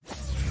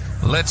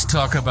Let's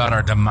talk about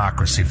our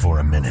democracy for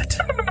a minute.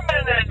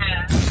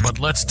 But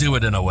let's do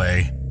it in a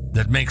way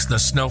that makes the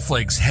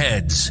snowflakes'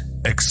 heads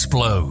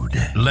explode.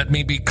 Let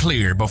me be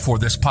clear before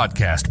this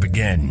podcast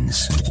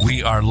begins.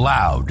 We are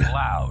loud,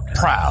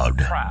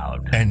 proud,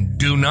 and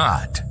do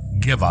not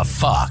give a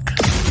fuck.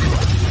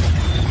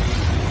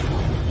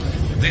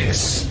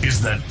 This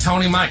is the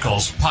Tony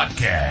Michaels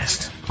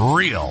Podcast.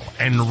 Real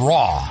and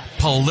raw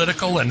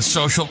political and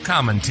social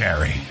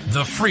commentary.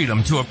 The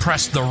freedom to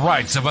oppress the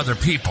rights of other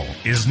people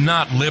is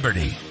not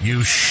liberty,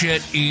 you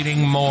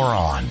shit-eating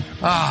moron.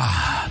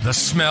 Ah, the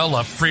smell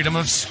of freedom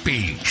of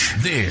speech.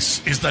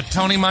 This is the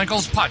Tony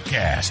Michaels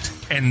Podcast,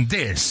 and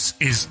this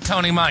is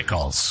Tony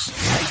Michaels.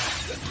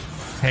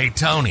 Hey,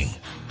 Tony,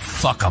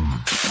 fuck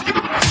 'em.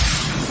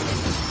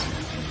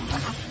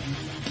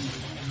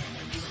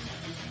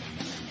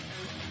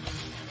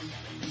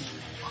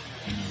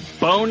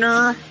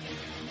 Boner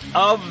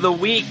of the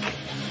week.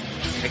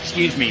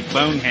 Excuse me,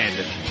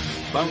 bonehead.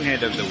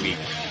 Bonehead of the week.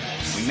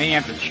 We may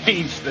have to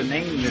change the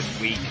name this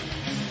week.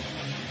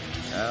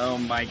 Oh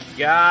my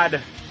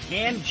God.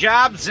 Hand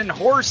jobs and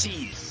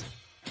horsies.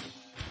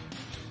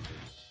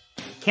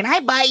 Can I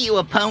buy you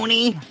a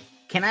pony?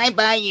 Can I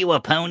buy you a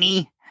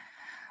pony?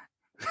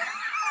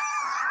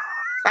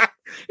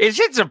 Is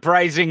it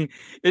surprising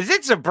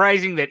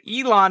that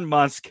Elon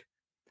Musk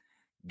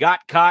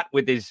got caught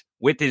with his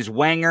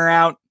wanger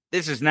out?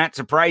 This is not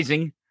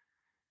surprising.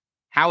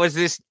 How is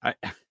this?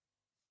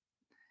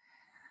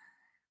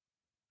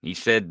 He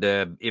said,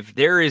 if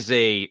there's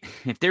a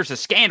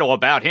scandal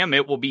about him,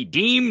 it will be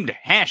deemed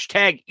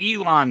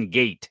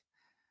 #ElonGate.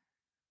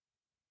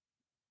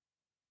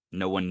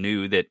 No one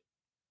knew that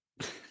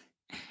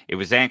it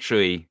was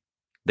actually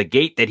the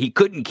gate that he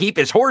couldn't keep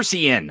his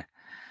horsey in.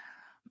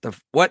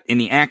 What in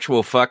the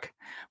actual fuck?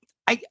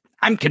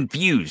 I'm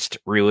confused,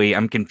 really.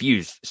 I'm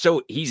confused.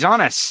 So he's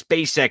on a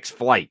SpaceX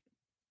flight,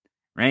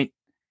 right?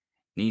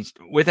 He's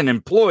with an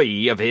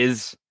employee of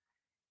his,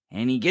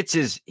 and he gets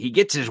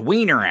his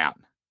wiener out.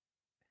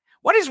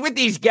 What is with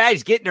these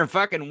guys getting their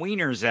fucking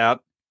wieners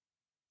out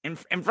in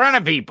front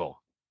of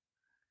people?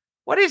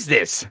 What is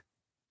this?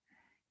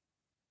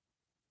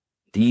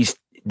 These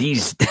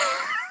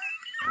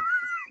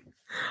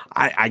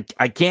I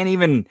can't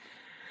even.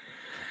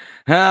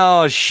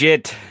 Oh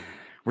shit.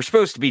 We're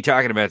supposed to be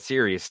talking about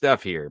serious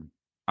stuff here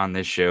on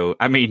this show.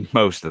 I mean,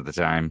 most of the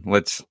time.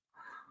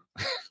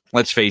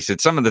 Let's face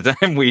it. Some of the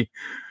time we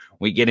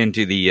get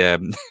into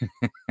the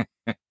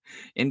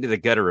into the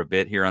gutter a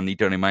bit here on the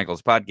Tony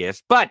Michaels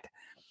Podcast. But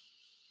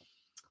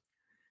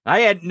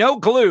I had no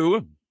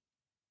clue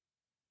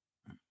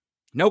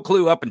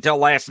up until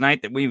last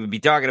night that we would be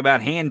talking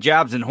about hand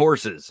jobs and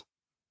horses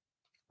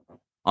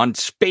on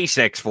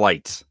SpaceX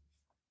flights.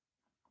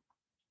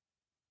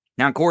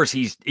 Now, of course,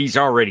 he's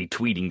already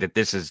tweeting that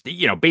this is,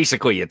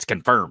 basically it's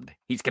confirmed.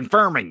 He's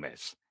confirming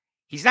this.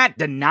 He's not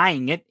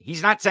denying it.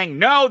 He's not saying,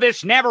 no,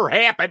 this never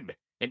happened.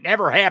 It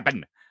never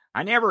happened.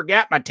 I never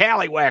got my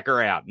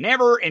tallywhacker out.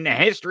 Never in the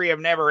history of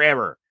never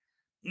ever.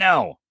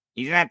 No,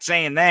 he's not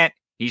saying that.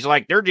 He's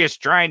like, they're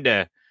trying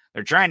to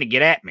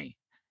get at me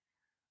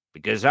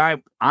because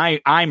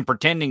I'm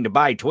pretending to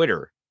buy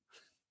Twitter.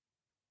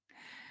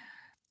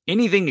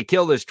 Anything to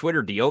kill this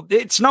Twitter deal.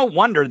 It's no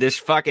wonder this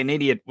fucking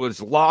idiot was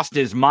lost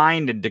his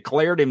mind and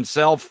declared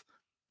himself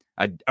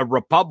a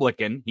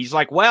Republican. He's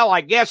like, well,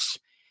 I guess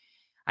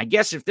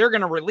if they're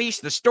going to release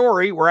the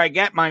story where I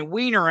got my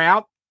wiener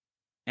out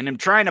and I'm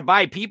trying to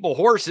buy people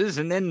horses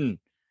and then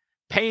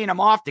paying them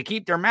off to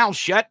keep their mouths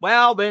shut,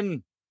 well,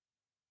 then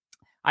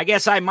I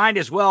guess I might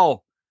as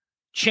well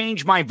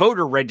change my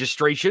voter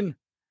registration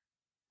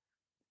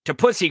to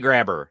pussy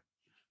grabber.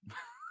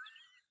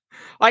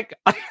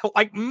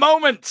 like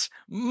moments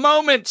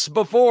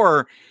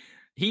before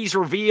he's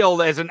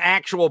revealed as an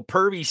actual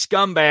pervy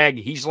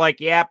scumbag, he's like,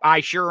 yep,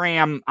 I sure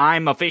am.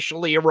 I'm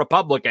officially a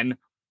Republican.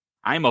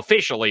 I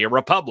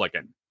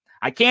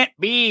can't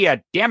be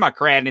a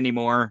Democrat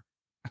anymore.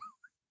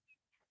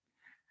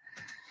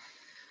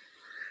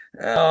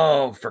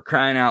 Oh, for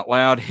crying out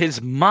loud.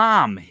 His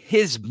mom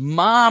has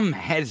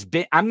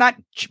been, I'm not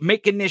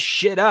making this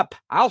shit up.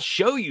 I'll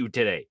show you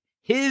today.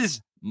 His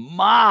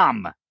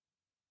mom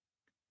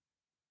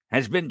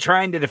has been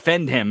trying to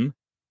defend him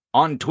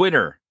on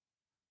Twitter.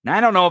 Now,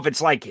 I don't know if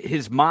it's like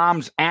his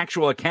mom's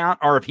actual account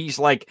or if he's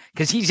like,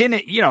 because he's in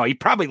it, he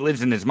probably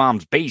lives in his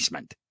mom's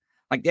basement.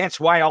 Like, that's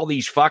why all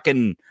these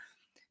fucking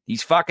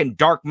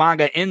dark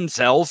manga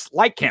incels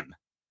like him.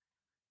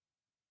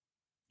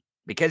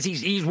 Because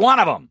he's one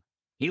of them.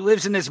 He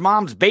lives in his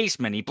mom's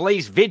basement. He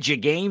plays video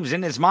games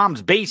in his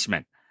mom's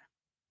basement.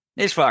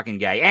 This fucking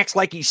guy acts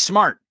like he's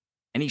smart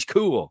and he's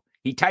cool.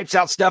 He types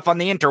out stuff on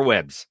the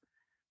interwebs.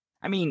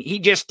 I mean, he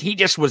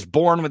just was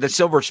born with a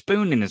silver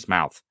spoon in his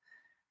mouth.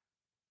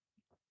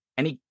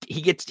 And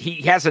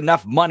he has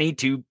enough money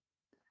to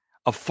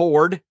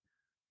afford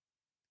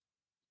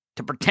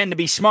to pretend to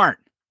be smart.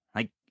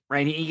 Like,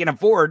 right, he can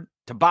afford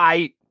to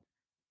buy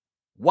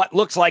what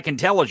looks like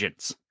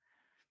intelligence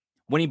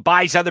when he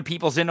buys other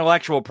people's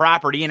intellectual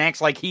property and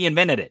acts like he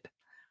invented it.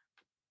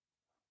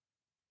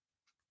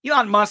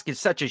 Elon Musk is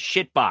such a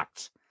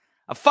shitbox.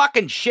 A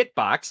fucking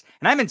shitbox.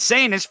 And I've been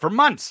saying this for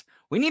months.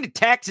 We need to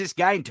tax this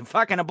guy into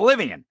fucking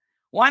oblivion.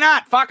 Why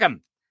not? Fuck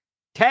him.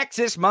 Tax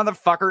this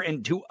motherfucker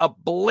into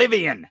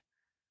oblivion.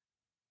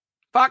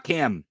 Fuck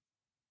him.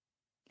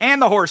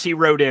 And the horse he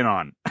rode in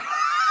on.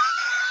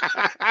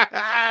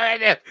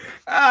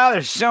 Oh,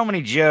 there's so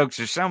many jokes.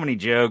 There's so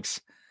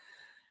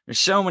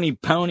many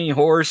pony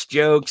horse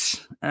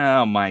jokes.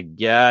 Oh my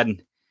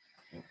God.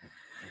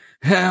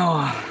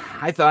 Oh,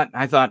 I thought,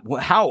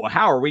 how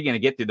are we going to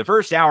get through the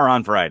first hour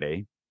on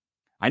Friday?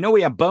 I know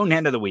we have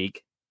Bonehead of the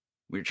Week.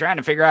 We were trying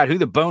to figure out who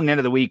the Bonehead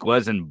of the Week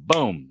was, and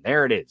boom,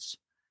 there it is.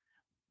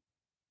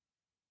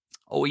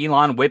 Oh,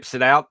 Elon whips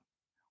out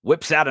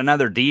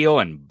another deal,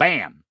 and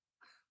bam.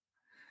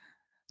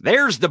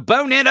 There's the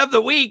Bonehead of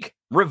the Week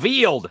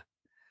revealed.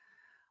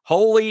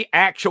 Holy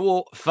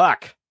actual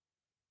fuck.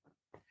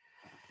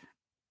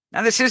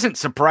 Now, this isn't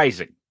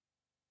surprising.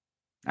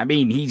 I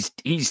mean, he's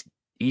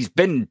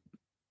been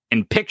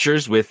in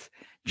pictures with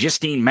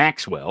Justine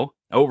Maxwell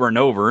over and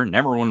over, and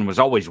everyone was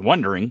always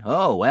wondering,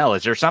 oh, well,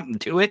 is there something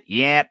to it?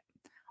 Yeah,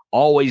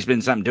 always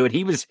been something to it.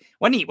 He was,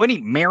 when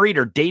he married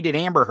or dated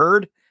Amber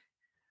Heard,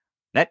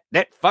 that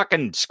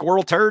fucking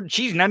squirrel turd,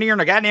 she's none of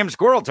a goddamn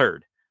squirrel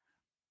turd.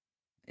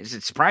 Is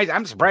it surprising?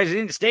 I'm surprised they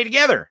didn't stay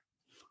together.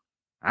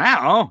 I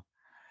don't know.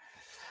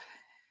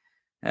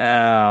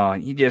 Oh,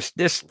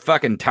 this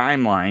fucking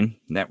timeline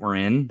that we're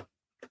in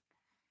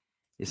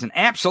is an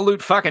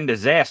absolute fucking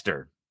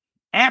disaster.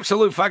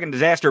 Absolute fucking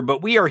disaster,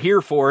 but we are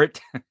here for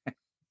it.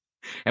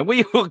 And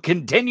we will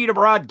continue to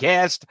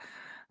broadcast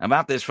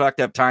about this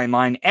fucked up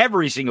timeline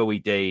every single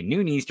weekday,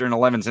 noon Eastern,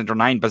 11 Central,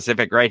 9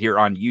 Pacific, right here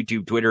on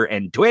YouTube, Twitter,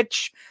 and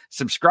Twitch.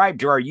 Subscribe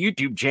to our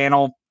YouTube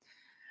channel.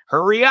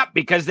 Hurry up,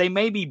 because they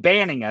may be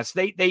banning us.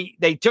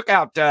 They took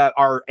out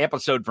our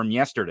episode from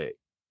yesterday.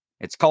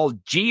 It's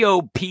called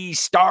GOP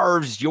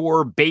Starves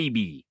Your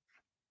Baby.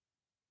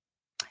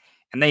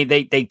 And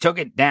they took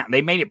it down.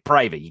 They made it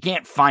private. You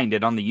can't find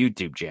it on the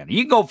YouTube channel.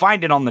 You can go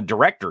find it on the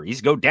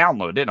directories. Go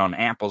download it on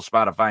Apple,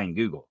 Spotify, and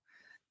Google.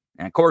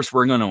 And of course,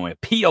 we're going to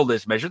appeal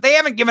this measure. They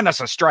haven't given us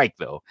a strike,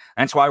 though.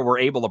 That's why we're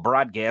able to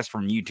broadcast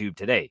from YouTube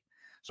today.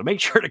 So make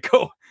sure to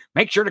go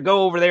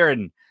over there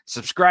and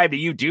subscribe to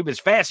YouTube as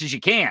fast as you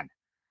can.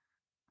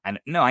 And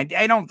no, I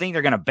don't think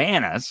they're going to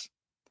ban us.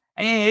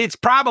 It's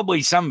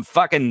probably some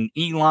fucking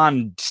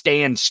Elon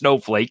Stan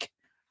snowflake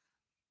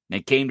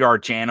that came to our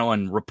channel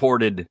and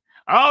reported,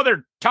 oh,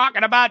 they're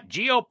talking about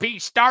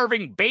GOP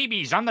starving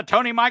babies on the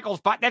Tony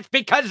Michaels pod. That's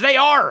because they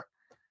are.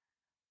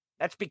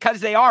 That's because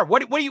they are.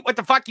 What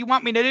the fuck you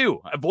want me to do?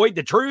 Avoid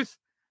the truth?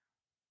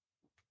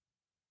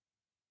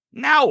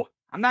 No,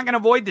 I'm not going to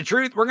avoid the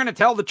truth. We're going to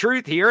tell the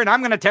truth here, and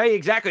I'm going to tell you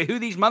exactly who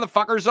these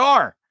motherfuckers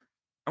are.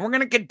 And we're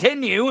going to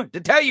continue to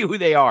tell you who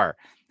they are.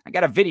 I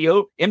got a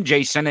video.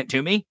 MJ sent it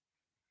to me.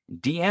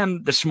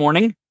 DM this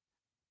morning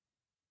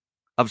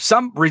of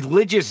some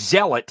religious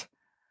zealot,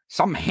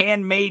 some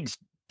Handmaid's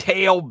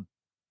Tale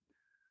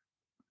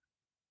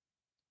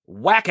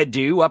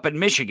wackadoo up in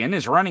Michigan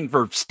is running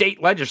for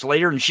state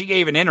legislator, and she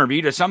gave an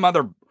interview to some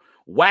other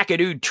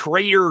wackadoo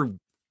traitor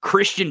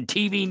Christian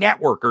TV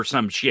network or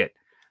some shit.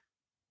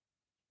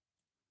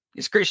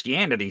 This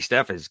Christianity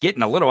stuff is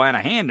getting a little out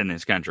of hand in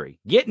this country.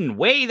 Getting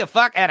way the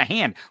fuck out of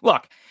hand.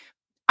 Look,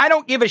 I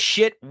don't give a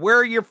shit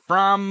where you're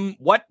from,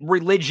 what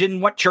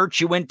religion, what church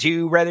you went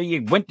to, whether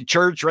you went to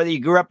church, whether you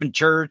grew up in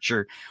church,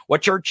 or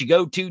what church you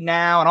go to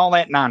now, and all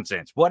that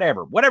nonsense.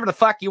 Whatever the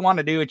fuck you want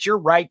to do, it's your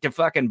right to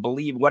fucking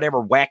believe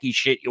whatever wacky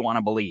shit you want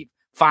to believe.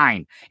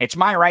 Fine. It's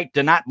my right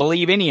to not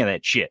believe any of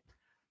that shit.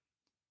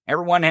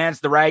 Everyone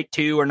has the right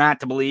to or not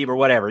to believe or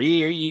whatever.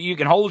 You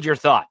can hold your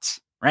thoughts,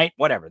 right?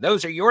 Whatever.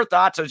 Those are your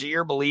thoughts. Those are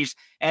your beliefs.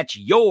 That's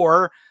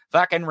your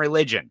fucking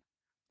religion.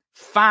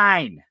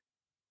 Fine.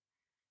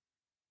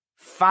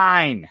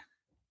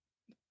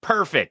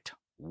 Perfect.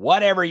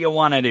 Whatever you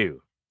want to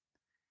do.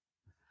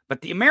 But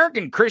the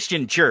American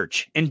Christian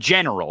church in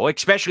general,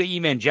 especially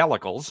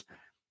evangelicals,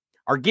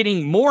 are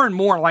getting more and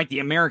more like the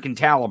American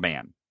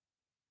Taliban.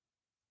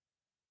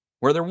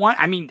 Where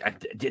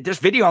this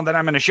video that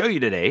I'm going to show you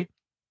today,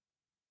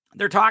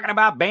 they're talking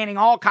about banning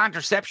all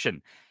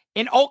contraception.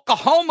 In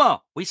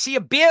Oklahoma, we see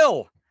a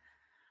bill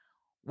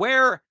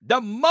where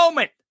the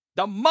moment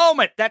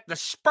that the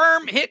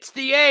sperm hits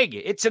the egg,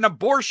 it's an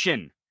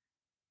abortion.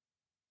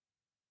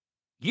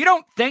 You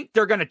don't think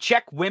they're going to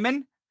check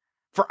women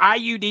for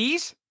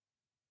IUDs?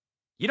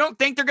 You don't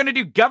think they're going to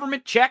do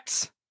government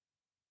checks?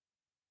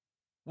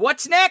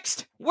 What's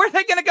next? Where are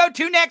they going to go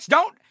to next?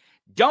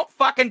 Don't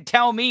fucking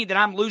tell me that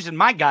I'm losing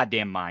my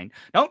goddamn mind.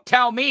 Don't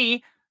tell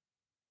me.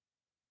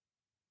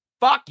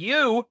 Fuck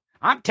you.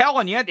 I'm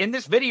telling you, in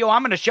this video,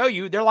 I'm going to show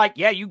you, they're like,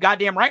 yeah, you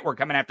goddamn right we're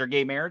coming after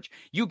gay marriage.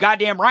 You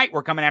goddamn right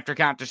we're coming after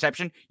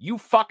contraception. You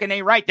fucking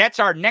ain't right. That's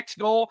our next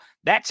goal.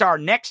 That's our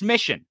next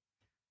mission.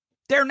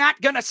 They're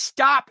not going to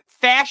stop.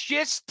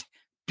 Fascists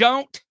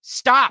don't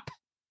stop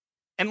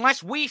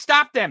unless we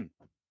stop them.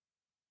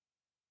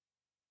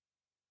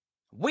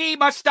 We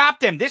must stop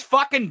them. This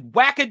fucking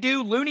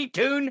wackadoo, Looney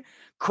Tune,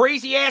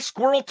 crazy-ass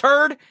squirrel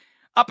turd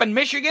Up in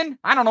Michigan,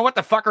 I don't know what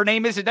the fuck her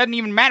name is. It doesn't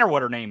even matter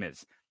what her name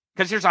is.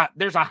 Because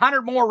there's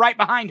 100 more right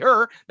behind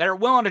her that are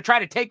willing to try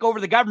to take over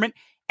the government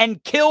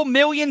and kill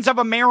millions of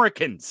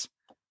Americans.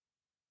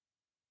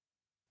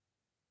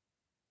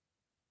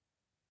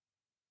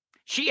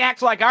 She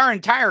acts like our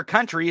entire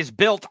country is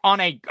built on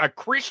a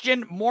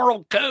Christian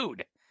moral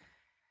code.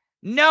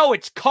 No,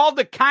 it's called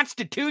the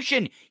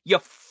Constitution, you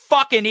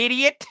fucking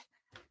idiot.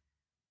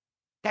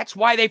 That's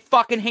why they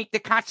fucking hate the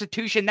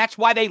Constitution. That's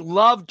why they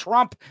love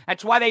Trump.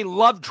 That's why they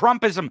love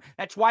Trumpism.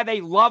 That's why they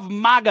love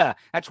MAGA.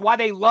 That's why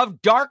they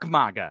love dark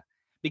MAGA.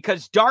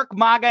 Because dark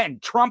MAGA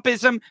and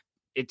Trumpism,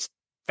 it's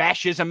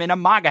fascism in a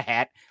MAGA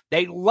hat.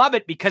 They love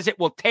it because it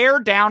will tear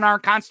down our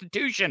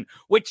Constitution,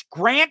 which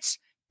grants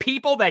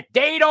people that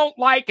they don't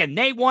like and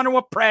they want to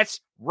oppress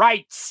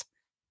rights.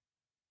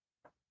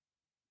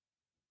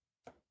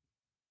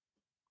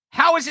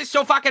 How is this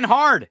so fucking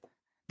hard?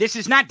 This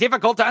is not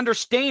difficult to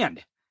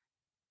understand.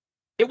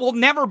 It will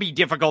never be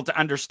difficult to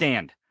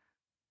understand.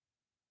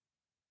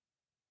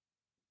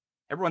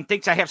 Everyone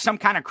thinks I have some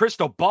kind of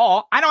crystal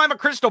ball. I don't have a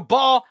crystal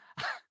ball.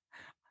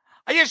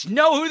 I just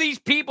know who these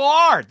people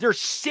are. They're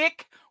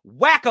sick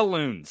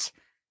wackaloons.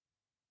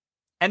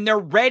 And they're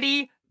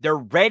ready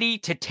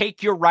to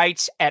take your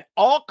rights at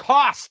all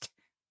cost.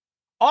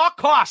 All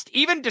cost,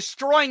 even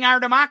destroying our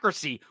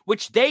democracy,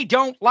 which they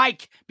don't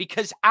like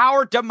because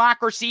our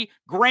democracy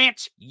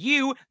grants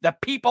you, the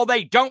people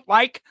they don't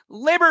like,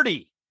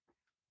 liberty.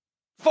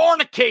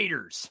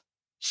 Fornicators,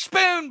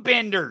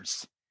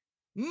 spoonbenders,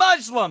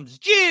 Muslims,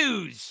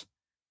 Jews,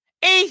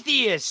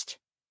 atheists,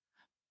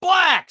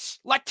 blacks,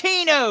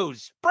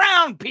 Latinos,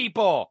 brown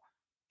people.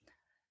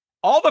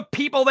 All the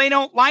people they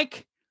don't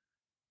like,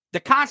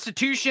 the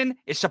Constitution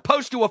is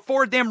supposed to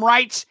afford them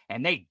rights,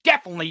 and they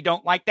definitely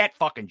don't like that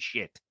fucking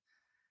shit.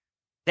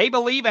 They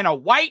believe in a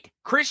white,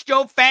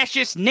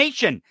 Christo-fascist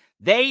nation.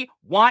 They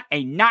want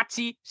a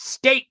Nazi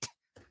state.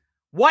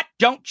 What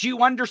don't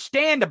you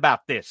understand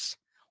about this?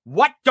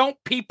 What don't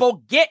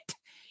people get?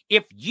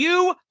 If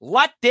you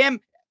let them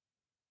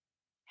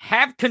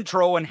have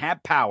control and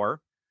have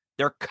power,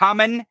 they're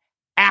coming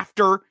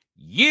after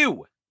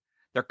you.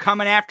 They're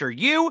coming after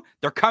you.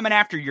 They're coming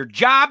after your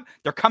job.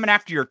 They're coming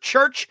after your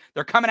church.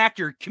 They're coming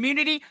after your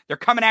community. They're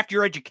coming after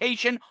your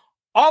education.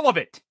 All of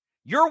it.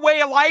 Your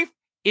way of life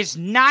is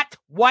not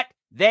what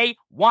they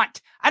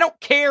want. I don't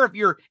care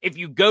if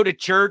you go to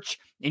church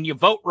and you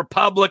vote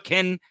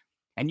Republican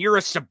and you're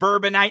a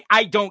suburbanite.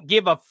 I don't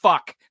give a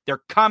fuck.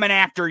 They're coming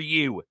after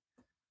you.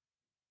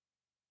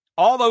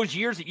 All those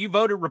years that you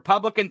voted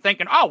Republican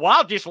thinking, oh, well,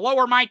 I'll just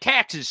lower my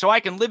taxes so I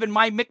can live in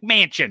my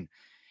McMansion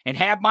and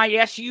have my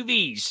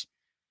SUVs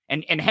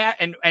and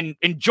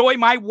enjoy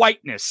my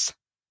whiteness.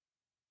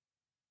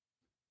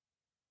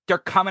 They're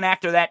coming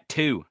after that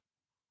too.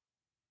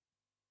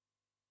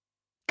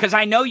 Because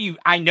I know you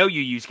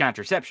use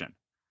contraception.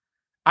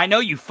 I know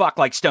you fuck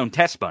like stone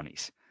test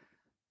bunnies.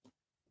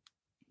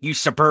 You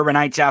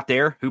suburbanites out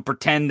there who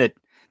pretend that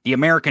the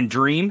American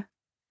dream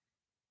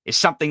is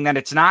something that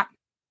it's not.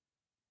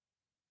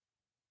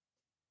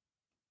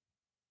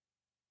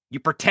 You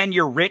pretend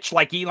you're rich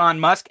like Elon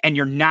Musk and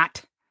you're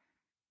not.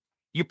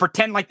 You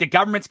pretend like the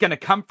government's going to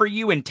come for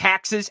you in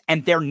taxes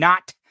and they're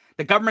not.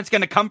 The government's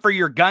going to come for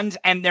your guns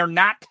and they're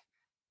not.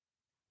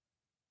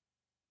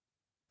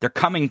 They're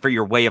coming for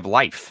your way of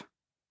life.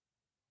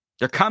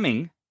 They're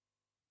coming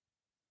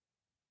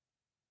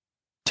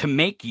to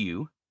make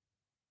you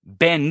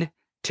bend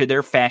to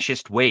their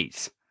fascist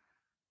ways.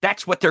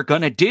 That's what they're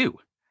going to do.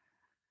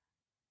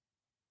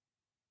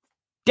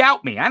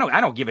 Doubt me. I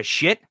don't give a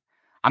shit.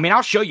 I mean,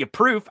 I'll show you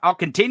proof. I'll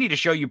continue to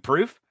show you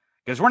proof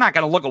because we're not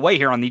going to look away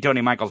here on the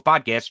Tony Michaels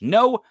podcast.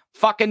 No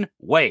fucking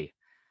way.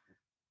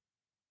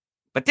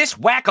 But this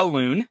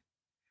wackaloon,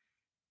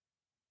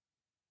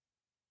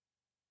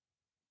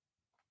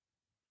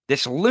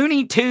 this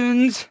Looney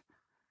Tunes,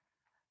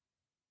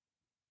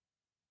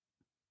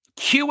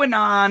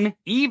 QAnon,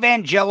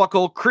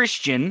 evangelical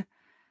Christian,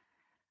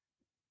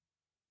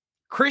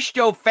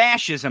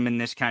 Christo-fascism in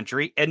this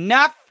country,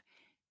 enough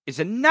is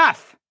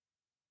enough.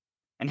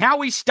 And how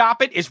we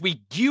stop it is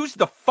we use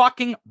the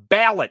fucking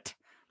ballot.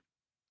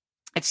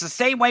 It's the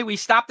same way we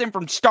stop them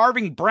from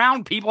starving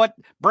brown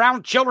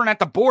children at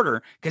the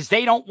border because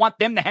they don't want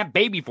them to have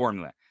baby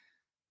formula.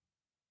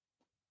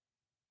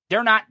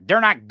 They're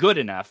not good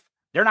enough.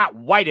 They're not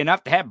white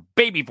enough to have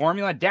baby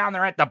formula down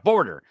there at the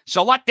border.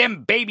 So let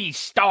them babies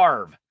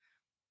starve.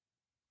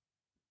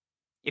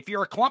 If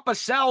you're a clump of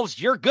cells,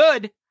 you're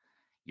good.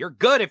 You're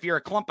good if you're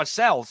a clump of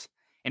cells.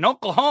 In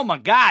Oklahoma,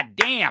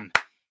 goddamn.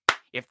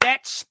 If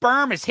that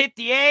sperm has hit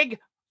the egg,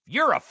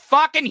 you're a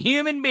fucking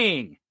human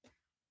being.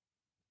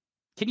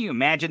 Can you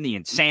imagine the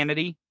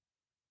insanity?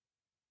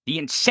 The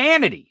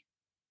insanity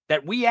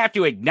that we have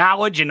to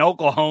acknowledge in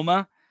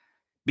Oklahoma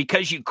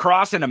because you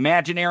cross an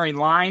imaginary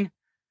line?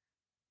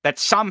 That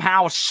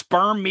somehow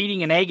sperm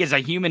meeting an egg is a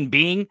human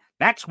being?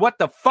 That's what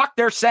the fuck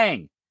they're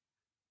saying.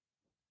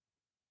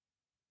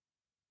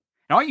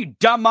 And all you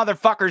dumb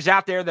motherfuckers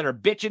out there that are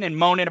bitching and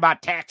moaning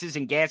about taxes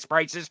and gas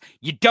prices,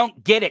 you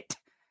don't get it.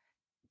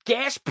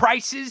 Gas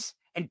prices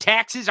and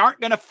taxes aren't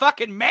going to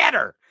fucking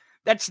matter.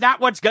 That's not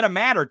what's going to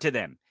matter to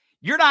them.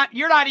 You're not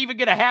even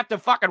going to have to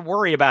fucking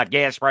worry about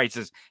gas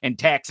prices and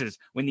taxes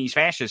when these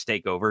fascists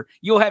take over.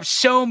 You'll have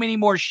so much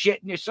more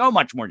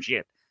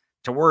shit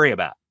to worry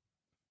about.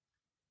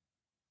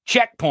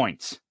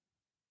 Checkpoints.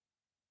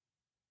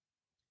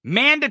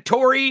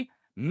 Mandatory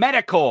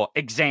medical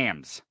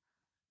exams.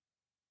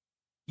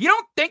 You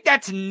don't think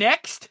that's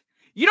next?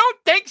 You don't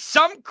think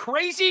some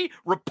crazy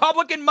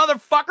Republican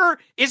motherfucker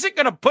isn't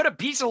going to put a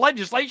piece of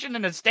legislation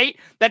in a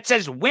state that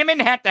says women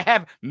have to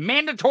have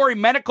mandatory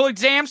medical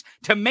exams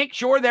to make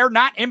sure they're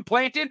not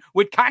implanted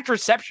with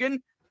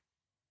contraception?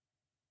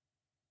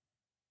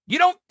 You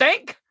don't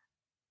think?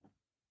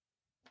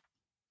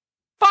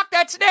 Fuck,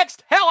 that's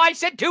next. Hell, I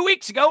said 2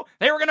 weeks ago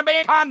they were going to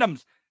ban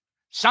condoms.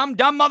 Some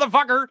dumb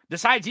motherfucker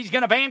decides he's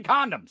going to ban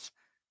condoms.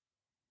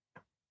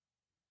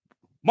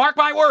 Mark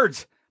my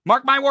words.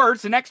 Mark my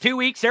words, the next 2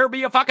 weeks, there'll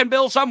be a fucking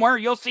bill somewhere.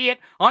 You'll see it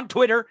on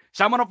Twitter.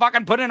 Someone will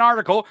fucking put an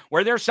article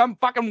where there's some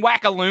fucking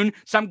wackaloon,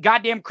 some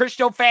goddamn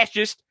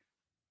Christo-fascist,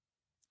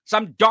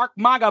 some dark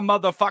MAGA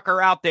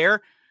motherfucker out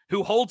there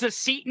who holds a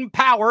seat in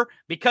power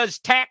because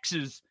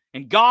taxes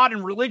and God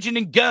and religion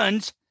and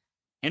guns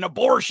and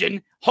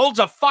abortion holds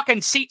a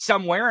fucking seat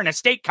somewhere in a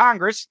state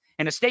Congress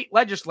and a state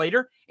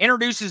legislator,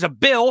 introduces a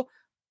bill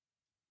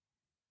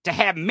to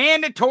have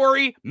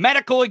mandatory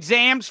medical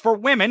exams for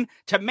women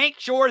to make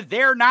sure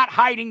they're not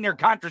hiding their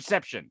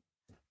contraception.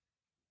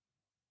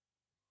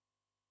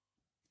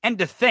 And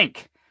to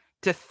think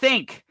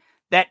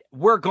that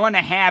we're going to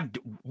have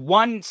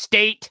one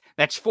state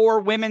that's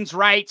for women's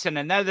rights and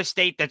another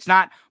state that's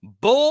not.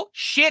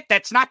 Bullshit.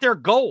 That's not their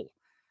goal.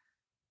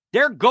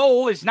 Their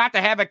goal is not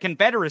to have a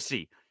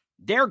confederacy.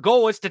 Their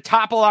goal is to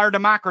topple our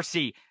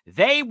democracy.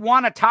 They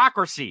want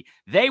autocracy.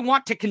 They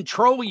want to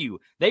control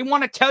you. They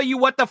want to tell you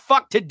what the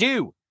fuck to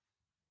do.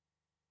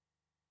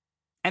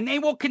 And they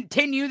will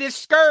continue this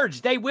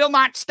scourge. They will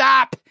not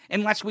stop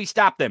unless we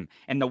stop them.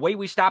 And the way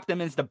we stop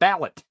them is the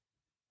ballot.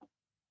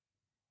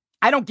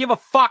 I don't give a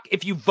fuck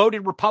if you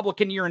voted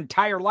Republican your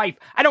entire life.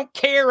 I don't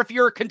care if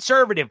you're a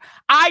conservative.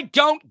 I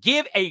don't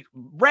give a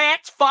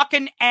rat's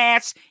fucking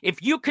ass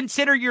if you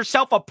consider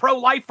yourself a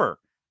pro-lifer.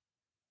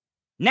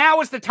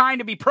 Now is the time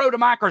to be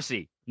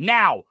pro-democracy.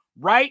 Now.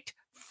 Right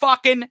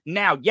fucking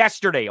now.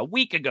 Yesterday, a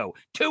week ago,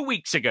 2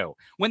 weeks ago,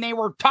 when they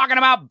were talking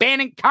about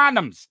banning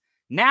condoms.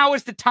 Now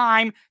is the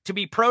time to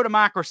be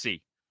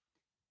pro-democracy.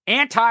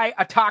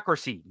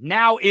 Anti-autocracy.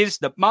 Now is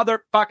the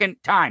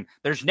motherfucking time.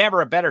 There's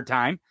never a better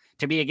time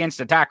to be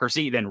against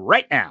autocracy than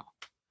right now.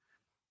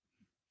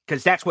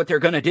 Because that's what they're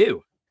going to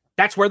do.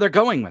 That's where they're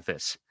going with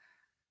this.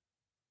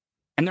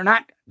 And they're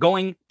not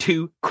going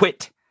to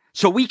quit.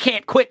 So we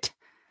can't quit.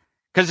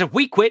 Because if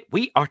we quit,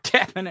 we are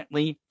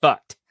definitely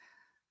fucked.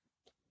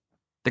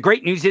 The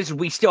great news is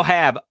we still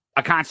have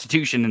a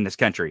constitution in this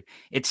country.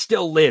 It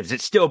still lives.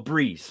 It still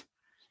breathes.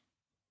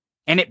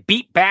 And it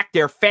beat back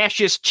their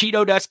fascist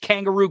Cheeto dust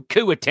kangaroo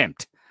coup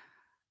attempt.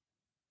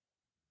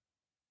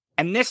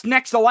 And this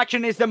next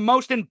election is the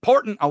most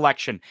important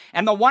election.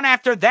 And the one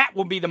after that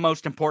will be the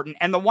most important.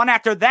 And the one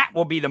after that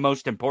will be the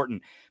most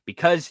important.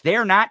 Because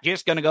they're not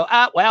just going to go,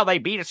 oh, well, they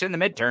beat us in the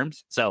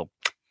midterms. So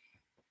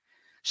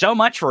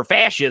much for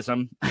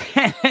fascism.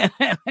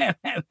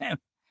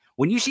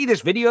 When you see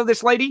this video of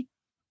this lady,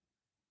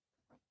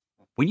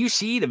 when you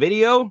see the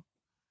video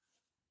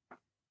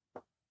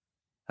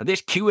of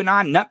this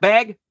QAnon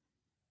nutbag,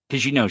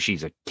 because you know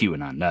she's a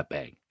QAnon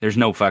nutbag. There's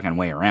no fucking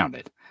way around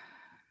it.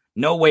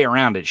 No way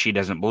around it. She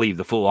doesn't believe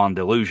the full-on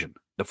delusion.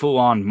 The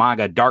full-on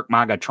MAGA, dark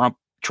MAGA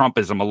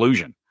Trumpism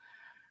illusion.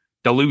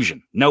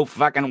 Delusion. No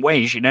fucking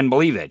way she doesn't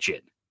believe that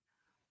shit.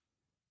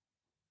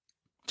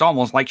 It's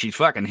almost like she's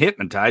fucking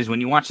hypnotized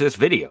when you watch this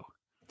video.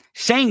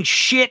 Saying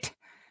shit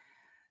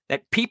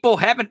that people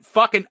haven't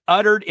fucking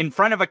uttered in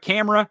front of a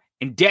camera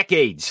in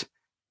decades.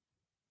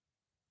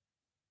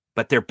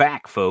 But they're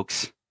back,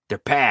 folks. They're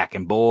back.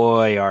 And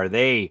boy, are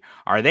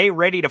they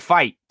ready to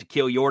fight to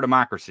kill your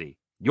democracy.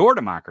 Your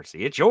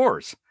democracy. It's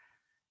yours.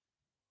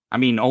 I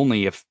mean,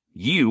 only if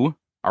you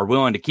are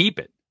willing to keep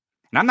it.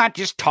 And I'm not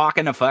just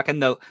talking to fucking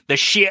the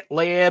shit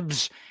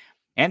libs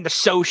and the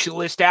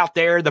socialists out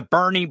there, the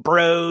Bernie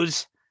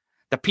bros,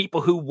 the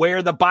people who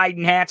wear the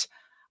Biden hats.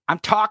 I'm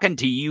talking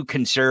to you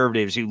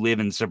conservatives who live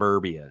in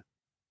suburbia.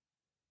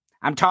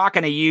 I'm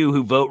talking to you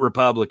who vote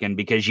Republican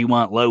because you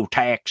want low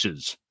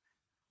taxes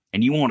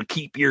and you want to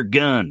keep your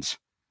guns.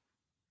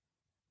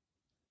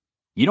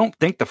 You don't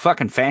think the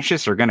fucking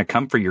fascists are going to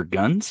come for your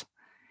guns?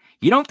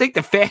 You don't think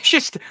the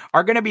fascists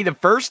are going to be the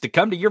first to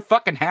come to your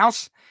fucking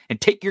house and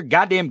take your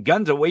goddamn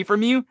guns away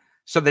from you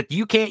so that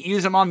you can't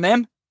use them on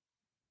them?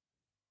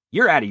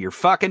 You're out of your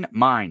fucking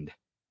mind.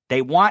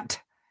 They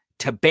want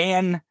to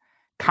ban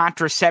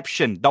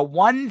contraception. The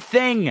one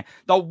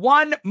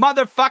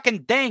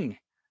motherfucking thing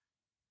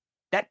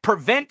that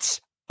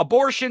prevents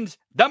abortions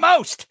the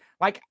most.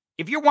 Like,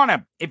 if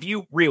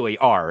you really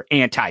are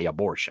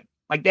anti-abortion,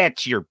 like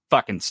that's your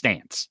fucking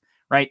stance,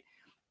 right?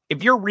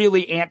 If you're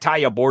really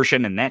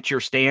anti-abortion and that's your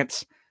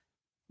stance,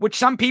 which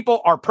some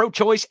people are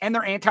pro-choice and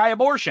they're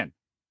anti-abortion.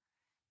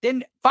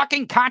 then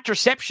fucking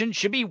contraception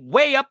should be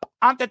way up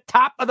on the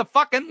top of the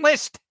fucking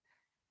list.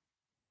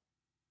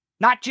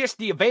 Not just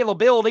the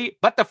availability,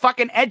 but the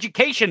fucking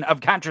education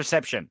of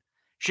contraception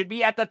should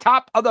be at the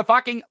top of the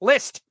fucking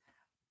list.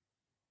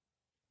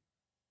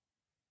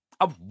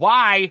 Of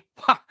why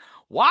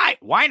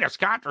does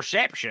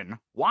contraception?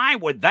 Why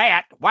would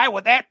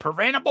that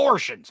prevent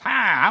abortions?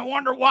 I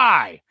wonder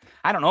why.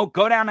 I don't know.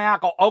 Go down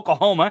to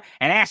Oklahoma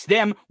and ask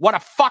them what a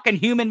fucking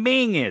human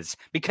being is,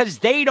 because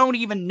they don't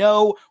even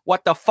know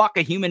what the fuck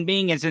a human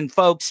being is. And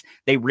folks,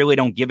 they really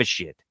don't give a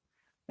shit.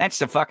 That's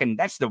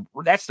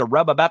the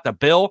rub about the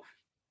bill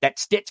that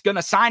Stitt's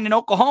gonna sign in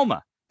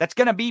Oklahoma. That's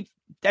gonna be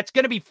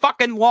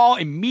fucking law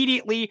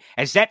immediately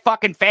as that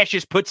fucking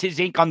fascist puts his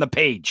ink on the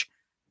page.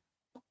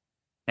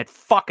 That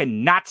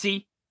fucking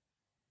Nazi.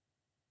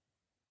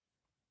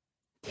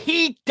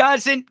 He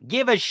doesn't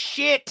give a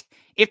shit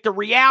if the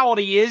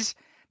reality is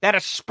that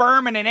a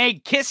sperm and an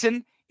egg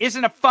kissing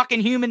isn't a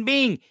fucking human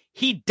being.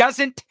 He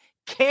doesn't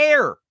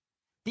care.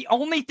 The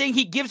only thing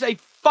he gives a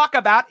fuck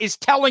about is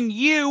telling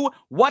you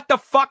what the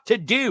fuck to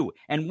do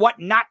and what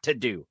not to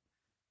do.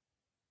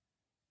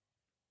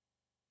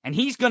 And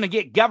he's going to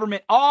get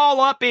government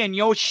all up in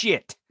your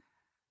shit.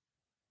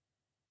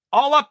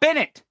 All up in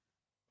it.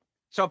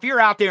 So if you're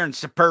out there in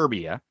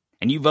suburbia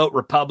and you vote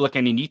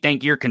Republican and you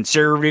think you're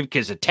conservative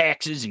because of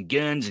taxes and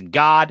guns and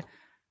God,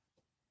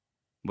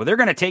 well, they're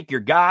going to take your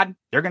God,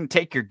 they're going to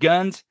take your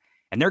guns,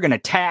 and they're going to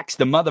tax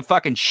the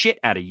motherfucking shit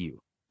out of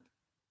you.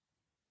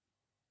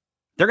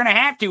 They're going to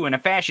have to in a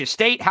fascist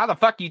state. How the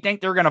fuck do you think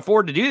they're going to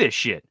afford to do this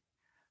shit?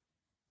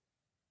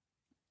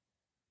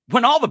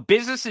 When all the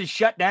businesses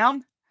shut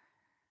down,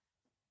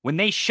 when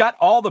they shut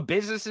all the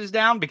businesses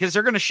down, because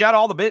they're going to shut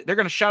they're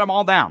going to shut them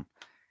all down.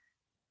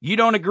 You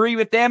don't agree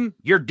with them,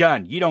 you're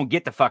done. You don't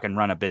get to fucking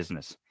run a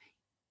business.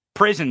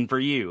 Prison for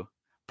you.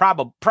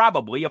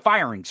 Probably a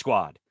firing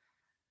squad.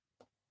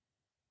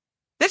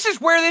 This is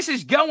where this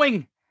is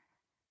going.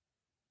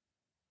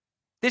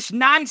 This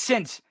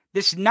nonsense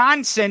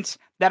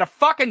that a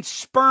fucking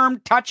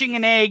sperm touching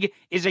an egg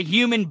is a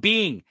human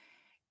being.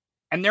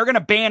 And they're going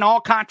to ban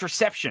all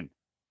contraception.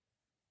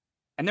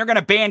 And they're going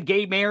to ban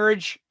gay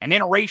marriage and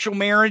interracial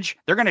marriage.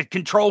 They're going to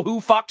control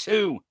who fucks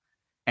who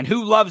and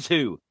who loves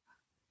who.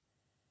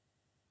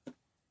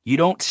 You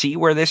don't see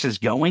where this is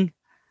going?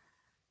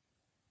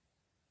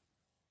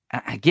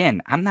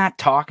 Again, I'm not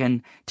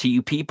talking to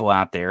you people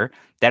out there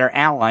that are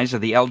allies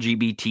of the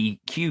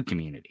LGBTQ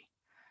community.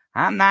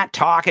 I'm not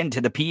talking to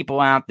the people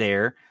out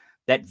there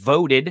that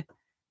voted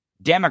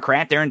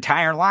Democrat their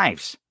entire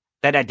lives,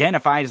 that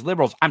identify as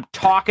liberals. I'm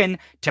talking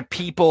to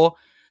people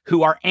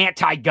who are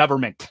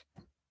anti-government,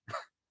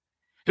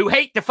 who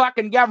hate the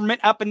fucking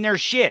government up in their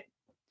shit,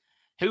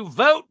 who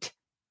vote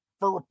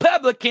for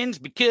Republicans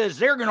because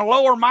they're going to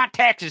lower my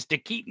taxes to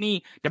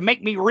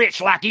make me rich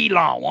like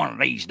Elon one of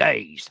these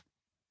days.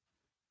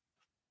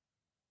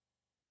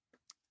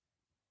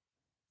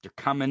 They're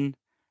coming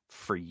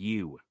for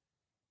you.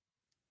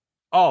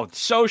 Oh,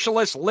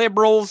 socialists,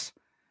 liberals,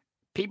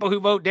 people who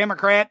vote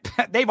Democrat,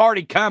 they've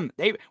already come.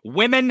 They've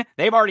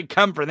already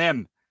come for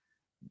them.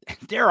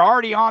 They're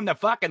already on the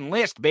fucking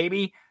list,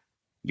 baby.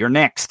 You're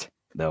next,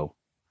 though.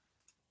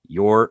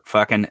 You're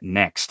fucking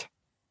next.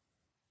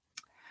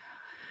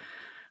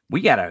 We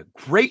got a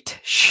great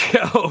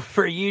show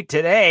for you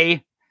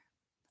today.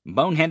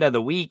 Bonehead of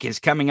the Week is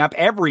coming up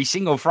every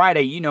single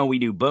Friday. You know we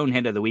do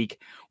Bonehead of the Week,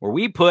 where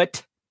we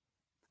put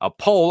a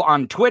poll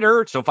on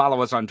Twitter. So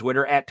follow us on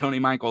Twitter at Tony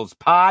Michaels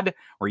Pod,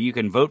 where you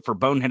can vote for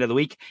Bonehead of the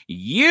Week.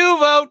 You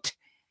vote,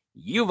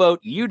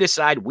 you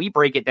decide. We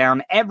break it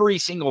down every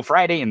single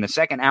Friday in the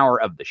second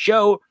hour of the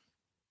show.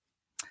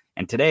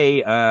 And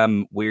today,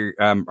 we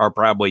are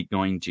probably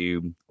going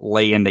to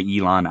lay into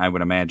Elon, I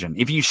would imagine.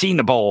 If you've seen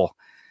the poll,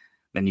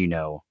 then you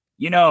know.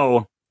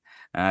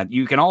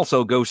 You can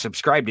also go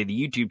subscribe to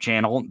the YouTube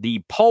channel.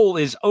 The poll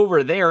is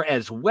over there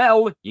as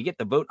well. You get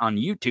the vote on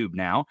YouTube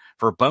now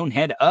for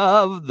Bonehead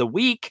of the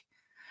Week.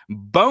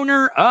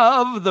 Boner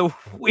of the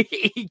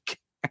Week.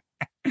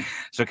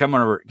 So come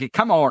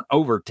on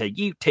over to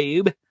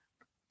YouTube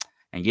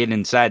and get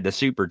inside the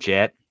super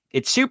chat.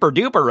 It's super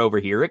duper over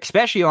here,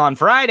 especially on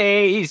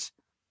Fridays.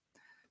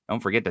 Don't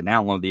forget to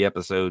download the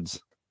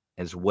episodes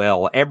as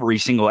well. Every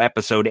single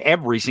episode,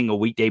 every single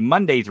weekday,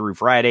 Monday through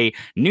Friday,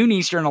 noon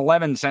Eastern,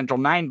 11 Central,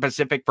 9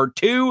 Pacific for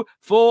 2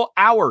 full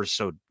hours.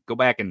 So go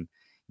back and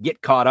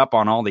get caught up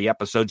on all the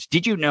episodes.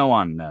 Did you know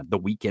on the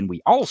weekend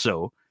we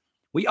also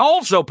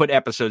put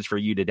episodes for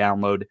you to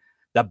download?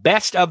 The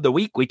best of the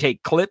week. We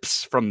take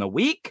clips from the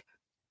week.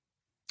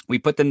 We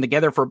put them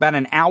together for about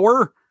an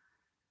hour.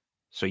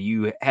 So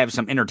you have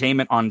some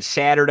entertainment on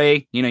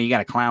Saturday. You know, you got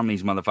to clown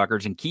these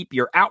motherfuckers and keep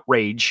your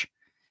outrage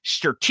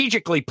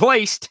strategically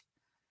placed.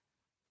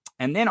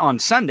 And then on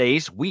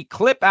Sundays, we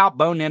clip out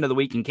Bonehead of the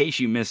Week in case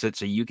you miss it,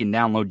 so you can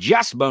download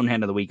just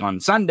Bonehead of the Week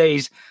on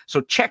Sundays. So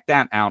check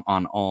that out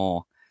on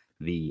all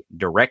the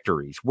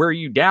directories where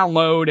you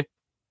download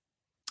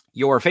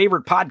your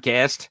favorite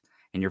podcast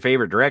and your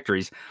favorite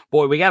directories.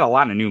 Boy, we got a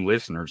lot of new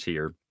listeners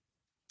here.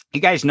 You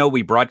guys know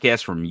we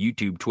broadcast from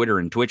YouTube, Twitter,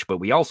 and Twitch, but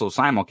we also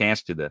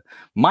simulcast to the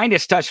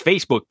Midas Touch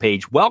Facebook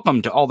page.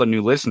 Welcome to all the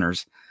new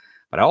listeners.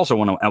 But I also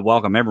want to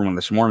welcome everyone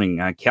this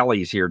morning.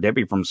 Kelly's here.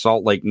 Debbie from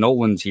Salt Lake.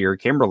 Nolan's here.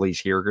 Kimberly's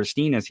here.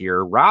 Christina's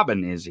here.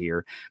 Robin is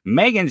here.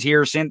 Megan's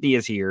here.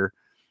 Cynthia's here.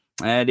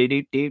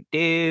 Kathy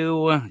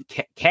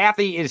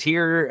is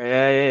here.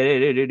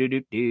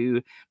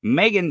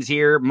 Megan's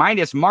here.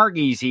 Midas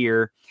Margie's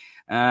here.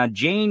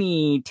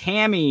 Janie,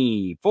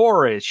 Tammy,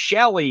 Forrest,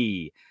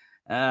 Shelly.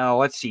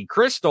 Let's see.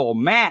 Crystal,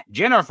 Matt,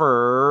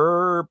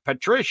 Jennifer,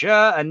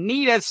 Patricia,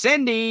 Anita,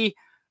 Cindy,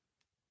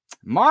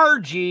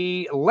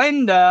 Margie,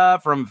 Linda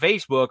from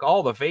Facebook.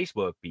 All the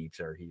Facebook peeps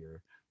are here.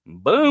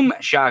 Boom,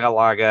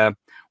 shakalaka.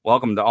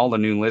 Welcome to all the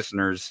new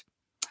listeners.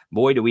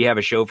 Boy, do we have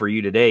a show for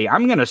you today.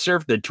 I'm going to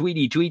surf the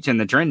tweety tweets and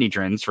the trendy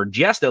trends for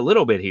just a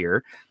little bit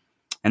here.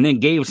 And then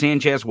Gabe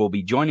Sanchez will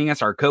be joining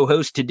us, our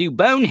co-host, to do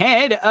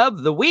Bonehead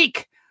of the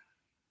Week.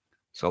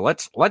 So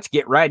let's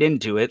get right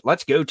into it.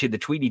 Let's go to the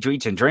tweety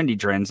tweets and trendy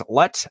trends.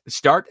 Let's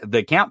start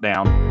the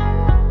countdown.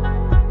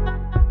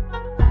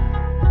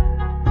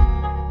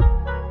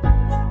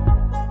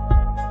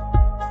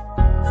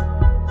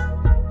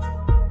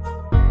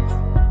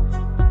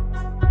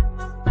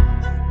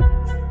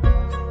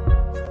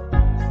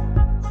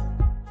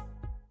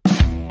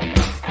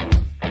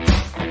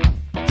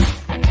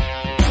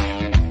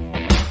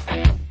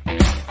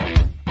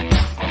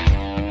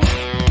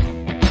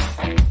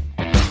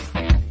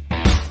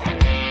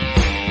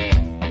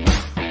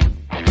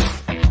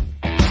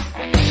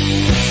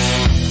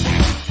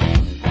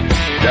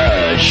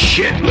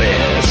 Shit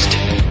list.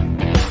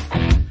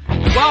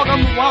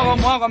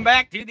 Welcome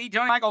back to the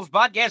Tony Michaels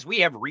podcast. We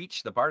have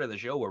reached the part of the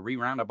show where we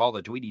round up all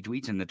the tweety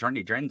tweets and the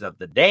trendy trends of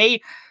the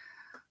day.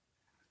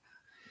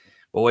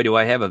 Boy, do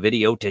I have a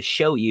video to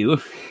show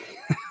you.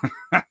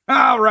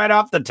 Right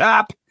off the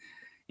top.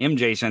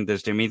 MJ sent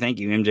this to me. Thank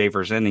you, MJ,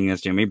 for sending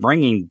this to me,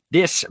 bringing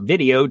this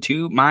video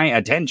to my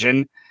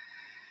attention.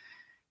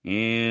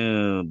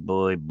 Oh,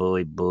 boy.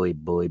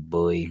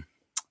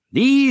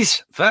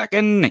 These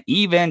fucking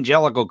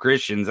evangelical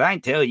Christians, I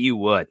tell you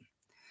what,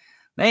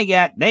 they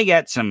got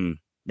some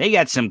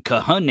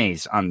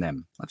cojones on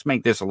them. Let's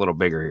make this a little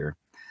bigger here.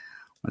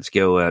 Let's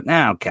go.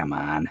 Now, come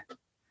on.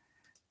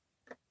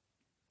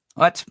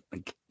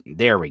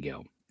 There we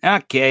go.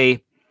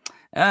 Okay.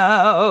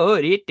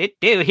 Oh,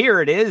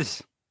 here it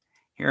is.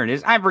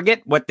 I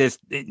forget what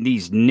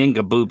these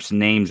nincompoops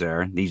names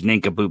are. These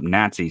nincompoop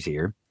Nazis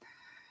here.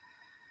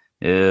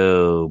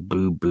 Oh,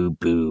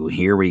 boo.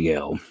 Here we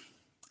go.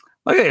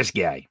 Look at this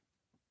guy.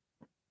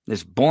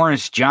 This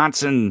Boris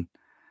Johnson,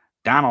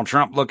 Donald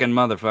Trump looking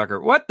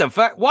motherfucker. What the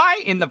fuck? Why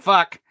in the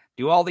fuck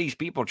do all these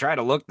people try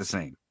to look the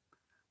same?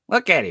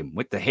 Look at him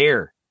with the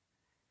hair.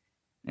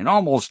 It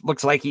almost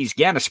looks like he's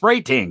got a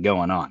spray tan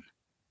going on.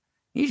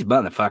 These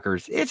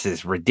motherfuckers, it's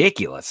just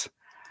ridiculous.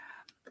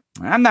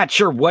 I'm not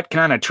sure what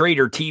kind of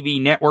Trader TV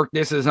network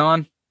this is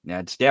on.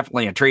 It's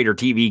definitely a Trader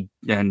TV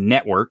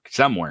network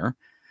somewhere.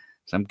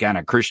 Some kind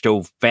of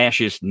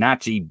Christo-fascist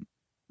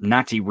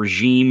Nazi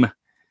regime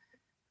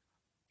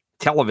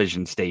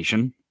television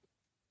station.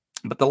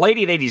 But the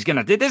lady that he's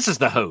going to, this is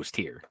the host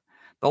here.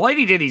 The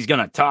lady that he's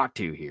going to talk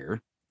to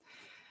here,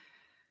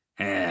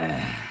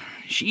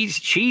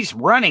 she's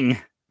running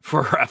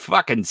for a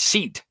fucking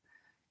seat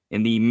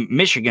in the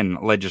Michigan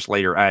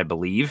legislature, I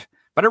believe.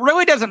 But it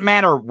really doesn't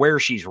matter where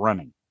she's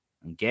running.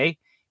 Okay?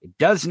 It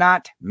does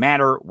not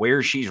matter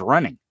where she's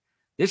running.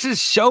 This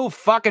is so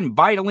fucking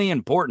vitally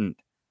important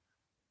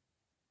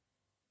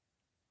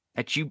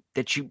that you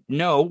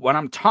know what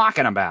I'm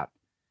talking about.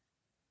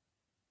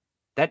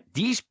 That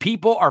these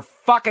people are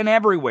fucking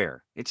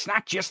everywhere. It's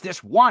not just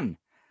this one.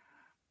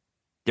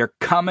 They're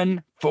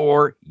coming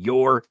for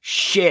your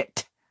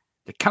shit.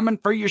 They're coming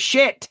for your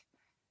shit.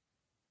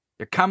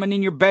 They're coming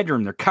in your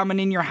bedroom. They're coming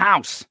in your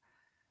house.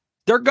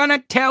 They're going to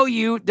tell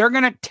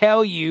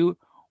you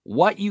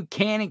what you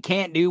can and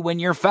can't do when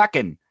you're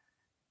fucking.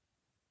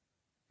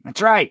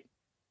 That's right.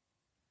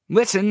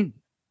 Listen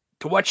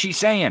to what she's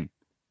saying.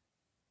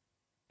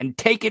 And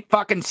take it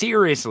fucking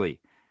seriously.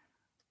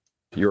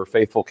 You're a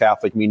faithful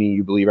Catholic, meaning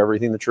you believe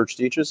everything the church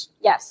teaches?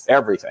 Yes.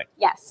 Everything?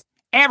 Yes.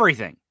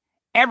 Everything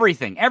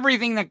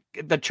that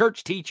the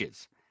church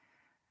teaches.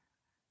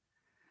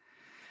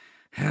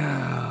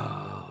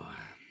 Now,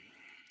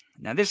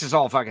 this is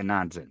all fucking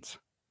nonsense.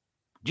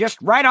 Just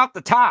right off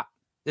the top,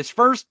 this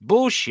first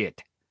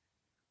bullshit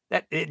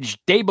that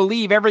they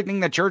believe everything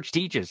the church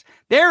teaches.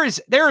 There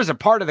is a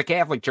part of the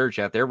Catholic Church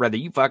out there, whether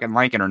you fucking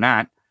like it or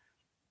not,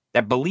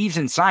 that believes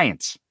in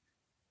science.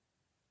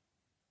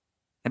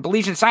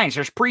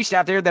 There's priests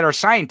out there that are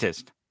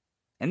scientists.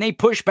 And they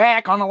push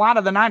back on a lot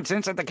of the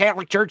nonsense that the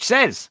Catholic Church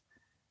says.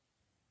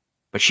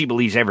 But she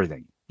believes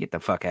everything. Get the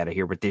fuck out of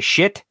here with this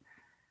shit.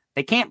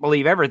 They can't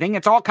believe everything.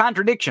 It's all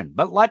contradiction.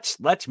 But let's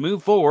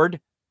move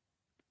forward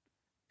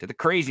to the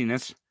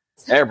craziness.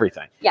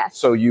 Everything. Yes.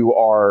 So you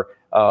are,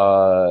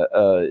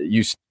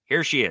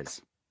 Here she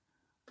is.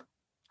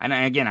 And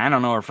again, I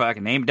don't know her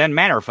fucking name. It doesn't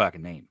matter her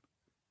fucking name.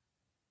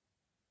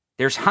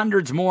 There's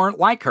hundreds more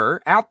like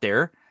her out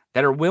there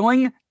that are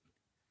willing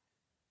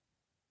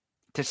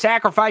to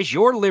sacrifice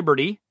your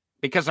liberty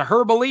because of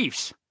her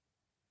beliefs.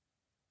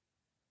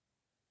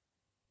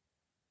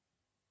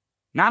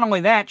 Not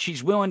only that,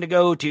 she's willing to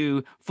go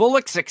to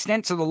fullest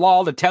extents of the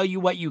law to tell you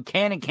what you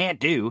can and can't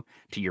do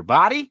to your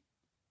body,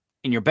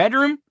 in your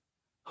bedroom,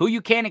 who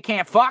you can and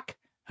can't fuck,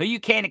 who you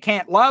can and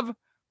can't love,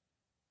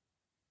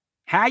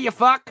 how you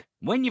fuck,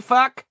 when you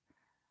fuck.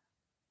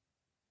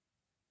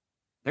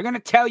 They're going to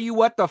tell you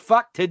what the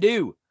fuck to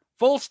do.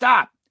 Full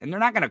stop. And they're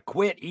not going to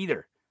quit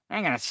either. They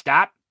ain't going to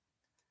stop.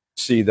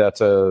 See that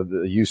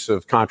the use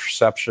of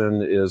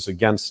contraception is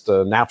against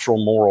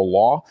natural moral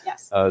law,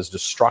 Yes. Is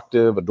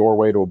destructive, a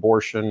doorway to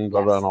abortion,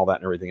 blah, Yes. blah, and all that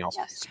and everything else.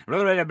 Yes.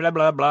 Blah, blah, blah,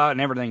 blah, blah,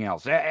 and everything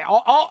else.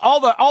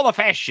 All the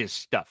fascist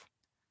stuff.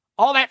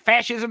 All that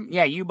fascism,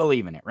 yeah, you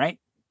believe in it, right?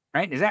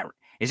 Right? Is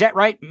that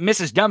right,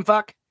 Mrs.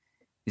 Dumbfuck?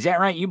 Is that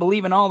right? You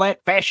believe in all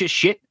that fascist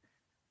shit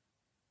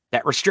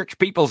that restricts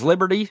people's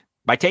liberty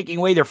by taking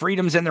away their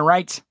freedoms and their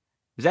rights?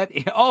 Is that?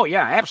 Oh,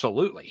 yeah,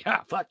 absolutely.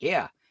 Ah, fuck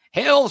yeah.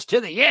 Hells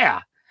to the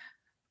yeah.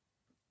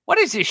 What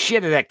is this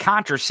shit of that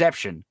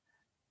contraception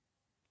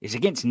is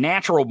against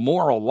natural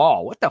moral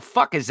law? What the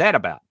fuck is that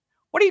about?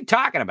 What are you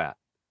talking about?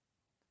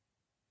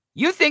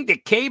 You think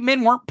that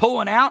cavemen weren't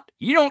pulling out?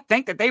 You don't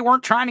think that they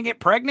weren't trying to get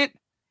pregnant?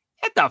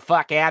 Get the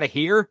fuck out of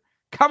here.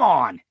 Come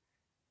on.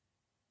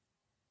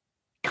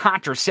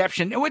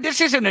 Contraception.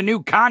 This isn't a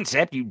new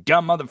concept, you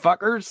dumb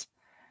motherfuckers.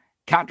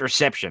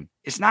 Contraception.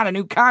 It's not a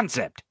new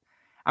concept.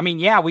 I mean,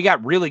 yeah, we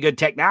got really good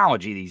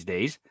technology these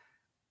days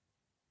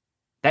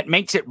that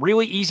makes it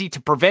really easy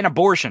to prevent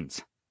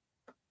abortions.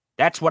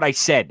 That's what I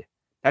said.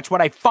 That's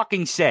what I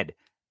fucking said.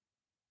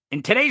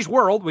 In today's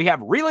world, we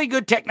have really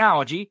good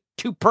technology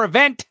to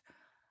prevent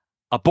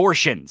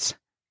abortions.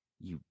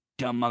 You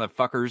dumb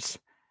motherfuckers.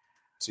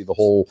 See the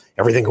whole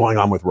everything going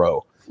on with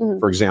Roe,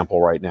 for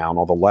example, right now, and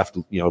all the left,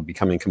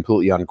 becoming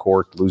completely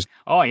uncorked, losing.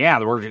 Oh yeah,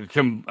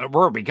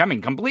 we're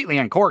becoming completely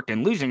uncorked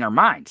and losing our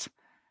minds.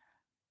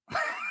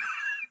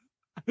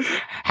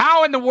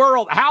 How in the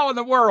world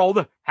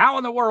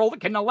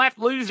can the left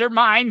lose their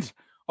minds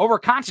over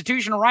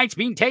constitutional rights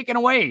being taken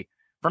away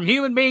from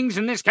human beings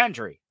in this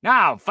country?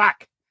 No,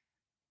 fuck.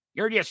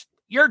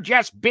 You're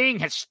just being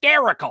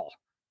hysterical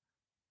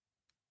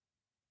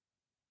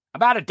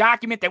about a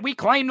document that we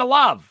claim to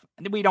love.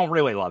 And we don't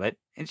really love it.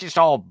 It's just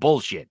all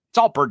bullshit. It's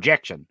all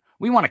projection.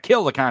 We want to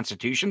kill the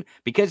Constitution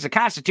because the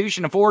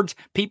Constitution affords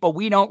people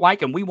we don't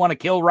like and we want to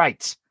kill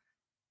rights.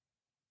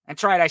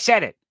 That's right, I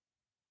said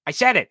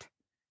it.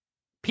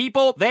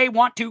 People they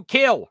want to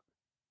kill.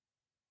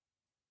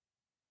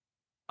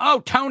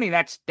 Oh, Tony,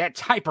 that's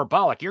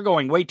hyperbolic. You're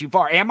going way too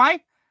far. Am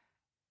I?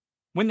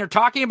 When they're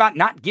talking about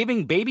not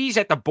giving babies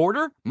at the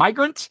border,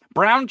 migrants,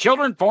 brown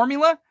children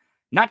formula,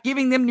 not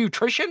giving them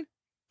nutrition?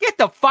 Get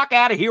the fuck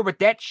out of here with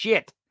that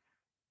shit.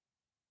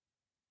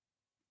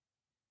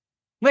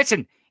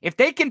 Listen, if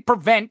they can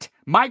prevent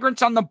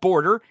migrants on the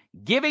border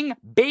giving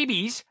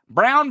babies,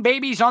 brown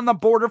babies on the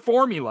border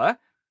formula,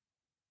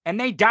 and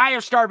they die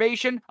of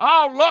starvation,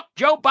 oh, look,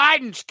 Joe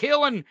Biden's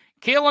killing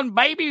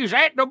babies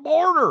at the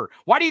border.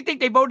 Why do you think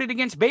they voted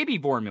against baby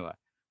formula?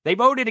 They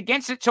voted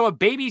against it so if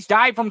babies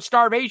die from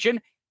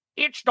starvation,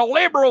 it's the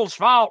liberals'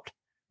 fault.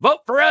 Vote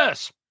for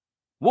us.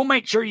 We'll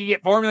make sure you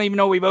get formula even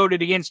though we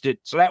voted against it.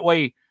 So that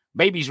way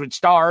babies would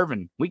starve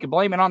and we could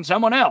blame it on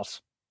someone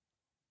else.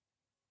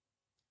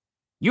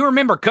 You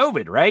remember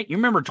COVID, right? You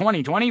remember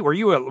 2020? Were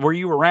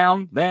you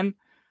around then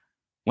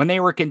when they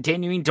were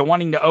continuing to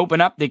wanting to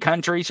open up the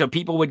country so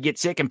people would get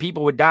sick and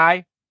people would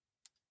die?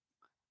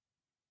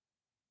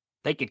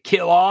 They could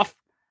kill off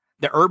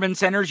the urban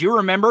centers. You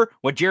remember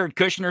what Jared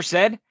Kushner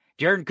said?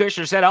 Jared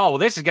Kushner said, oh, well,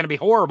 this is going to be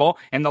horrible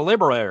in the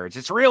liberal areas.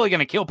 It's really going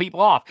to kill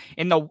people off.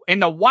 In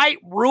the white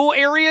rural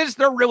areas,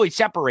 they're really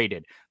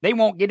separated. They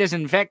won't get as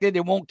infected.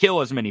 It won't kill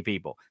as many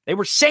people. They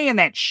were saying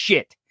that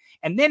shit.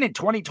 And then in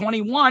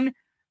 2021,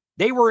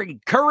 they were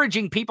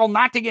encouraging people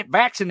not to get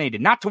vaccinated,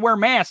 not to wear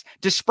masks,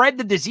 to spread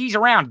the disease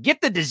around.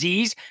 Get the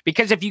disease,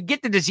 because if you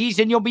get the disease,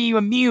 then you'll be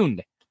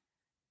immune,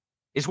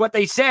 is what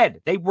they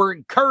said. They were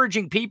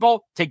encouraging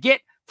people to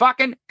get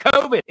fucking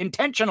COVID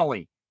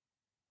intentionally,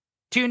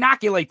 to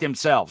inoculate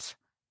themselves.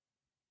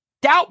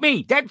 Doubt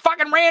me. That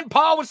fucking Rand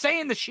Paul was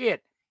saying the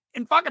shit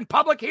in fucking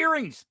public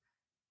hearings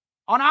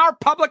on our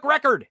public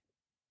record,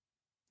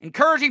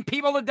 encouraging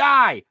people to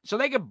die so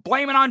they could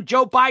blame it on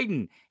Joe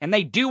Biden. And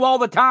they do all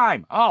the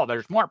time. Oh,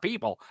 there's more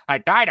people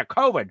that died of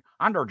COVID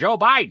under Joe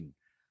Biden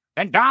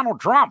than Donald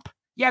Trump.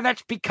 Yeah,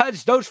 that's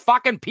because those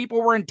fucking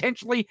people were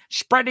intentionally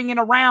spreading it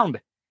around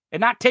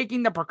and not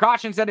taking the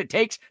precautions that it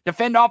takes to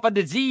fend off a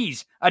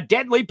disease, a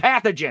deadly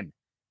pathogen.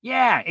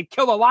 Yeah, it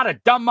killed a lot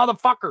of dumb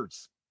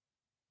motherfuckers.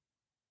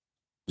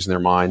 In their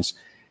minds.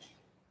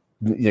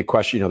 The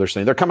question, they're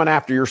saying they're coming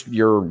after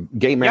your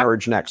gay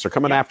marriage next. They're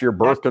coming after your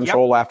birth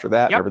control after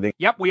that and everything.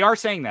 Yep, we are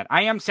saying that.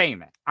 I am saying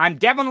that. I'm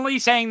definitely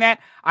saying that.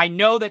 I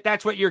know that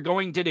that's what you're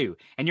going to do.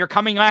 And you're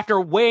coming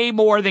after way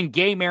more than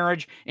gay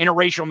marriage,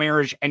 interracial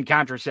marriage, and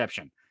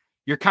contraception.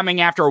 You're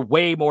coming after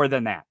way more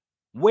than that.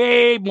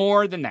 Way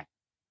more than that.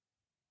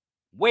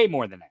 Way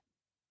more than that.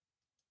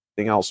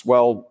 Anything else?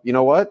 Well, you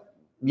know what?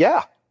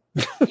 Yeah.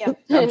 Yep.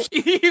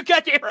 You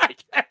goddamn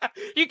right.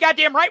 You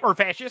goddamn right we're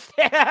fascist.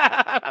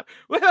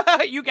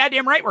 You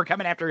goddamn right we're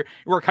coming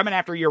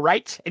after your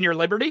rights and your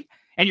liberty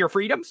and your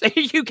freedoms.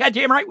 You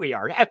goddamn right we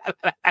are.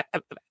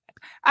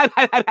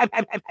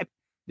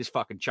 This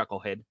fucking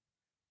chucklehead.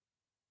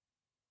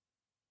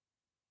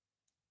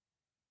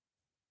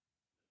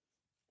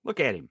 Look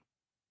at him.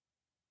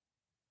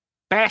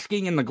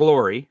 Basking in the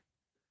glory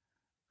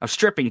of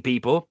stripping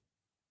people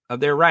of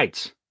their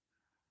rights,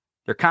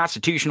 their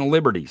constitutional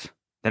liberties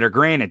that are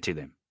granted to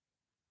them.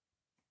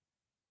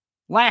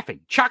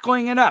 Laughing,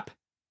 chuckling it up.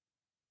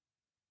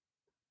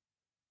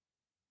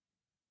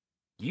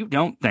 You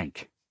don't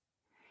think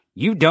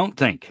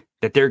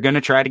that they're going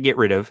to try to get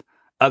rid of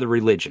other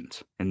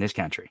religions in this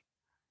country?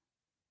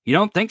 You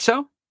don't think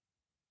so?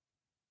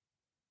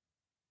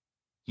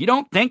 You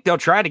don't think they'll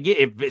try to get,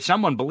 if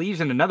someone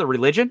believes in another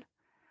religion,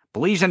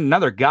 believes in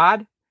another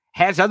God,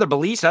 has other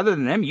beliefs other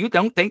than them, you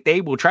don't think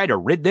they will try to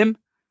rid them?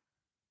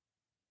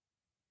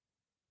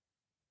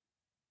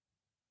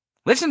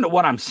 Listen to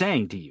what I'm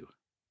saying to you.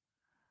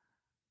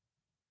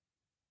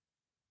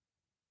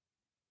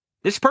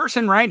 This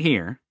person right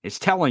here is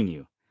telling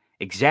you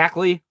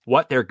exactly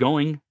what they're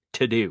going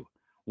to do,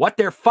 what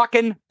their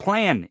fucking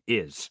plan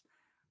is.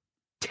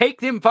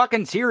 Take them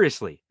fucking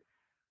seriously.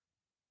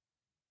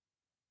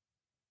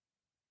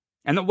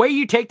 And the way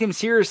you take them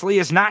seriously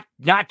is not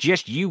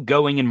just you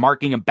going and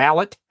marking a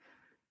ballot.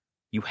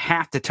 You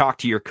have to talk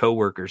to your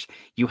coworkers.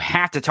 You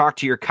have to talk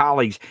to your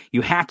colleagues.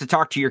 You have to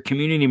talk to your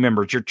community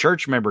members, your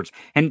church members,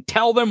 and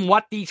tell them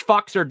what these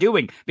fucks are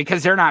doing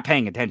because they're not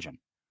paying attention.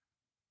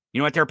 You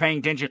know what they're paying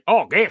attention?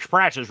 Oh, gas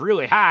price is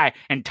really high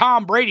and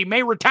Tom Brady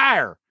may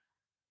retire.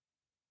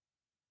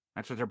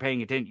 That's what they're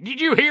paying attention.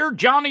 Did you hear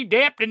Johnny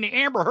Depp in the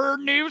Amber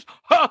Heard news?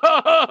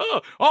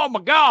 Oh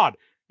my God.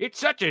 It's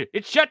such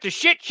a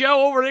shit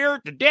show over there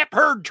at the Depp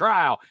Heard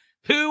trial.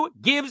 Who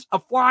gives a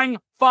flying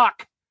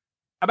fuck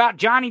about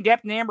Johnny Depp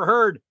and Amber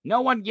Heard?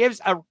 No one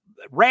gives a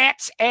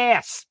rat's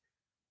ass.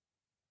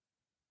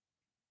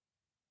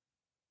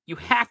 You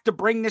have to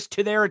bring this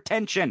to their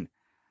attention.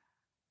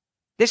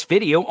 This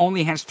video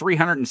only has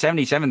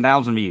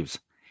 377,000 views.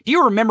 Do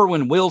you remember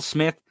when Will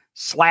Smith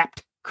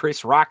slapped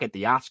Chris Rock at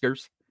the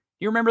Oscars?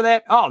 You remember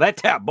that? Oh,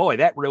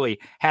 that really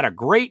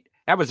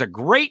that was a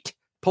great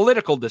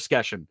political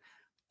discussion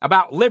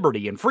about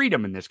liberty and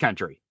freedom in this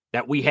country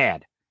that we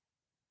had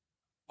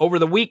over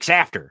the weeks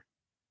after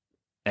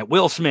that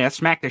Will Smith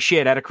smacked the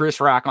shit out of Chris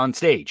Rock on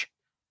stage.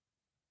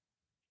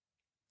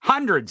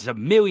 Hundreds of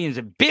millions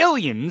of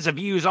billions of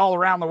views all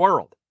around the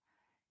world.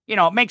 You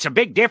know, it makes a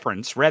big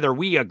difference whether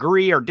we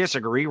agree or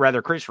disagree,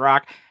 whether Chris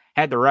Rock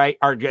had the right,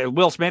 or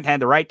Will Smith had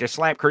the right to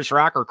slap Chris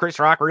Rock, or Chris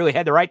Rock really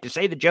had the right to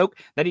say the joke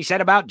that he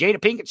said about Jada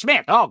Pinkett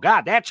Smith. Oh,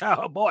 God,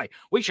 oh boy,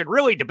 we should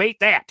really debate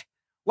that.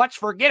 Let's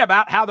forget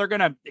about how they're going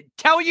to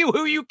tell you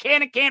who you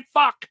can and can't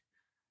fuck,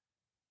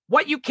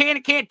 what you can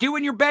and can't do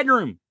in your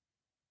bedroom,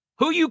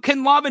 who you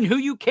can love and who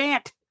you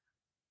can't.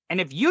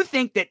 And if you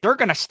think that they're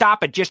going to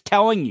stop at just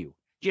telling you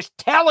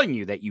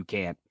that you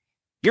can't,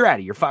 you're out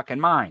of your fucking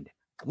mind.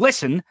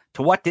 Listen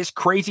to what this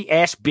crazy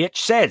ass bitch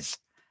says.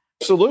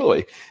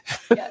 Absolutely.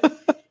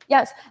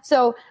 Yes.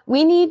 So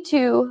we need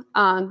to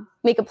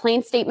make a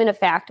plain statement of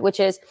fact, which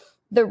is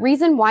the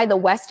reason why the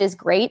West is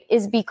great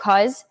is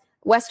because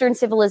Western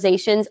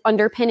civilization's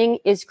underpinning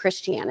is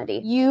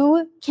Christianity.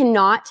 You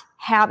cannot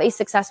have a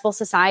successful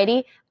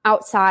society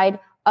outside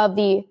of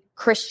the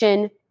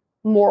Christian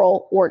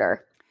moral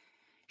order.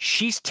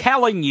 She's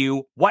telling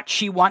you what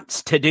she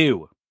wants to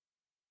do.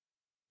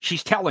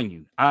 She's telling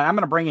you. I'm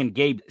going to bring in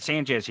Gabe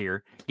Sanchez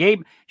here.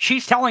 Gabe,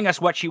 she's telling us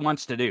what she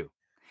wants to do.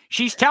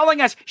 She's telling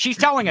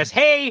us,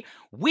 hey,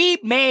 we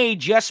may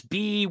just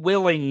be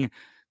willing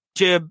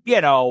to,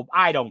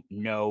 I don't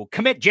know,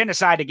 commit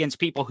genocide against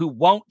people who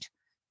won't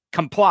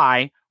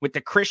comply with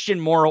the Christian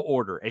moral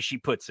order, as she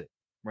puts it.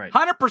 Right.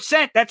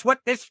 100%. That's what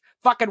this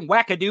fucking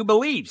wackadoo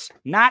believes.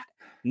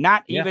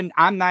 Even,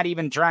 I'm not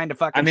even trying to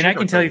fucking. I mean, I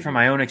can tell you from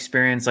my own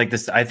experience, like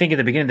this, I think at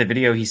the beginning of the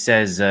video, he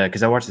says,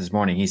 because I watched this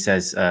morning, he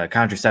says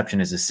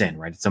contraception is a sin,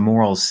 right? It's a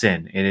moral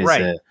sin. It is.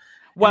 Right.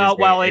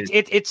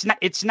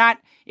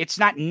 It's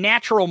not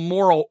natural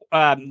moral,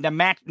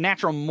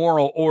 natural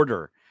moral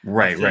order.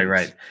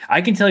 Right.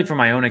 I can tell you from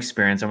my own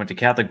experience, I went to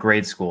Catholic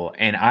grade school,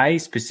 and I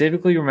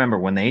specifically remember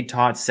when they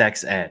taught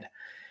sex ed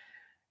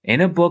in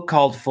a book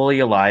called Fully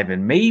Alive.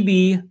 And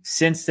maybe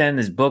since then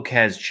this book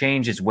has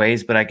changed its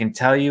ways, but I can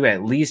tell you,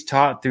 at least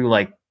taught through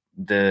like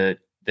the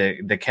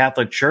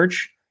Catholic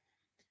Church,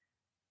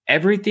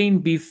 everything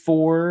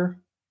before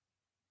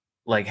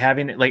like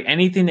having like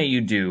anything that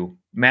you do,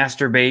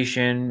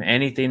 masturbation,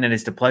 anything that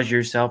is to pleasure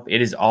yourself,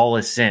 it is all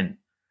a sin.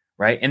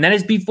 Right. And that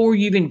is before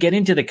you even get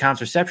into the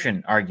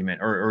contraception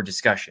argument or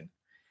discussion.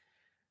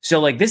 So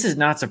like, this is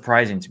not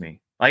surprising to me.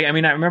 Like, I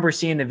mean, I remember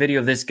seeing the video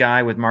of this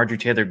guy with Marjorie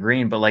Taylor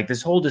Greene, but like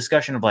this whole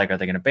discussion of like, are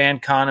they going to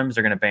ban condoms?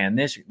 They're going to ban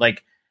this.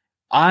 Like,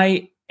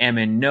 I am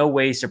in no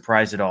way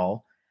surprised at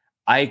all.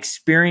 I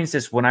experienced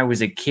this when I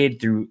was a kid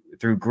through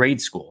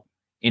grade school,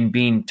 in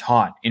being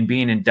taught, in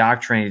being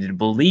indoctrinated to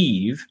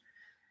believe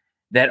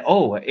that,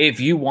 if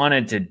you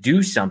wanted to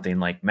do something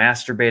like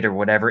masturbate or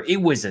whatever,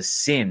 it was a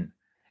sin.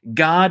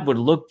 God would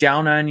look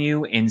down on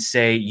you and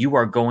say, you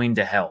are going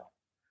to hell.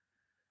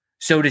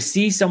 So to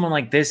see someone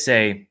like this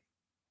say,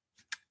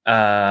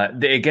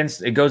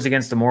 it goes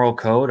against the moral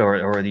code,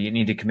 or you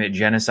need to commit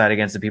genocide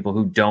against the people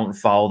who don't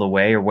follow the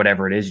way or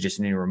whatever it is, you just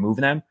need to remove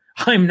them.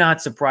 I'm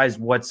not surprised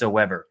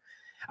whatsoever.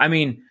 I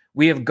mean,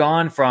 we have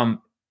gone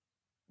from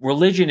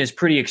religion is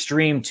pretty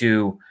extreme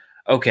to,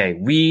 okay,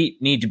 we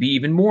need to be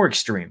even more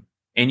extreme.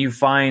 And you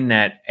find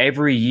that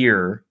every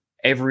year,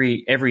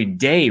 every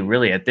day,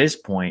 really at this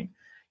point,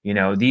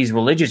 these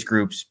religious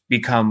groups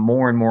become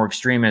more and more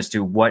extreme as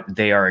to what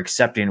they are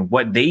accepting,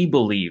 what they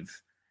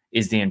believe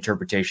is the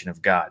interpretation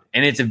of God.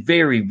 And it's a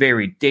very,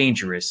 very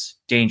dangerous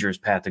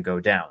path to go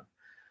down.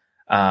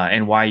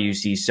 And why you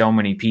see so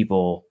many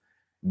people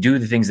do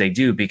the things they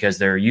do, because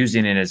they're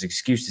using it as an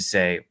excuse to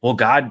say, well,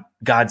 God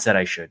said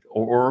I should,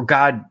 or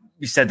God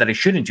said that I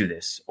shouldn't do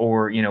this,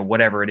 or,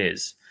 whatever it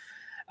is.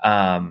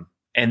 And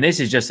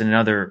this is just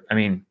another,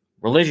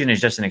 religion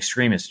is just an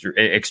extremist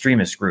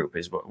group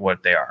is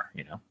what they are,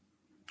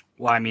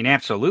 Well,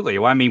 absolutely.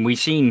 Well, we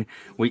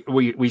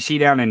see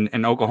down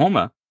in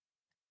Oklahoma,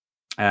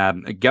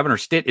 Governor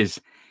Stitt is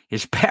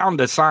bound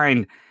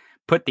to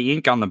put the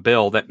ink on the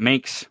bill that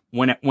makes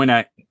when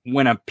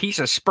a piece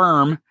of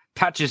sperm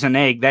touches an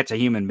egg, that's a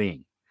human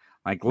being.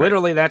 Like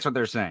literally, that's what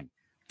they're saying.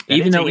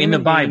 Even though in the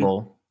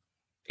Bible,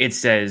 it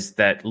says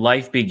that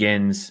life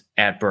begins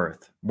at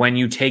birth. When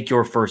you take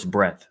your first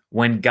breath,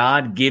 when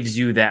God gives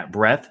you that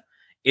breath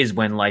is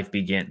when life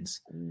begins.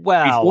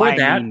 Well,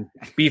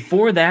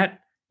 before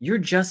that, you're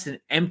just an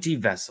empty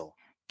vessel.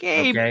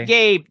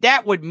 Gabe,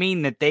 that would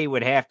mean that they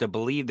would have to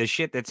believe the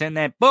shit that's in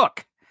that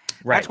book.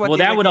 Right. Well,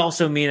 that would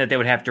also mean that they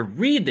would have to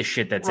read the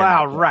shit that's in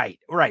that book.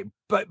 Right.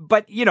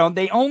 But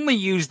they only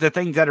use the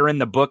things that are in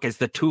the book as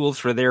the tools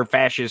for their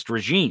fascist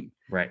regime.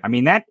 Right.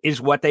 That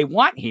is what they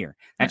want here.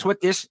 That's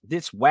what this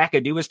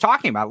wackadoo is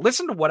talking about.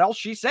 Listen to what else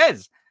she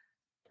says.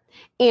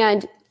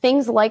 And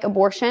things like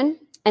abortion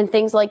and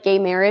things like gay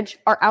marriage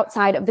are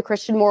outside of the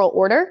Christian moral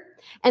order,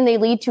 and they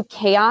lead to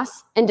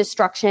chaos and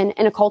destruction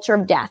and a culture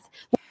of death.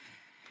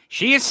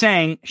 She is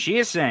saying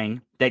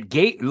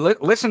that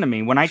listen to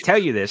me when I tell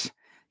you this.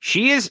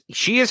 She is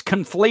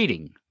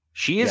conflating.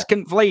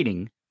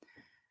 Conflating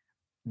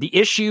the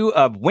issue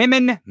of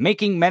women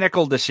making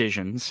medical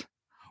decisions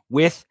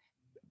with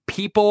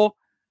people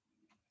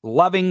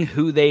loving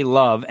who they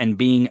love and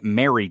being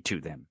married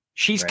to them.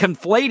 She's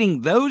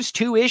conflating those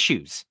two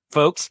issues,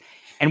 folks.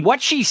 And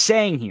what she's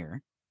saying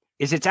here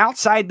is it's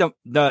outside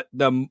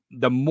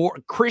the more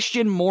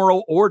Christian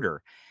moral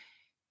order,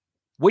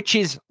 which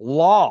is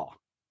law.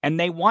 And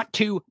they want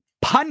to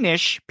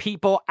punish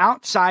people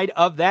outside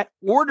of that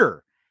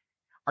order.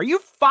 Are you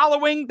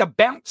following the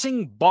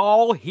bouncing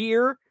ball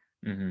here?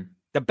 Mm-hmm.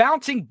 The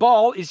bouncing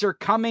ball is they're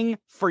coming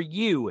for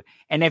you.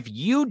 And if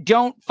you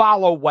don't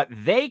follow what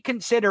they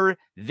consider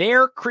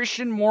their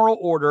Christian moral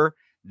order,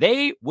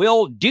 they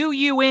will do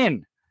you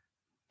in.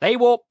 They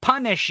will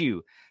punish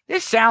you.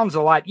 This sounds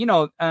a lot,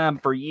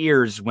 for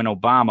years when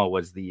Obama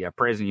was the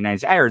president of the United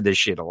States, I heard this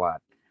shit a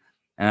lot.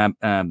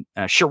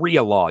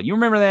 Sharia law. You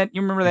remember that?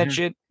 You remember that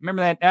shit?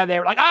 Remember that? They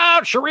were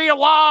like, Sharia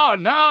law.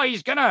 No,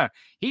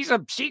 he's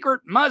a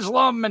secret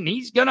Muslim and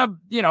he's gonna,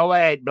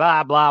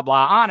 blah, blah,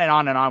 blah, on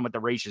and on with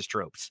the racist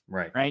tropes.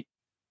 Right.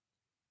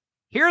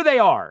 Here they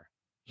are.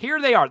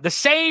 The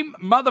same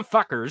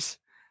motherfuckers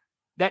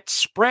that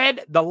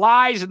spread the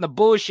lies and the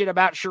bullshit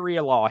about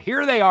Sharia law.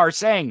 Here they are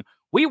saying,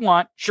 we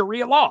want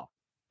Sharia law.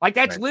 Like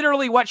that's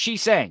literally what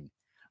she's saying.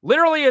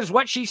 Literally is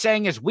what she's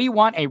saying is we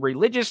want a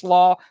religious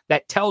law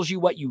that tells you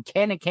what you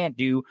can and can't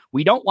do.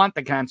 We don't want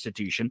the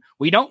Constitution.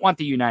 We don't want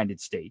the United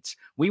States.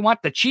 We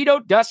want the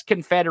Cheeto Dust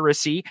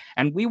Confederacy,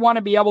 and we want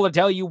to be able to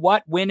tell you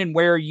what, when, and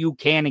where you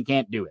can and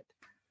can't do it.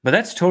 But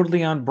that's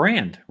totally on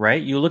brand,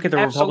 right? You look at the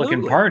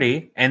Republican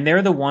Party, and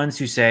they're the ones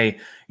who say,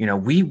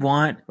 we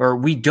want or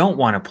we don't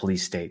want a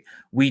police state.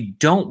 We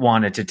don't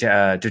want a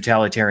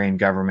totalitarian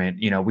government.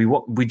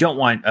 We don't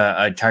want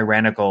a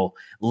tyrannical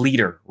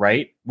leader,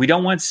 right? We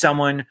don't want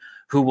someone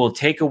who will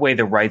take away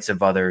the rights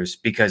of others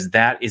because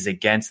that is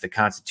against the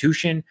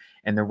Constitution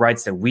and the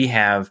rights that we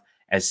have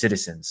as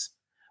citizens.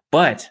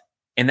 But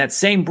in that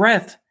same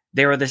breath,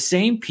 there are the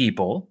same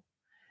people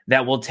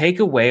that will take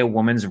away a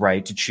woman's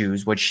right to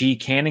choose what she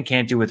can and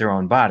can't do with her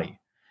own body.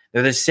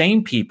 They're the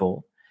same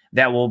people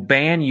that will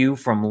ban you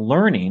from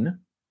learning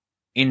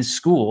in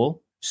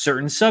school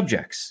certain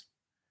subjects.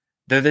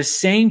 They're the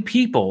same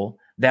people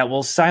that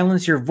will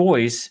silence your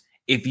voice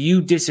if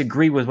you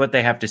disagree with what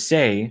they have to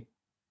say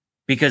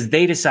because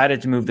they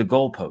decided to move the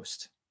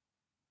goalpost.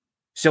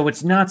 So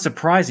it's not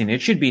surprising.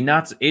 It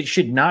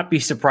should not be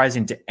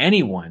surprising to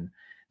anyone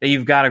that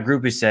you've got a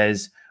group who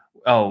says,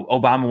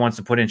 Obama wants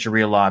to put in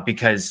Sharia law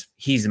because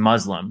he's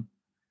Muslim.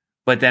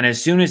 But then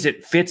as soon as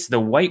it fits the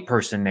white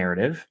person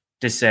narrative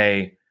to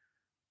say,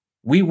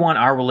 we want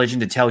our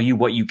religion to tell you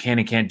what you can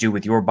and can't do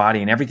with your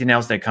body and everything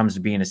else that comes to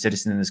being a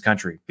citizen in this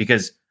country.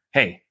 Because,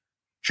 hey,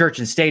 church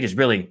and state is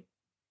really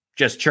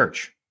just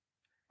church.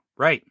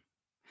 Right.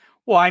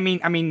 Well, I mean,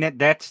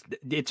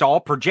 it's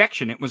all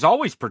projection. It was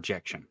always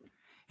projection.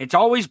 It's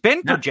always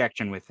been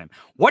projection with them.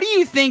 What do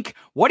you think?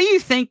 What do you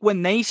think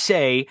when they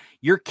say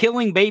you're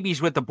killing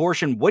babies with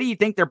abortion? What do you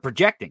think they're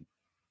projecting?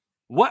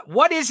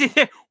 What is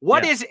it?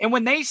 What is it? And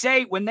when they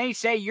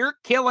say you're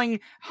killing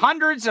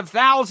hundreds of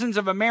thousands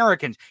of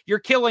Americans, you're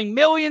killing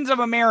millions of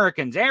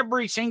Americans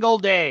every single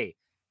day.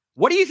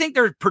 What do you think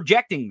they're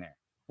projecting there?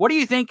 What do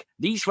you think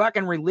these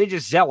fucking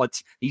religious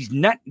zealots, these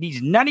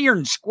nuttier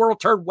and squirrel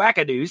turd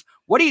wackadoos,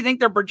 what do you think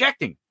they're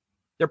projecting?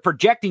 They're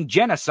projecting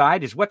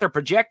genocide is what they're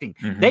projecting.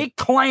 Mm-hmm. They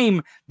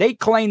claim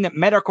that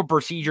medical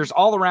procedures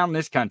all around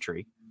this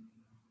country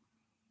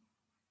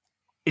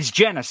is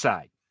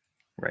genocide.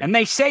 Right. And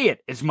they say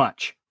it as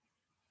much.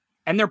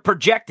 And they're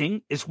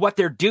projecting is what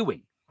they're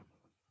doing.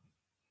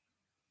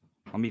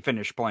 Let me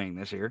finish playing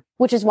this here.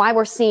 Which is why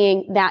we're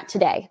seeing that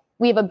today.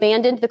 We have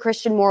abandoned the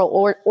Christian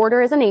moral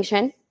order as a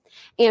nation,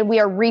 and we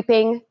are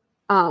reaping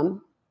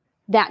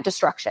that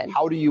destruction.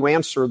 How do you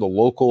answer the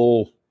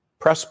local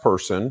press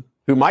person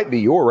who might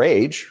be your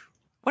age?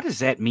 What does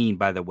that mean,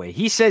 by the way?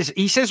 He says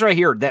right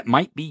here, that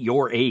might be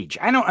your age.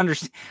 I don't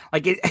understand.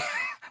 Like it.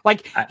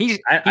 Like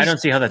I don't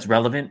see how that's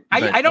relevant.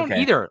 I don't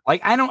either.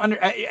 Like I don't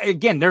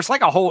again, there's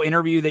like a whole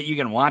interview that you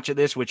can watch of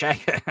this, which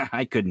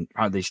I couldn't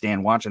hardly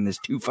stand watching this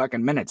 2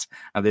 fucking minutes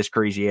of this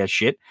crazy ass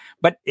shit.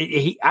 But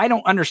I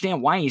don't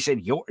understand why he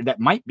said that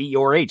might be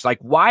your age. Like,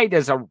 why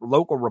does a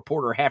local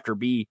reporter have to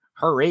be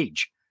her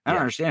age? I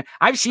don't understand.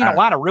 I've seen a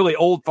lot of really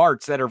old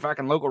farts that are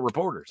fucking local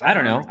reporters. I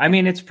don't know. I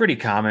mean, it's pretty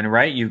common,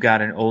 right? You've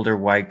got an older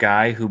white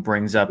guy who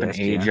brings up an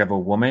age of a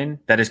woman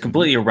that is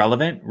completely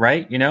irrelevant,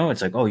 right? You know,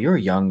 it's like, oh, you're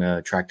a young,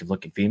 attractive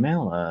looking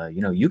female.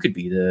 You know, you could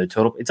be the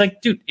total. It's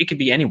like, dude, it could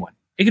be anyone.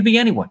 It could be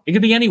anyone. It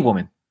could be any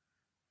woman.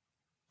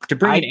 To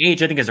bring an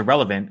age, I think is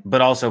irrelevant, but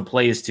also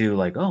plays to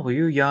like, oh, well,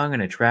 you're young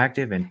and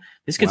attractive, and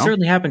this could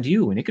certainly happen to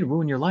you, and it could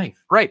ruin your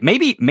life. Right?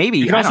 Maybe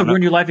it could also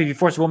ruin your life if you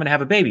force a woman to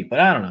have a baby. But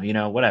I don't know. You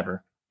know,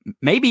 whatever.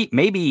 Maybe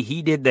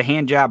he did the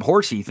hand job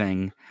horsey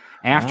thing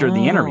after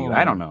the interview.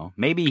 I don't know.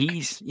 Maybe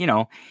he's, you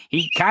know,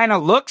 he kind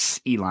of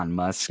looks Elon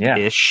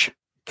Musk-ish,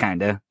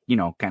 kind of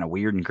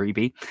weird and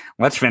creepy.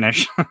 Let's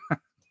finish.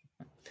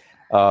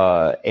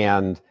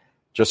 And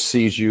just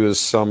sees you as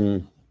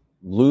some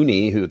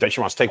loony who she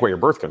wants to take away your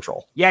birth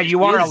control. Yeah,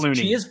 you are a loony.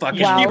 She is fucking.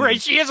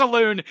 She is a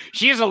loon.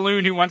 She is a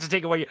loon who wants to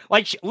take away.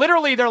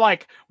 Literally, they're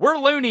like, we're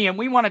loony and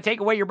we want to take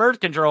away your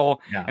birth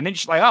control. Yeah. And then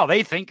she's like, oh,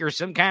 they think you're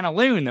some kind of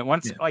loon that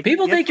wants. Like,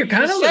 people think you're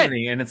kind of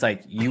loony, and it's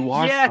like you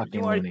are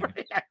fucking loony.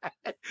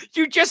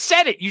 You just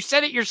said it. You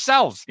said it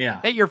yourselves.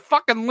 Yeah, that you're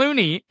fucking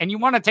loony and you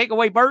want to take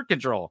away birth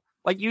control.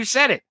 Like you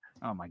said it.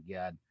 Oh my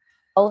god.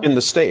 In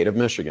the state of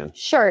Michigan.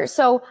 Sure.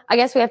 So I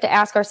guess we have to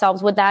ask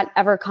ourselves: would that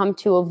ever come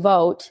to a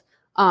vote?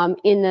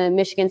 In the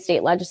Michigan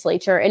state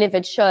legislature. And if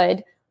it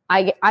should,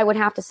 I would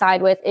have to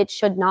side with it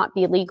should not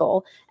be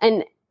legal.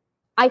 And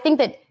I think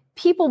that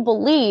people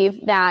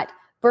believe that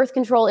birth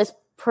control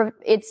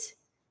it's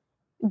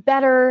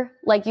better,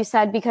 like you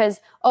said, because,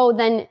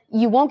 then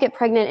you won't get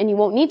pregnant and you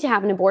won't need to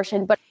have an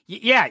abortion. But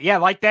yeah.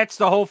 Like that's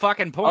the whole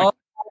fucking point. Oh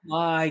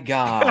my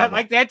God.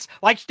 Like that's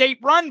like they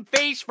run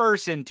face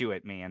first into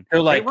it, man. They're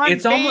like, they run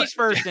it's face almost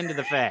first into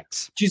the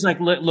facts. She's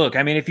like, look,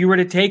 I mean, if you were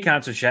to take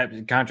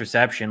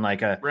contraception, like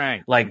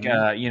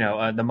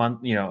the month,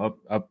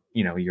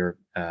 your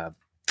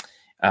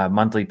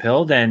monthly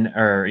pill, then,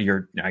 or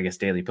your, I guess,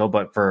 daily pill,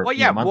 but for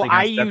monthly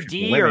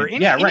IUD or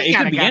it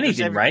could be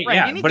anything, right?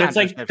 Yeah, but it's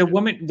like the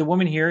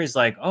woman here is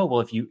like, oh, well,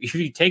 if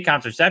you take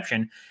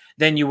contraception,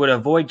 then you would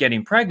avoid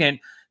getting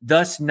pregnant,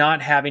 thus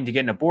not having to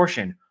get an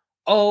abortion.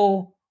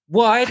 Oh.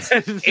 What?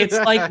 It's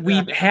like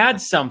we've had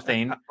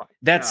something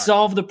that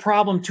solved the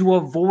problem to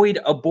avoid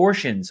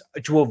abortions,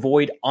 to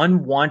avoid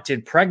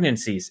unwanted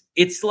pregnancies.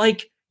 It's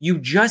like you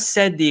just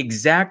said the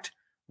exact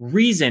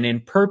reason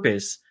and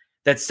purpose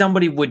that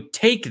somebody would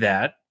take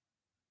that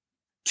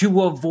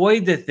to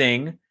avoid the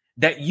thing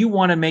that you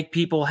want to make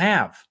people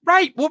have.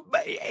 Right. Well,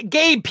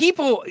 Gabe,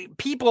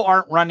 people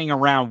aren't running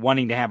around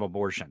wanting to have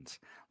abortions.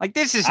 Like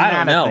this is I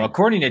don't know.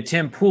 According to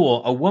Tim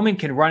Pool, a woman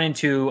can run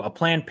into a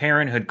Planned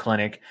Parenthood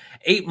clinic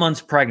 8 months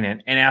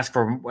pregnant and ask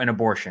for an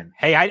abortion.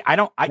 Hey, I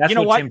don't. That's you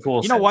know what? Tim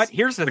Pool you know says, what?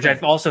 Here's the which thing.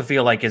 I also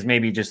feel like is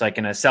maybe just like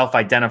in a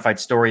self-identified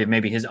story of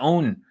maybe his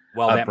own.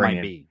 Well, that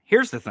might be.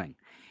 Here's the thing: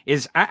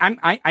 is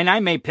I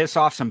may piss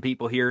off some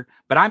people here,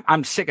 but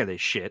I'm sick of this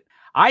shit.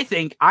 I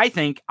think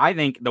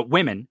the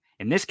women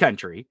in this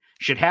country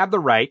should have the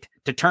right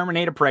to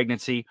terminate a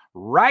pregnancy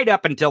right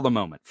up until the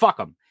moment. Fuck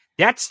them.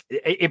 That's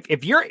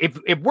if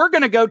we're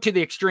going to go to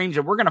the extremes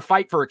and we're going to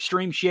fight for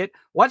extreme shit,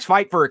 let's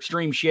fight for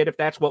extreme shit if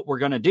that's what we're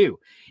going to do.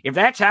 If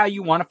that's how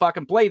you want to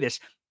fucking play this.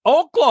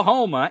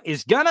 Oklahoma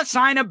is going to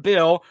sign a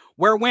bill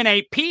where when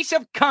a piece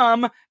of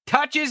cum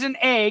touches an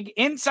egg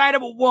inside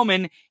of a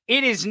woman,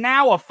 it is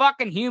now a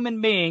fucking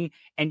human being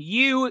and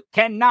you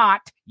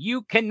cannot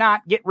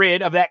get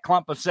rid of that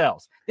clump of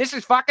cells. This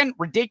is fucking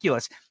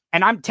ridiculous.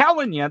 And I'm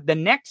telling you, the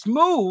next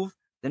move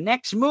the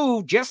next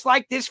move, just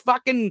like this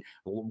fucking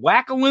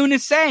wackaloon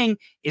is saying,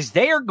 is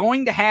they are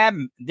going to have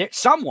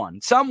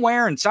someone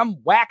somewhere and some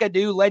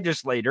wackadoo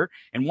legislator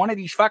in one of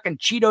these fucking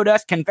Cheeto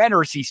dust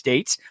Confederacy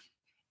states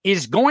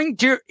is going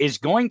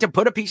to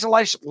put a piece of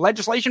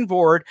legislation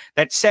forward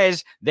that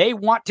says they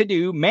want to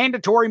do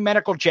mandatory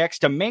medical checks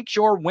to make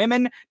sure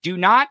women do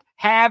not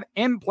have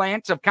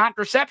implants of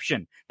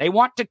contraception. They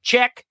want to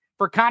check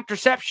for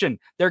contraception.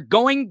 They're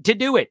going to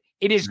do it.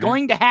 It is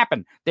going to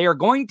happen. They are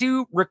going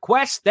to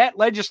request that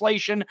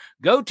legislation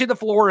go to the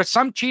floor of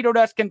some Cheeto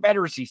dust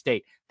Confederacy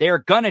state. They're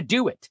going to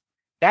do it.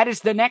 That is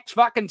the next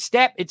fucking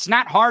step. It's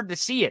not hard to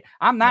see it.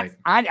 I'm not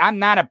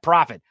a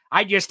prophet.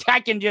 I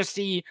can just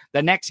see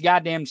the next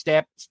goddamn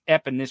step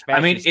in this. I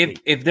mean,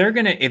 if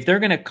they're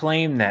gonna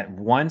claim that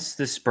once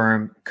the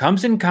sperm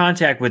comes in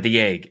contact with the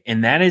egg,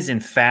 and that is in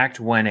fact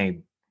when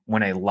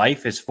a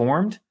life is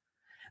formed,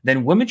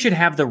 then women should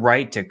have the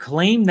right to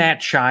claim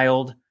that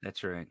child.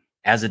 That's right.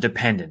 As a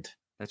dependent.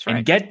 That's right.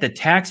 And get the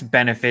tax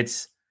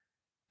benefits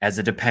as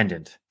a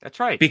dependent. That's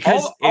right.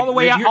 Because all the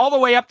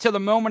way up to the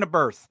moment of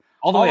birth.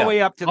 All the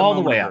way up to the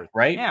moment of birth.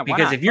 Right? Yeah,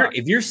 because if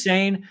you're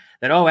saying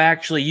that,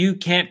 actually you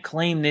can't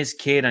claim this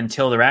kid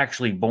until they're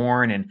actually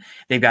born and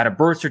they've got a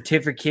birth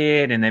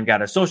certificate and they've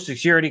got a social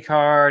security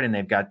card and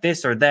they've got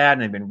this or that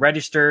and they've been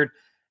registered.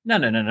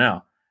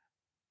 No.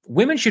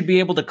 Women should be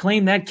able to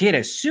claim that kid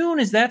as soon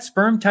as that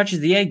sperm touches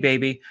the egg,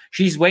 baby.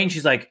 She's waiting.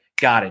 She's like,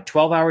 got it.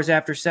 12 hours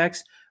after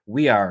sex.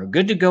 We are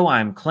good to go.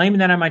 I'm claiming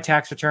that on my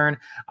tax return.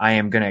 I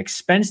am going to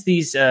expense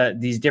these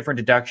different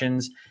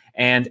deductions.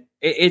 And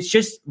it's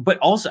just, but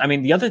also, I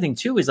mean, the other thing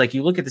too is like,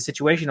 you look at the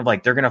situation of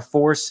like, they're going to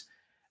force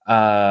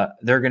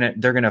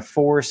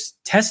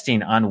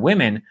testing on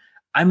women.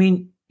 I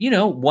mean,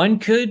 one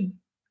could,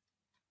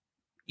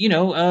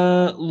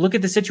 look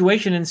at the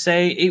situation and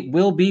say it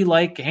will be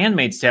like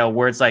Handmaid's Tale,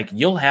 where it's like,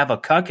 you'll have a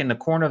cuck in the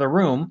corner of the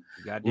room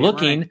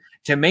looking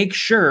to make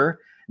sure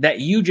that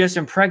you just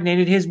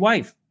impregnated his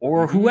wife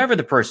or whoever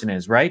the person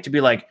is, right? To be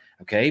like,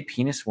 okay,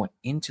 penis went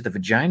into the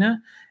vagina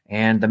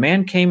and the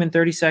man came in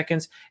 30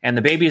 seconds and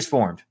the baby is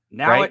formed.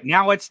 Now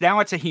it's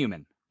a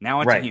human. Now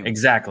it's a human.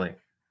 Exactly.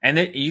 And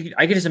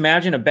I can just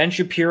imagine a Ben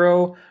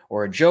Shapiro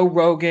or a Joe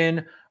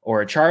Rogan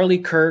or a Charlie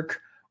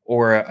Kirk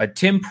or a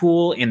Tim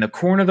Pool in the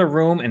corner of the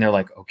room. And they're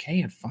like,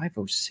 okay, at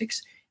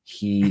 5:06,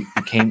 he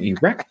became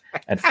erect.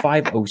 At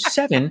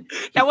 5:07.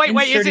 Now wait,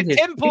 is it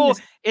Tim Pool?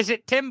 Is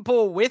it Tim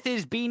Pool with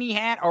his beanie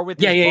hat or with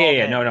his bald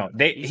head? No.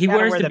 He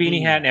wears the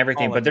beanie hat and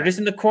everything, but they're just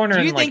in the corner.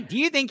 Do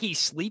you think he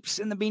sleeps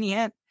in the beanie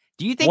hat?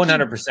 Do you think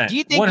 100%? Do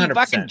you think 100%. He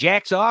fucking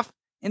jacks off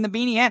in the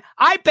beanie hat?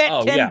 I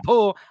bet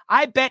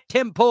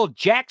Tim Pool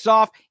jacks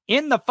off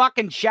in the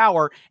fucking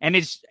shower and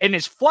is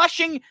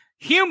flushing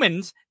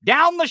humans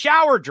down the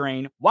shower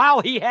drain while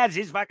he has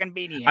his fucking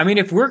beanie hat. I mean,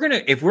 if we're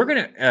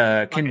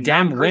gonna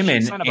condemn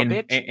women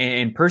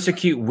and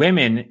persecute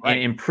women and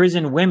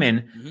imprison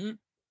women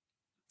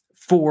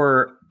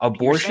for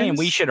abortion,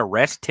 we should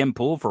arrest Tim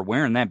Pool for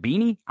wearing that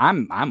beanie.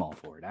 I'm all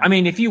for it. I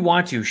mean, if you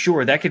want to,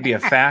 sure, that could be a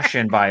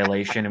fashion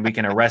violation, and we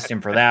can arrest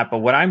him for that. But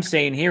what I'm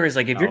saying here is,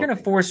 like, if you're going to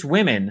force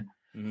women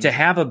to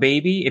have a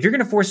baby, if you're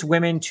going to force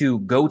women to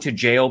go to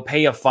jail,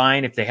 pay a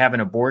fine if they have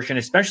an abortion,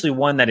 especially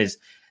one that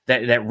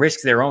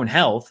risks their own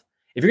health,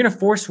 if you're going to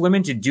force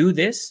women to do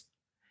this,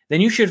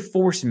 then you should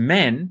force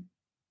men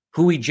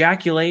who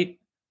ejaculate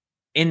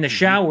in the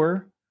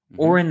shower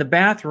or in the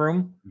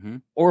bathroom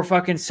or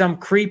fucking some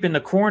creep in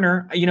the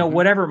corner,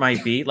 whatever it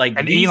might be. Like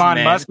an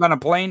Elon Musk on a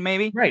plane,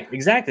 maybe? Right,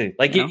 exactly.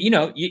 Like,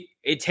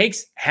 it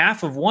takes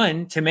half of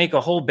one to make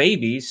a whole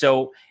baby.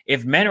 So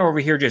if men are over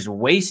here just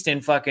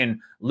wasting fucking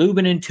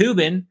lubing and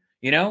tubing,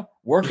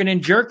 working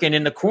and jerking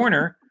in the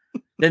corner,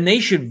 then they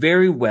should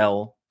very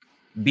well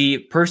be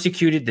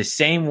persecuted the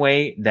same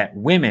way that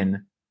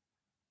women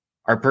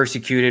are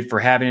persecuted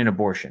for having an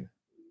abortion.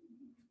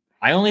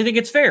 I only think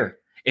it's fair.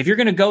 If you're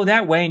going to go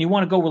that way and you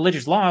want to go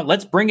religious law,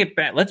 let's bring it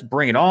back. Let's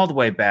bring it all the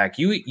way back.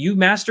 You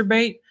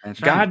masturbate. That's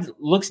God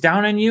looks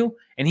down on you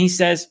and he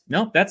says,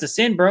 nope, that's a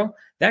sin, bro.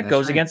 That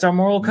goes against our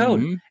moral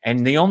code.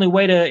 And the only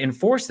way to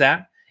enforce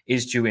that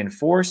is to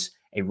enforce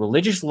a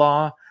religious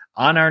law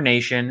on our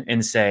nation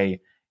and say,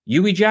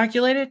 you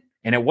ejaculated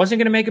and it wasn't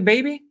going to make a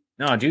baby?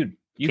 No, dude.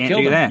 You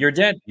killed him. You're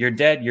dead. You're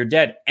dead. You're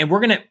dead. And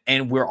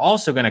we're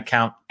also going to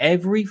count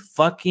every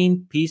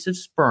fucking piece of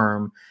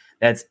sperm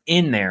that's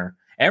in there.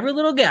 Every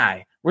little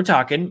guy. We're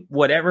talking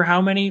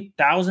how many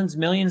thousands,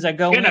 millions that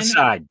go in.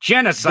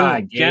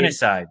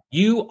 Genocide.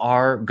 You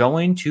are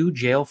going to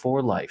jail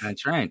for life.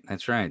 That's right.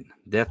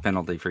 Death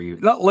penalty for you.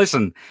 No,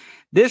 listen,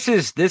 this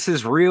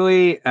is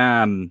really,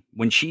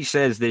 when she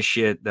says this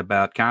shit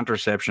about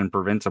contraception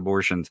prevents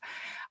abortions,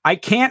 I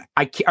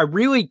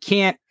really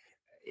can't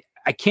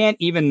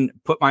even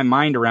put my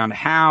mind around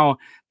how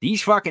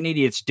these fucking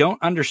idiots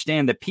don't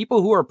understand that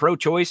people who are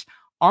pro-choice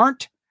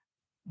aren't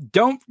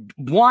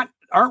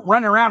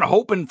running around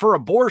hoping for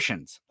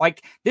abortions.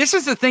 Like, this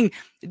is the thing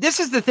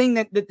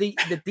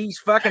that these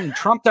fucking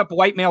trumped up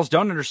white males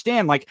don't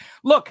understand. Like,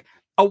 look,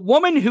 a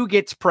woman who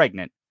gets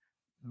pregnant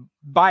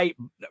by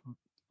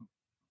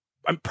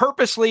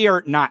purposely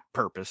or not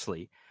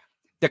purposely,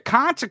 the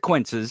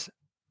consequences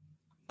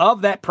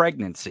of that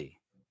pregnancy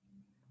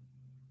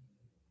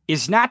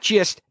is not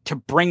just to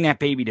bring that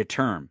baby to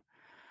term,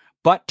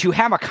 but to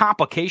have a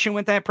complication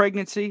with that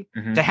pregnancy,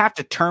 to have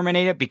to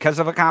terminate it because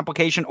of a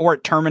complication, or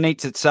it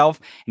terminates itself,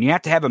 and you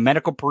have to have a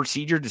medical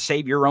procedure to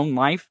save your own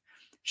life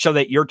so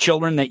that your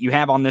children that you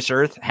have on this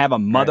earth have a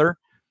mother,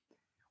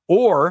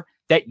 or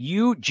that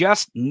you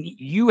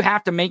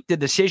have to make the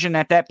decision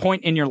at that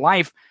point in your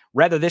life,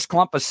 whether this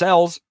clump of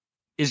cells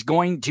is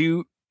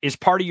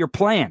part of your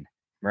plan.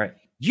 Right.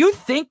 You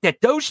think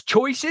that those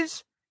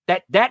choices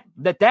that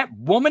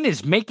woman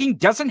is making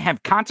doesn't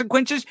have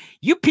consequences?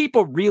 You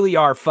people really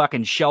are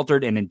fucking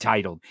sheltered and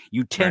entitled.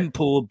 You Tim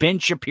Pool, Ben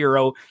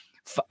Shapiro,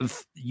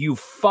 you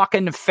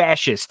fucking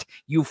fascist.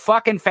 You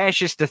fucking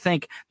fascist to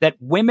think that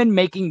women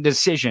making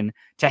decision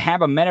to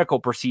have a medical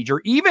procedure,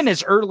 even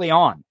as early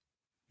on,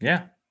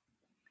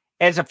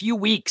 as a few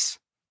weeks,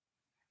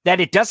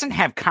 that it doesn't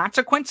have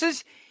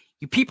consequences.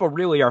 You people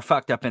really are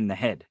fucked up in the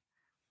head.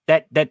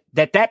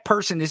 That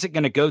person isn't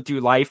going to go through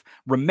life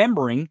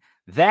remembering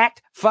that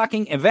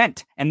fucking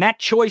event and that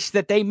choice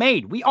that they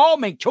made. We all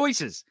make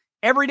choices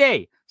every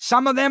day.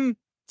 Some of them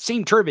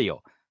seem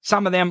trivial.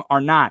 Some of them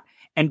are not.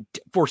 And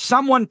for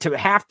someone to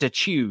have to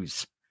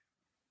choose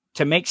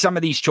to make some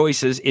of these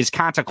choices is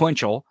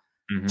consequential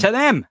to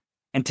them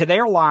and to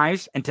their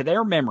lives and to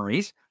their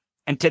memories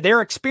and to their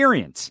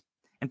experience.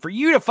 And for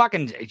you to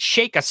fucking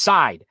shake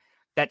aside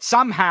that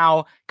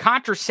somehow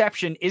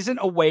contraception isn't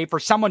a way for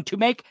someone to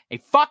make a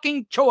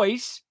fucking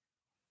choice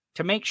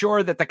to make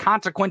sure that the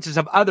consequences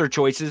of other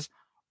choices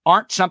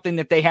aren't something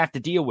that they have to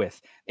deal with.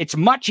 It's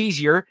much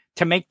easier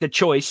to make the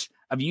choice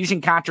of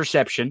using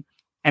contraception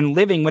and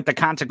living with the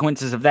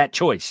consequences of that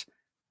choice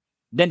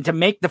than to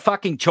make the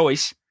fucking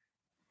choice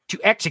to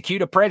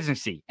execute a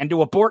pregnancy and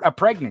to abort a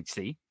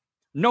pregnancy,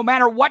 no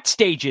matter what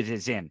stage it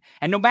is in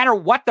and no matter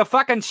what the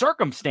fucking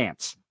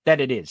circumstance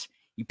that it is.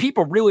 You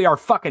people really are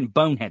fucking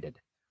boneheaded.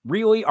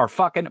 Really are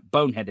fucking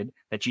boneheaded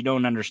that you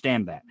don't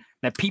understand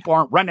that people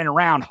aren't running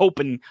around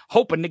hoping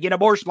to get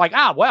abortion. Like,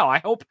 well, I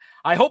hope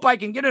I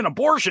can get an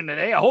abortion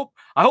today. I hope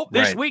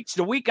this week's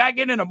the week I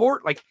get an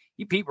abort. Like,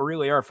 you people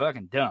really are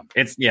fucking dumb.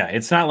 It's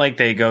not like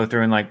they go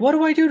through and like, what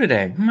do I do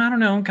today? I don't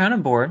know. I'm kind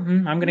of bored.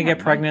 I'm going to get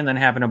pregnant and then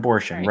have an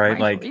abortion. Right.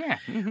 Like,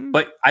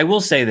 but I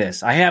will say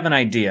this. I have an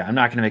idea. I'm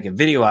not going to make a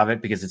video of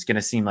it because it's going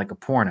to seem like a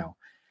porno.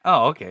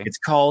 Oh, okay. It's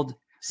called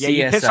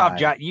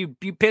CSI.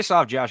 You piss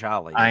off Josh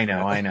Hawley. I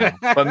know.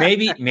 But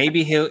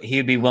maybe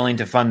he'd be willing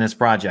to fund this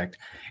project.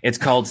 It's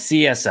called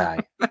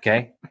CSI.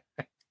 Okay.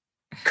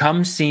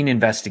 Come Scene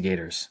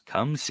Investigators.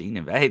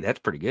 Hey, that's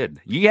pretty good.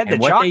 You had the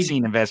chalk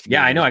scene investigators.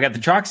 Yeah, I know. I got the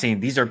chalk scene.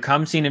 These are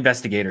Come Scene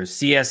Investigators,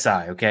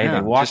 CSI. Okay.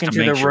 They walk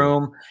into the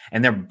room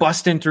and they're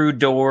busting through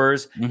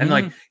doors and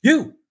like,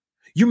 you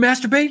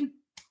masturbating?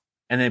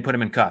 And then they put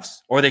him in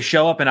cuffs, or they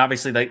show up and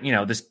obviously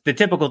the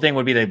typical thing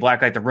would be they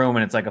blacklight the room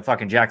and it's like a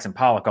fucking Jackson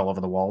Pollock all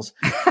over the walls.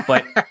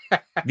 But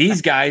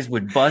these guys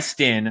would bust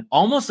in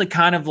almost like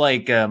kind of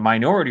like a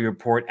Minority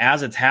Report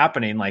as it's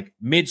happening, like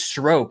mid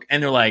stroke.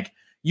 And they're like,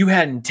 you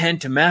had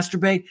intent to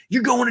masturbate,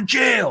 you're going to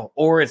jail.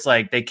 Or it's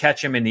like they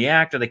catch him in the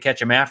act or they catch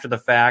him after the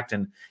fact.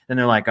 And then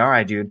they're like, all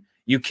right, dude,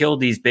 you killed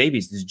these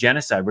babies. This is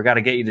genocide. We got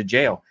to get you to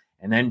jail.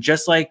 And then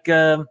just like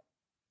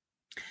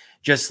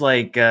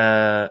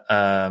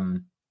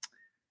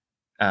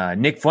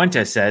Nick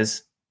Fuentes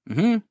says,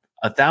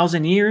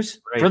 1,000 years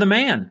for the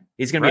man.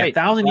 He's going to be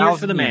 1,000 years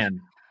for the man.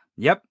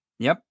 Yep.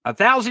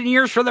 1,000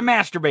 years for the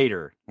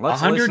masturbator.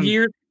 100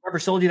 years whoever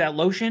sold you that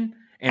lotion,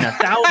 and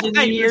 1,000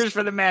 years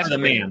for the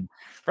masturbator.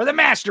 For the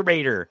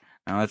masturbator.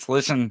 Now let's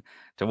listen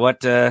to what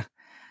Mrs.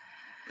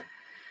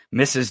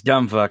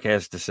 Dumbfuck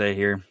has to say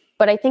here.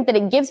 But I think that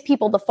it gives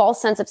people the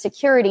false sense of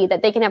security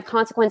that they can have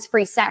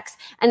consequence-free sex,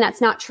 and that's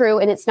not true,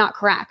 and it's not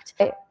correct.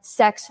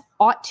 Sex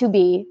ought to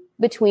be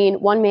between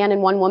one man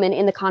and one woman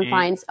in the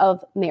confines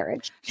of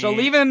marriage. So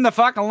leave him the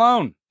fuck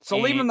alone.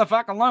 Leave him the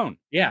fuck alone.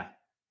 Yeah.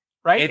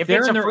 Right? If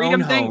it's a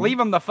freedom thing, leave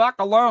them the fuck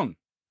alone.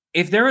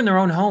 If they're in their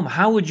own home,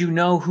 how would you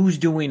know who's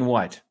doing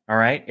what? All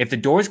right. If the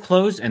door's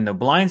closed and the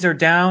blinds are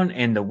down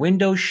and the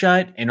window's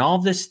shut and all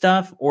this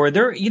stuff, or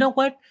they're, you know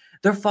what?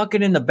 They're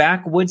fucking in the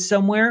backwoods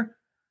somewhere.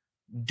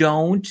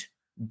 Don't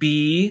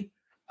be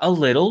a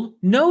little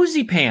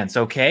nosy pants,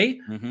 okay?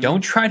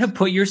 Don't try to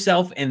put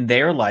yourself in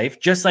their life,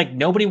 just like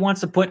nobody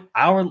wants to put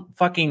our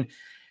fucking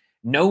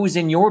nose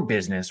in your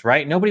business,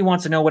 right? Nobody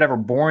wants to know whatever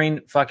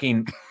boring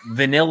fucking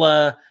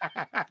manila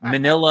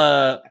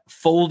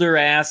folder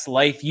ass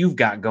life you've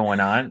got going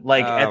on.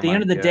 Like at the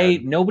end of the day,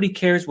 nobody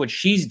cares what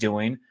she's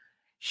doing.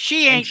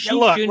 She ain't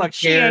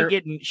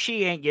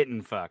she ain't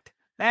getting fucked.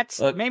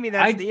 Maybe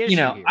that's the issue.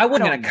 I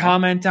wasn't going to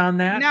comment on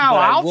that. No,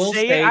 I'll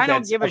say it. I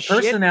don't give a shit.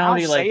 A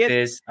personality like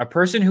this, a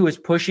person who is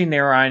pushing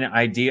their own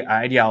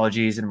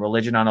ideologies and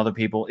religion on other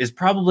people, is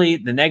probably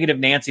the negative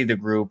Nancy of the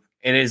group.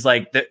 It is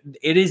like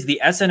it is the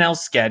SNL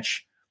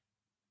sketch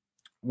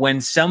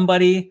when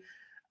somebody's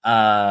in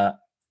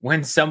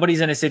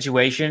a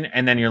situation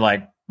and then you're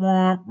like,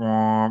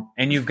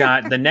 And you've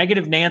got the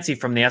negative Nancy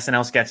from the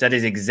SNL sketch. That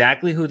is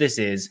exactly who this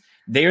is.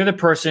 They are the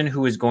person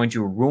who is going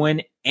to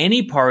ruin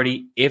any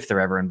party if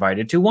they're ever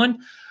invited to one.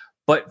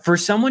 But for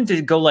someone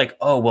to go like,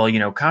 oh,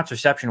 well,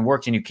 contraception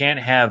works and you can't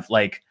have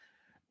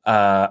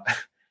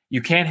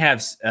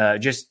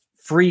just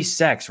free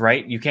sex,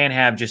 right? You can't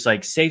have just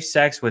like safe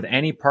sex with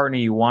any partner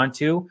you want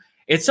to.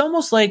 It's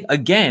almost like,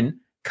 again,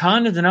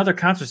 condoms and other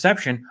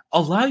contraception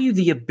allow you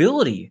the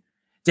ability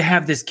to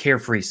have this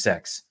carefree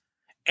sex.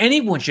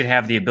 Anyone should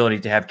have the ability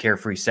to have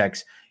carefree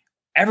sex.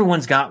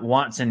 Everyone's got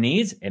wants and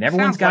needs, and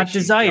everyone's got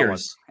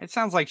desires. It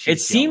sounds like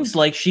she's seems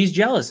like she's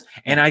jealous.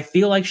 And I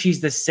feel like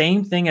she's the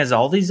same thing as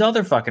all these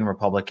other fucking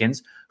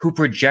Republicans who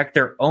project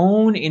their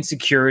own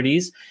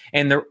insecurities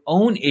and their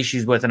own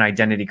issues with an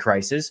identity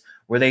crisis,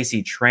 where they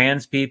see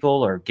trans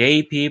people or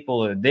gay people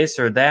or this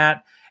or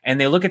that,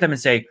 and they look at them and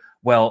say,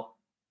 well,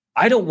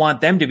 I don't want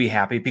them to be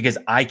happy because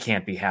I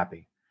can't be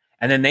happy.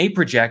 And then they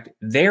project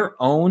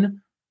their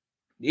own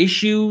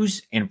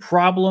issues and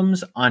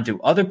problems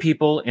onto other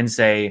people and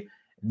say,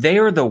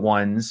 they're the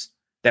ones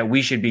that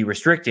we should be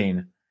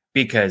restricting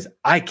because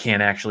I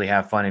can't actually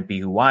have fun and be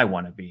who I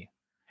want to be.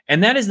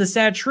 And that is the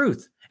sad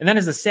truth. And that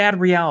is the sad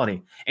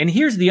reality. And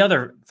here's the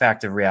other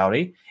fact of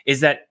reality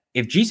is that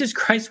if Jesus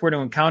Christ were to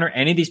encounter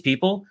any of these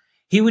people,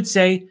 he would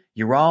say,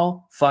 you're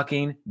all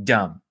fucking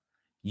dumb.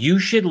 You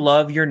should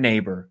love your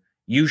neighbor.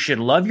 You should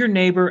love your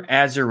neighbor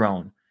as your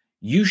own.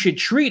 You should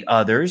treat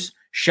others,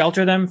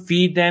 shelter them,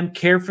 feed them,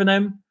 care for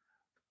them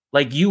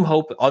like you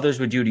hope others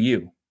would do to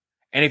you.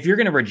 And if you're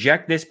going to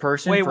reject this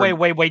person,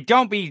 wait!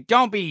 Don't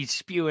be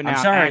spewing out.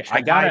 I'm sorry,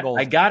 I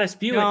gotta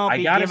spew it.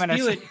 I'm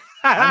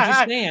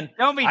just saying.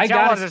 Don't be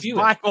telling us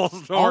Bible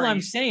stories. All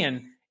I'm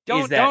saying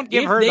is that don't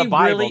give her the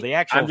Bible, really, the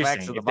actual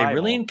facts of the Bible. If they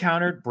really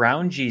encountered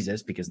Brown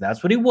Jesus, because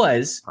that's what he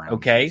was, Brown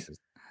okay? Jesus.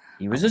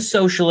 He was a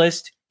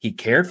socialist. He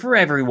cared for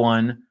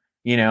everyone,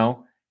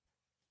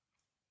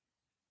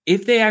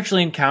 If they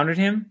actually encountered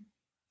him,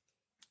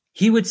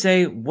 he would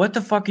say, what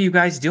the fuck are you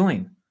guys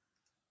doing?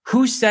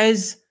 Who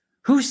says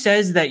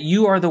that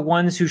you are the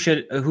ones who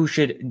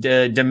should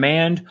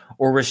demand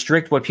or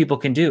restrict what people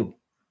can do?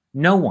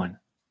 No one.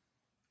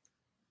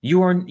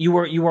 You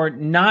are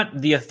not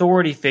the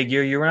authority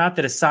figure. You are not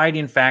the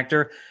deciding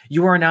factor.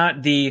 You are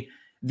not the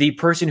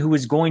person who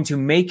is going to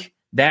make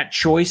that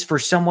choice for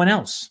someone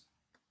else.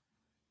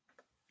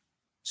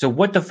 So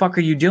what the fuck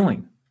are you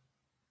doing?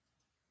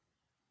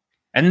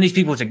 And then these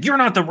people say, you're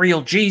not the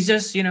real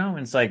Jesus, and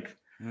it's like,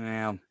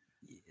 well,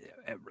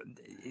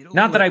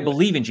 not that I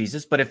believe in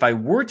Jesus, but if I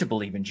were to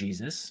believe in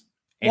Jesus,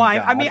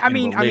 I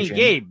mean,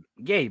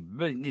 Gabe,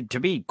 but to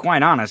be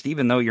quite honest,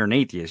 even though you're an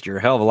atheist, you're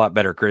a hell of a lot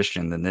better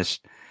Christian than this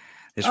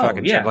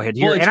fucking chucklehead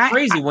here. Well, it's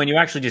crazy when you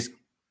actually just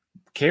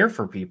care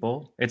for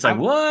people. It's like,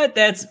 what?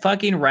 That's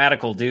fucking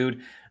radical,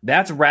 dude.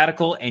 That's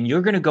radical, and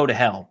you're going to go to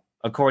hell,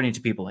 according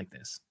to people like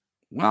this.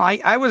 Well,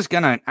 I was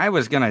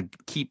gonna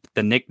keep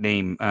the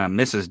nickname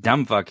Mrs.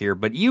 Dumbfuck here,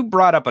 but you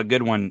brought up a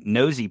good one,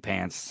 Nosy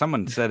Pants.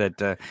 Someone said it,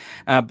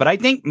 but I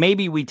think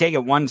maybe we take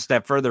it one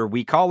step further.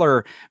 We call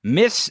her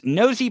Miss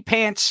Nosy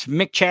Pants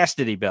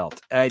McChastity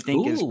Belt. I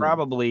think is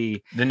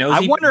probably the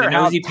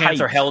nosy pants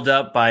are held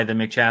up by the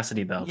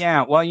McChastity belt.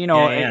 Yeah, well,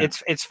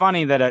 it's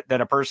funny that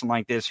a person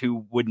like this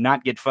who would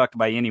not get fucked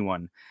by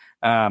anyone.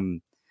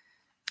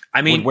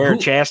 Would wear a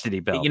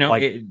chastity belt.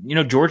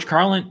 George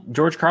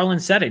Carlin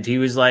said it. He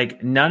was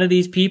like, none of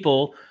these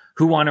people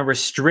who want to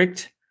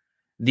restrict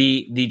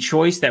the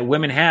choice that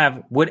women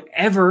have would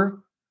ever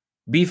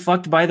be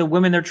fucked by the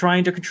women they're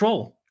trying to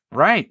control.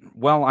 Right.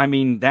 Well, I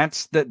mean,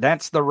 that's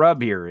the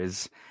rub here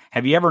is,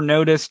 have you ever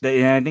noticed that,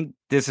 and I think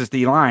this is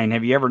the line,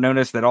 have you ever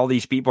noticed that all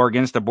these people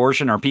against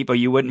abortion are people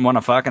you wouldn't want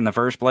to fuck in the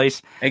first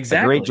place?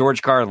 Exactly. The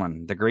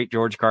great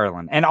George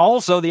Carlin. And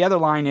also the other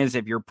line is,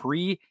 if you're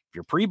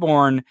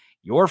pre-born,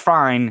 you're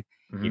fine.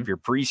 Mm-hmm. If you're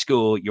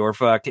preschool, you're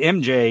fucked.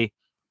 MJ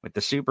with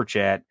the super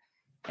chat.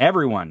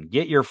 Everyone,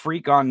 get your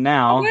freak on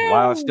now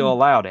while it's still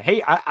allowed.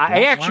 Hey,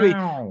 I actually,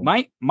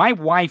 my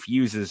wife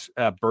uses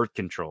birth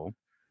control,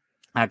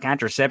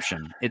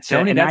 contraception. It's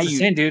Tony, that's a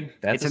sin, dude.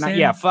 That's a sin.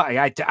 Yeah,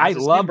 I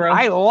love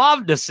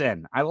to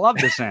sin. I love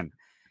to sin,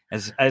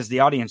 as the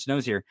audience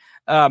knows here.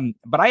 But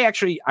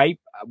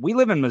we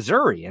live in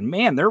Missouri, and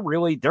man, they're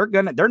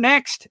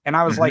next. And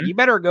I was like, you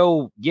better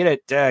go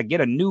get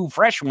a new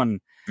fresh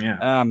one.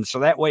 Yeah. So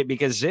that way,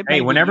 because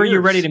whenever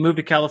you're ready to move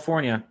to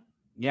California.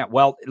 Yeah.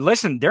 Well,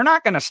 listen, they're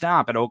not going to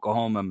stop at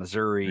Oklahoma,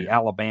 Missouri,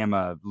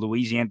 Alabama,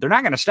 Louisiana. They're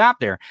not going to stop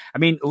there. I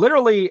mean,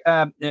 literally,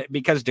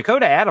 because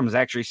Dakota Adams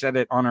actually said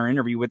it on our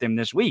interview with him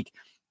this week.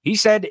 He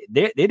said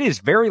it is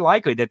very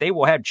likely that they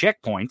will have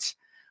checkpoints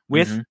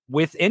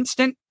with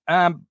instant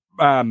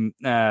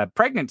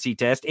pregnancy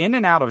test in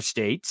and out of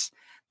states.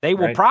 They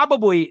will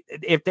probably,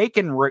 if they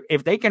can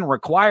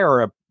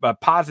require a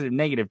positive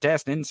negative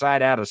test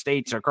inside out of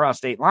states across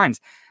state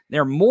lines,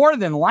 they're more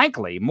than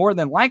likely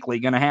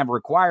going to have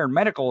required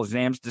medical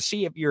exams to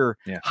see if you're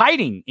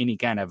hiding any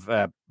kind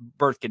of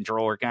birth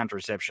control or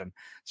contraception.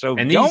 So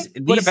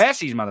don't put it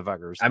past these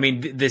motherfuckers. I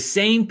mean, the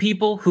same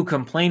people who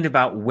complained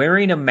about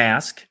wearing a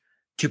mask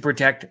to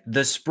protect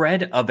the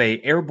spread of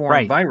a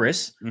airborne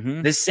virus,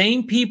 the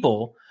same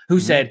people who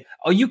said,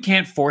 "Oh, you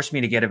can't force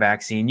me to get a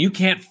vaccine. You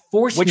can't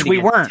force me to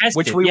get tested."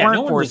 Which we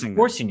weren't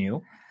forcing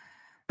you.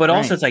 But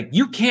also it's like,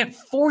 you can't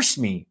force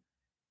me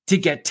to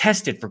get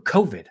tested for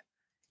COVID.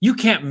 You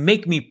can't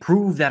make me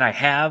prove that I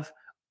have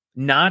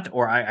not,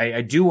 or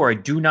I do or I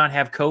do not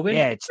have COVID.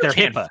 Yeah, it's their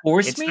HIPAA.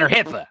 It's their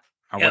HIPAA.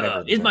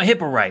 Is my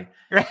HIPAA right?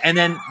 And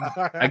then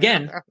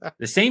again,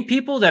 the same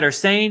people that are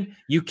saying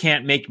you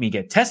can't make me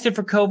get tested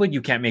for COVID,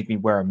 you can't make me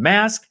wear a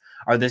mask,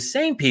 are the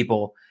same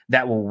people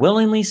that will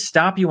willingly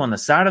stop you on the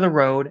side of the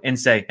road and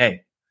say,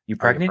 "Hey, you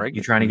pregnant?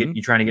 You trying to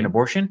get an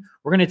abortion?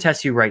 We're going to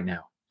test you right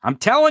now." I'm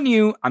telling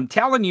you,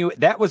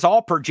 that was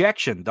all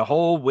projection. The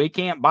whole we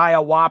can't buy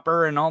a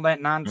Whopper and all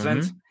that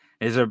nonsense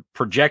is a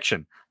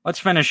projection. Let's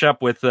finish up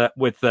with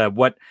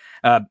what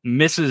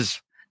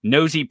Mrs.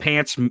 Nosy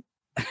Pants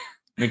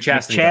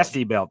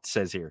Chastity Belt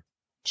says here.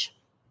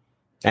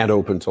 And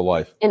open to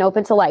life.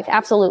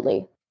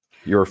 Absolutely.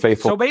 You're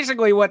faithful. So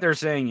basically what they're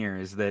saying here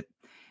is that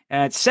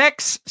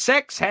sex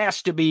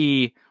has to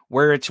be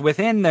where it's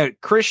within the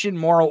Christian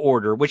moral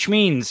order, which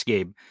means,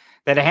 Gabe,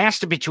 that it has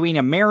to be between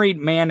a married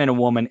man and a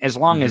woman as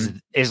long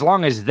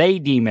as they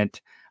deem it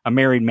a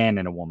married man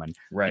and a woman.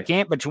 Right. It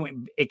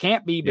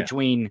can't be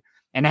between,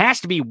 and it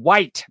has to be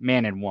white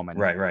man and woman.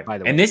 Right. By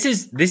the way. And this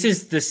is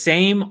the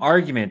same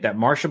argument that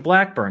Marsha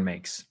Blackburn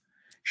makes.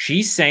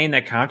 She's saying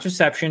that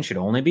contraception should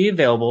only be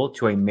available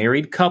to a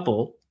married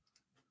couple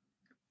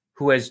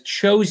who has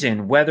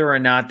chosen whether or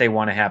not they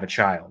want to have a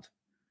child,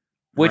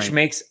 which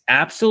makes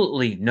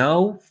absolutely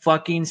no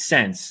fucking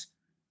sense.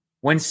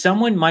 When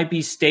someone might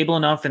be stable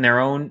enough in their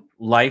own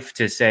life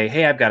to say,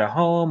 "Hey, I've got a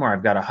home, or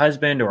I've got a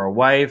husband or a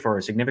wife or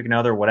a significant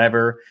other,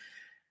 whatever,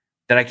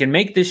 that I can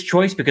make this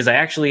choice because I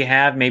actually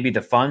have maybe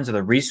the funds or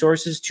the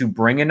resources to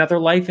bring another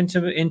life into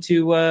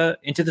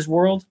this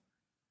world,"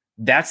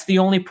 that's the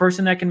only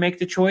person that can make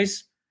the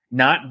choice,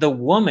 not the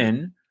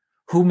woman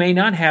who may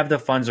not have the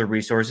funds or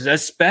resources,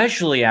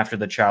 especially after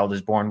the child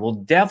is born, will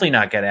definitely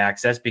not get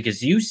access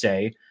because you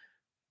say,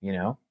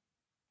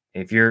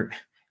 if you're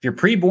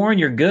preborn,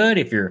 you're good.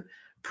 If you're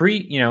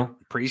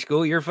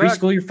preschool, you're fucked.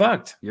 Preschool, you're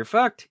fucked.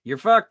 You're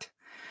fucked.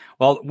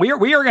 Well, we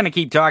are going to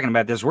keep talking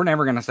about this. We're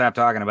never going to stop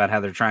talking about how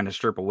they're trying to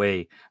strip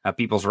away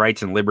people's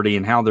rights and liberty,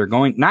 and how they're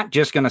not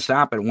just going to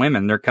stop at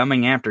women. They're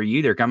coming after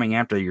you. They're coming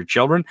after your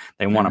children.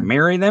 They want to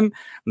marry them.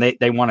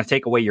 They want to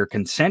take away your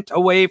consent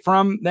away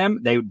from them.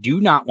 They do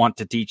not want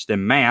to teach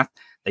them math.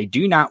 They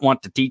do not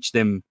want to teach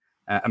them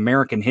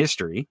American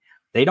history.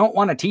 They don't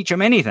want to teach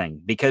them anything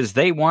because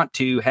they want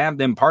to have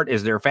them part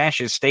as their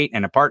fascist state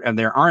and a part of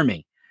their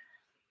army.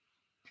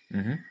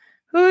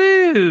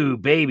 Ooh,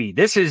 baby.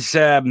 This is,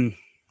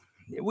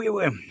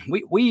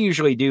 we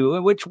usually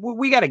do, which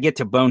we got to get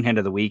to Bonehead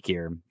of the Week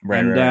here.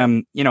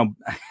 Right.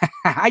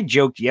 I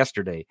joked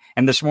yesterday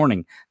and this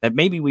morning that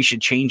maybe we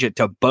should change it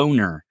to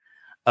Boner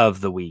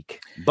of the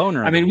Week. We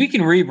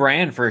can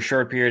rebrand for a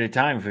short period of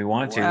time if we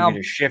want to. We can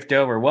just shift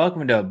over.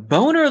 Welcome to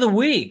Boner of the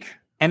Week.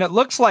 And it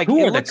looks like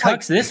who are the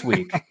cucks this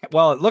week?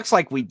 Well, it looks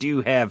like we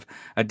do have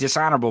a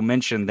dishonorable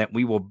mention that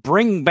we will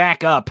bring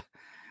back up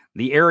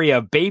the area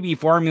of baby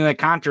formula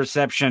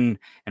contraception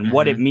and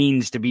what it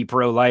means to be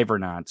pro-life or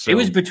not. So it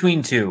was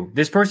between two.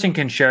 This person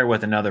can share it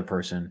with another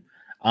person,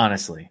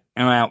 honestly.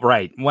 Well,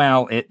 right.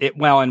 Well,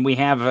 and we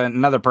have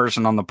another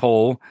person on the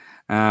poll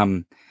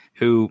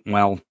who,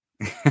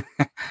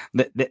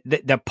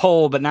 the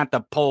poll, but not the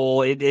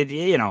poll.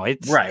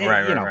 It's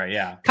right.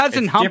 Yeah.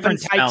 Cousin humping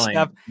type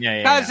stuff.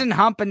 Cousin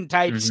humping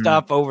type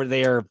stuff over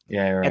there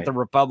at the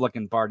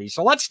Republican Party.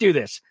 So let's do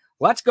this.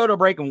 Let's go to a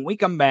break. And when we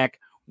come back,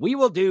 we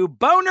will do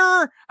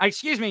Bonehead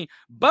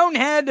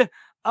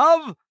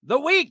of the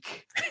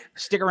Week.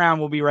 Stick around.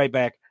 We'll be right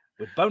back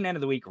with Bonehead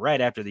of the Week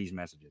right after these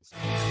messages.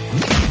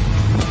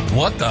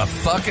 What the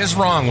fuck is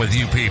wrong with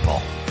you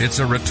people? It's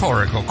a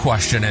rhetorical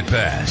question at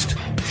best.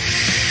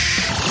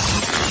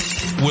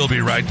 We'll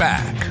be right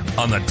back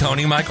on the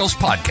Tony Michaels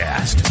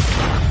Podcast.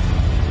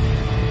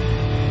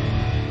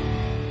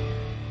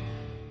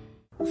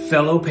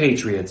 Fellow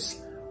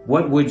patriots,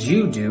 what would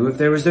you do if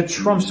there was a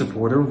Trump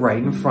supporter right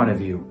in front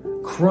of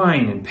you,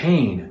 crying in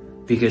pain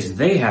because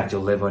they have to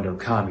live under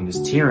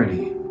communist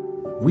tyranny?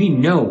 We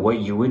know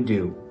what you would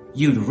do.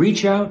 You'd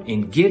reach out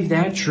and give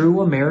that true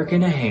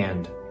American a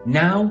hand.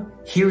 Now,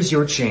 here's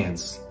your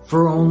chance.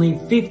 For only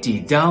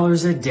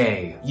 $50 a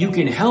day, you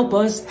can help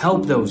us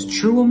help those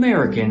true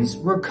Americans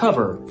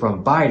recover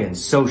from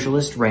Biden's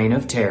socialist reign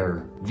of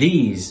terror.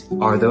 These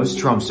are those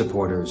Trump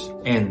supporters,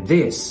 and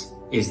this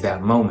is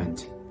that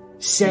moment.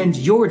 Send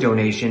your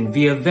donation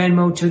via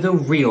Venmo to the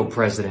real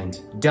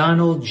president,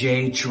 Donald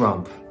J.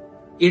 Trump.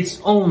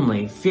 It's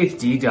only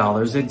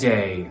 $50 a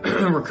day,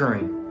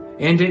 recurring.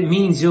 And it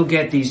means you'll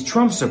get these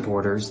Trump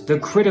supporters the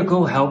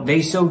critical help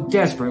they so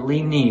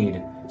desperately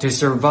need to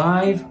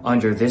survive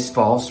under this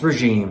false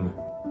regime.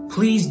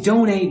 Please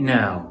donate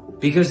now,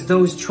 because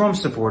those Trump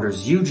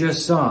supporters you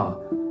just saw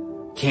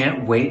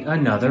can't wait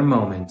another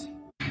moment.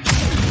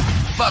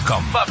 Fuck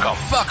 'em. Fuck 'em.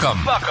 Fuck 'em.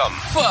 Fuck 'em.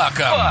 Fuck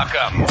 'em. Fuck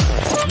 'em.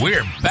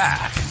 We're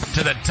back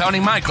to the Tony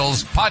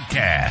Michaels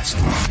Podcast.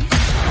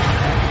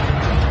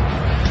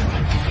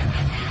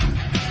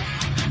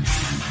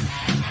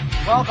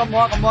 Welcome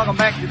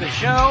back to the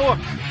show.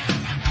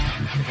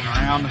 Sticking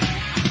around.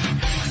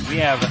 We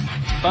have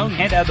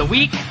Bonehead of the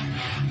Week.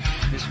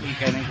 This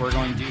week, I think we're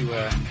going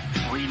to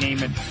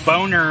rename it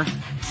Boner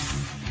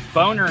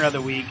of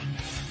the Week,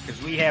 because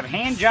we have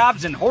hand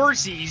jobs and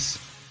horsies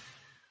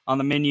on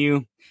the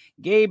menu.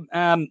 Gabe,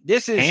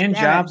 this is hand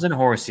jobs and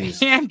horsies.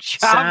 Hand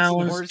jobs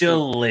sounds and horsies.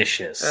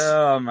 Delicious.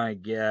 Oh my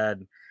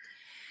god!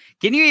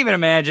 Can you even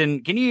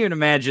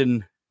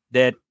imagine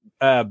that?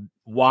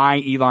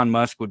 Why Elon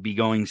Musk would be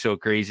going so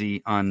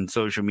crazy on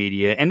social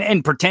media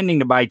and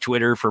pretending to buy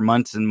Twitter for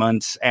months and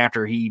months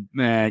after he,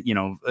 I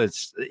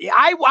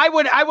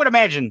would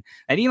imagine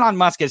that Elon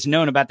Musk has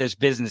known about this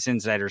Business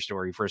Insider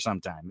story for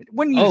some time.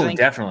 Wouldn't you think?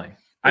 Definitely.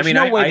 There's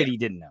no way that he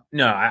didn't know.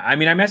 No, I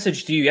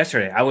messaged you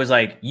yesterday. I was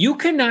like, you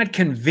cannot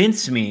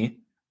convince me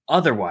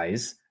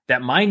otherwise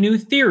that my new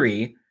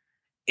theory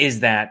is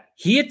that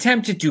he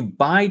attempted to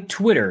buy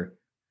Twitter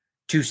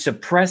to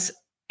suppress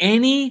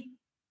any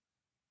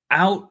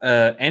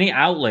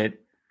outlet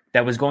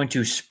that was going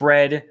to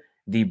spread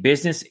the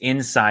Business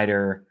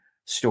Insider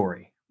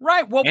story.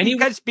 Right. Well,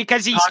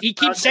 because he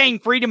keeps saying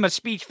freedom of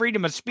speech,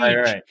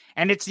 right.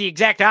 And it's the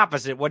exact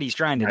opposite what he's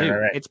trying to do.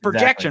 Right. It's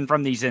projection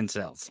from these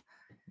incels.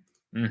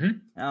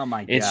 Mm-hmm. Oh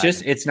my god!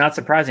 It's not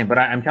surprising, but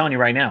I'm telling you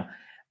right now,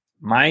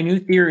 my new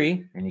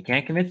theory, and you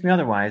can't convince me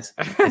otherwise,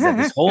 is that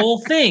this whole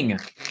thing,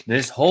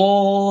 he's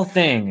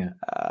going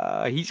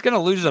to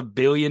lose $1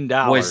 billion.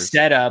 Was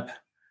set up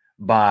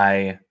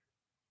by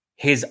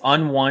his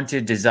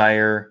unwanted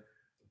desire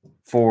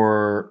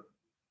for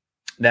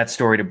that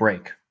story to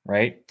break,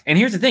 right? And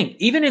here's the thing,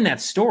 even in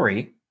that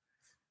story,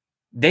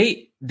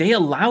 they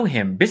allow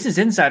him. Business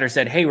Insider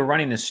said, hey, we're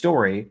running this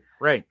story.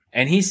 Right.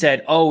 And he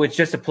said, oh, it's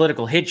just a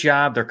political hit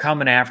job. They're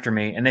coming after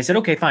me. And they said,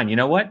 okay, fine. You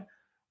know what?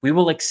 We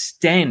will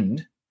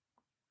extend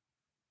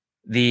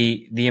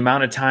the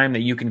amount of time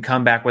that you can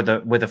come back with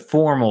a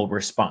formal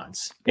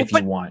response if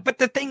you want. But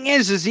the thing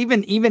is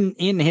even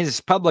in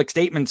his public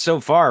statements so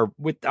far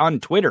on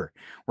Twitter,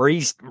 where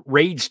he's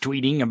rage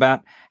tweeting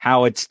about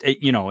how it's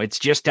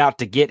just out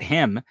to get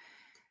him,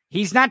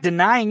 he's not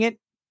denying it.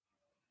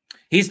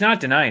 He's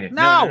not denying it.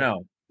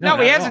 No,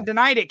 he hasn't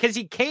denied it because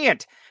he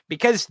can't,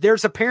 because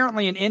there's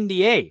apparently an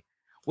NDA,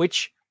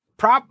 which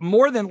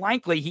more than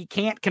likely he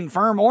can't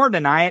confirm or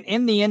deny it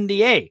in the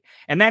NDA.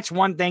 And that's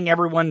one thing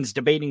everyone's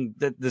debating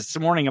this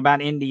morning about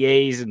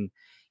NDAs and,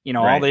 right.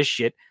 All this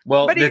shit.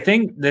 Well, but the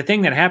thing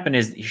that happened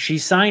is she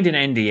signed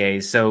an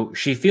NDA, so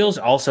she feels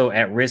also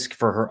at risk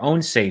for her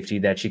own safety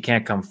that she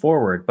can't come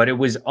forward. But it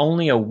was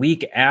only a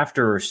week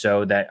after or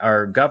so that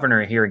our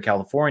governor here in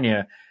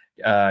California,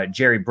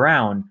 Jerry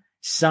Brown,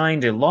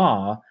 signed a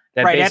law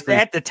that right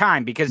at the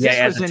time, because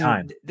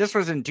this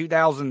was in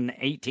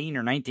 2018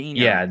 or 19.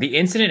 Yeah, the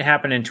incident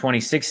happened in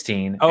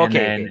 2016. Oh,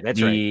 okay, and then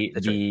that's right.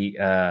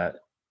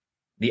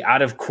 The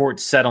out of court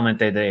settlement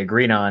that they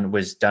agreed on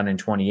was done in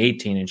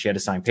 2018, and she had to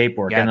sign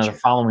paperwork. Gotcha. And then the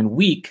following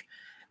week,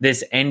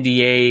 this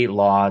NDA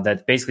law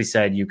that basically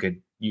said you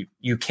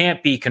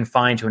can't be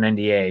confined to an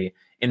NDA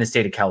in the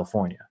state of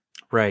California.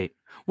 Right.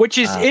 Which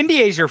is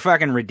NDAs are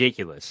fucking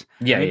ridiculous.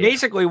 Yeah.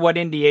 Basically what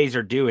NDAs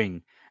are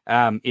doing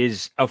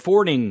is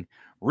affording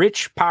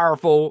rich,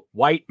 powerful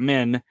white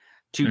men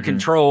to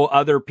control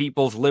other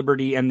people's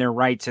liberty and their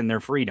rights and their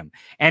freedom.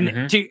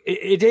 And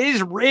it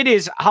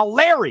is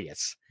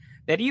hilarious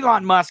that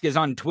Elon Musk is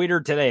on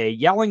Twitter today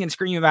yelling and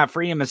screaming about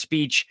freedom of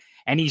speech,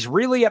 and he's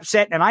really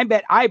upset. And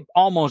I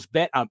almost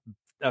bet a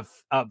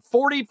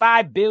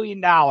 $45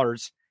 billion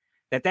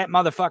that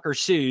motherfucker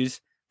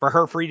sues for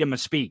her freedom of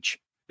speech,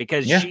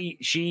 because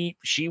she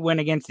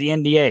went against the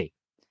NDA.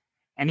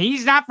 And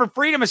he's not for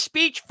freedom of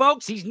speech,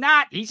 folks. He's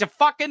not. He's a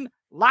fucking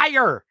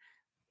liar.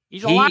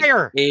 He's a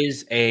liar. He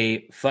is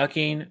a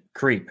fucking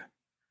creep.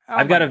 Oh,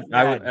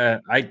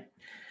 I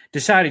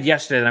decided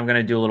yesterday that I'm going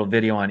to do a little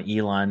video on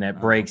Elon that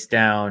breaks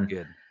down,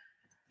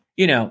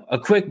 a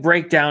quick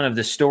breakdown of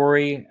the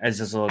story, as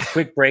a little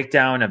quick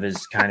breakdown of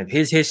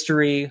his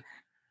history.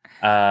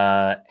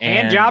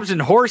 Hand jobs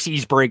and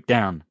horsies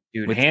breakdown.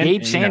 Dude, with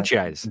Gabe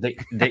Sanchez.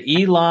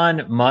 The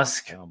Elon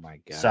Musk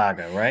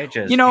saga, right?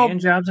 Just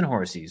hand jobs and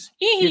horsies.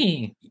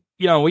 We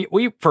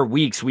for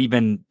weeks we've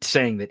been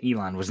saying that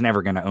Elon was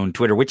never going to own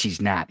Twitter, which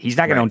he's not. He's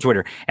not going to own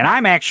Twitter. And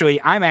I'm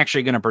actually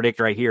going to predict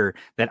right here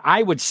that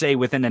I would say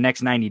within the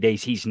next 90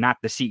 days he's not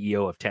the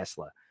CEO of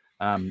Tesla.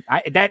 I'm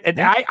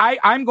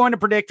going to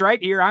predict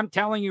right here. I'm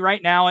telling you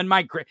right now in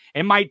my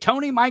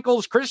Tony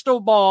Michaels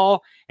crystal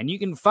ball, and you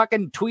can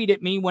fucking tweet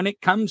at me when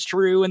it comes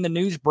true and the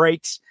news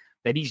breaks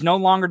that he's no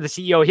longer the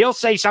CEO. He'll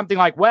say something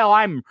like, well,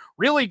 I'm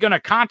really going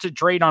to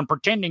concentrate on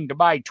pretending to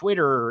buy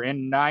Twitter,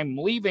 and I'm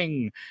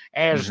leaving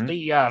as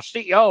the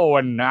CEO,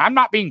 and I'm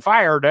not being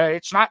fired.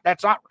 It's not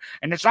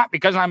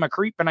because I'm a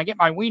creep and I get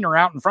my wiener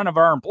out in front of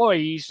our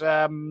employees.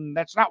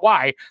 That's not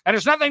why. That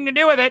has nothing to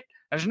do with it.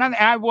 There's nothing.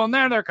 I will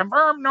neither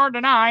confirm nor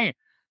deny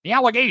the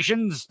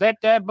allegations that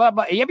blah,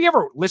 blah. Have you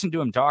ever listened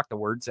to him talk, the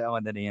word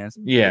salad that he has?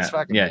 Yeah.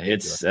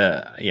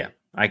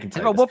 I can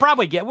tell you. We'll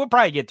probably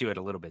get to it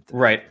a little bit today.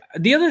 Right.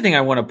 The other thing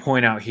I want to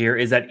point out here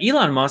is that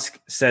Elon Musk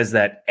says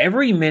that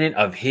every minute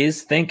of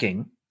his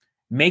thinking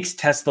makes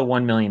Tesla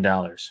 $1 million.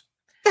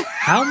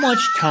 How much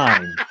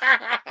time?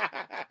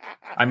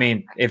 I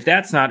mean, if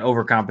that's not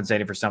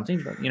overcompensating for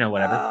something, but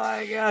whatever. Oh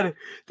my God.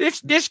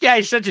 This guy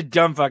is such a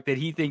dumb fuck that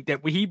he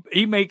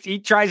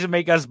tries to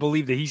make us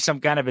believe that he's some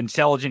kind of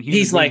intelligent human.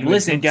 He's like,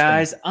 listen,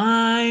 guys,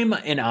 I'm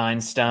an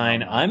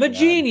Einstein. I'm a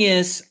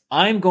genius.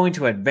 I'm going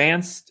to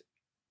advance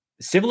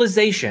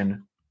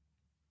civilization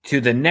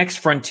to the next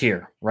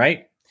frontier,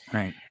 right?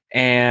 Right.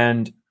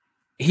 And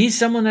he's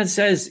someone that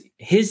says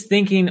his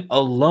thinking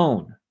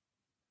alone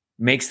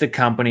makes the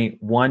company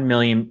 $1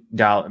 million.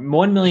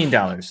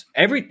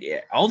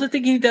 All the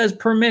thinking he does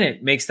per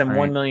minute makes them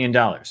 $1 million,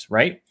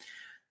 right?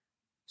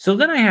 So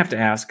then I have to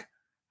ask,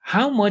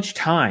 how much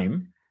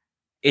time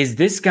is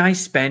this guy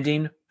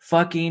spending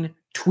fucking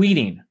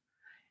tweeting?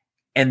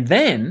 And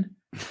then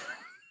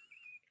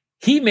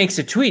he makes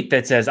a tweet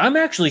that says, I'm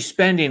actually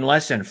spending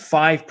less than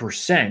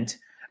 5%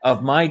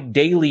 of my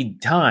daily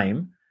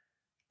time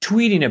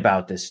tweeting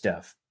about this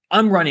stuff.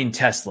 I'm running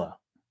Tesla.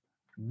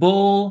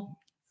 Bull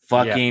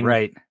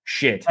fucking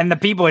shit. And the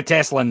people at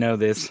Tesla know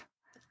this.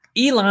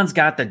 Elon's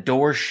got the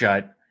door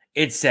shut.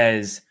 It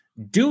says,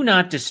 do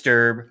not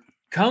disturb.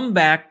 Come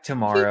back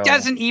tomorrow. He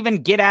doesn't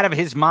even get out of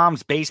his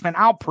mom's basement.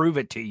 I'll prove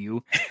it to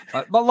you.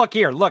 But look,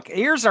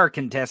 here's our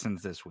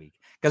contestants this week.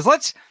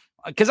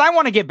 Because I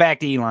want to get back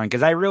to Elon,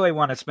 because I really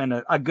want to spend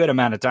a good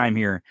amount of time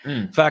here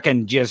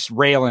fucking just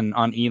railing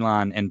on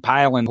Elon and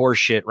piling horse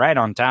shit right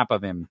on top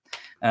of him.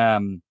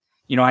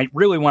 I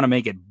really want to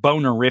make it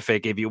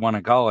bonerific, if you want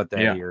to call it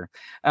that here.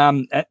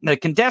 The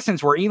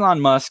contestants were Elon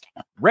Musk,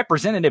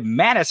 Representative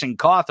Madison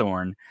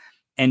Cawthorn,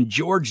 and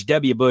George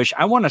W. Bush.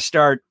 I want to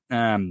start.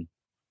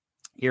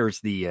 Here's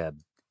the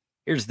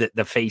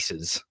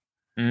faces,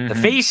 the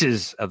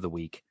faces of the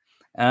week.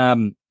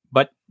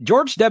 But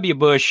George W.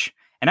 Bush.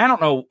 And I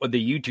don't know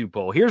the YouTube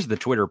poll. Here's the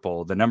Twitter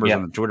poll. The numbers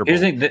on the Twitter poll.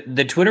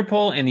 The Twitter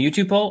poll and the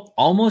YouTube poll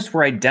almost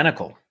were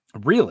identical.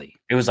 Really?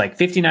 It was like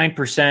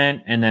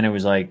 59%, and then it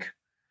was like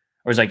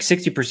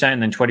 60%,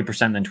 and then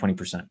 20%, and then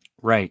 20%.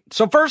 Right.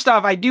 So first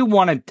off, I do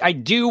want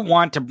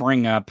to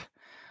bring up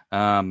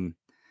the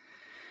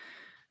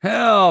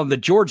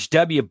George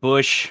W.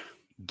 Bush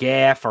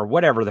gaffe, or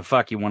whatever the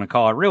fuck you want to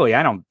call it. Really,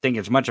 I don't think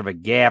it's much of a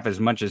gaffe as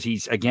much as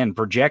he's, again,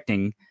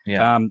 projecting.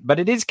 Yeah. But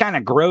it is kind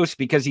of gross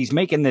because he's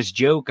making this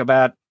joke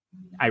about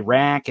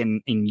Iraq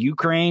and in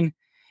Ukraine.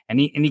 And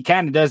he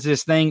kind of does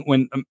this thing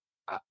when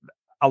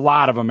a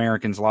lot of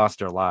Americans lost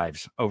their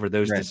lives over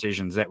those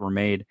decisions that were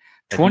made.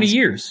 20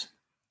 years.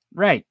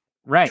 Right.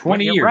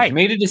 20 years. Right.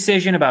 Made a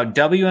decision about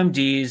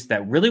WMDs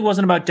that really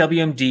wasn't about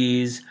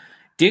WMDs.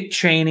 Dick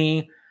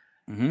Cheney,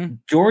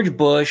 George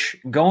Bush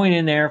going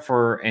in there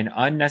for an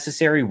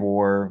unnecessary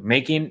war,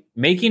 making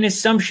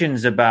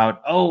assumptions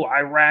about,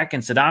 Iraq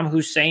and Saddam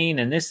Hussein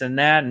and this and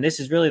that, and this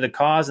is really the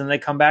cause. And they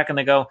come back and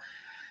they go,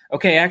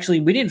 okay, actually,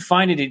 we didn't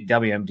find it at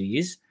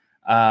WMDs.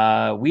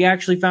 We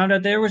actually found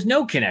out there was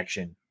no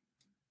connection.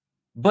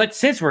 But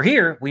since we're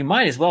here, we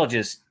might as well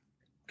just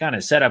kind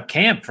of set up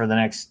camp for the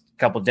next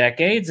couple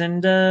decades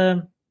and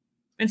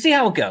see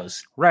how it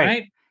goes.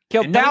 Right?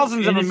 Killed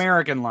thousands of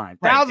American lives.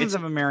 Thousands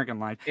of American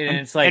lives. And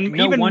it's like,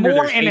 no even wonder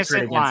more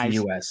innocent lives.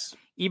 The US.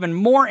 Even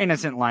more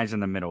innocent lives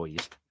in the Middle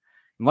East.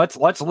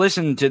 Let's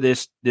listen to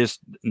this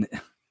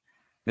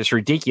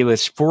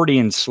ridiculous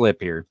Freudian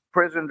slip here.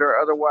 Imprisoned or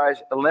otherwise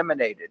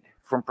eliminated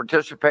from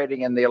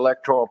participating in the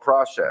electoral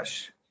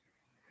process.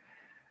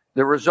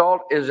 The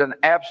result is an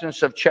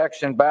absence of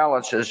checks and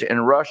balances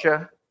in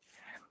Russia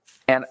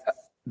and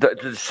the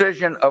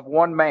decision of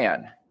one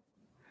man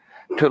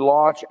to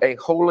launch a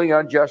wholly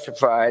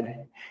unjustified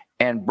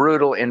and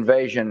brutal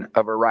invasion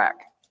of Iraq.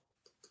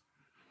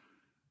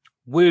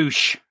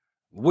 Whoosh.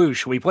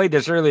 We played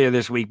this earlier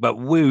this week, but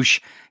whoosh.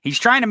 He's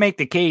trying to make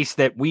the case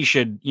that we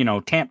should,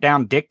 tamp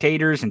down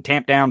dictators and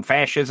tamp down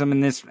fascism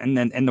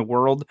in the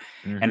world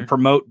and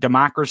promote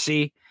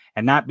democracy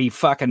and not be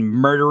fucking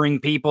murdering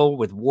people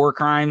with war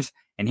crimes.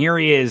 And here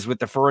he is with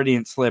the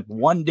Freudian slip,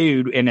 one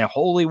dude in a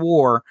holy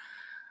war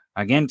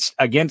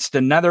against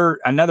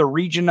another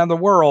region of the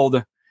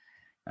world,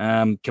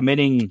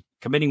 committing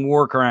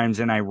war crimes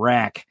in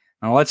Iraq.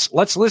 Now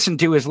let's listen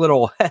to his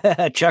little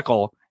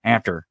chuckle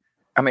after.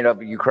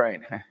 Of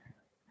Ukraine.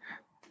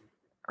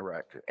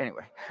 Iraq too.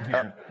 Anyway.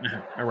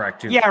 Iraq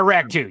too. Yeah,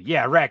 Iraq too.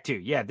 Yeah, Iraq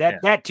too. Yeah,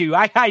 that too.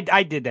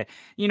 I did that.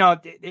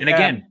 And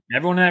again,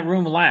 everyone in that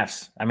room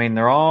laughs.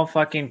 They're all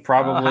fucking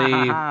probably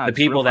the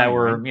people that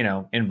were,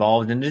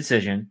 involved in the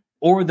decision,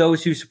 or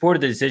those who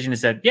supported the decision and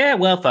said, yeah,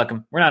 well, fuck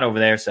them. We're not over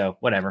there, so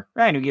whatever.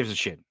 Right, who gives a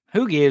shit?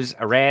 Who gives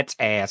a rat's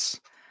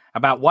ass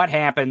about what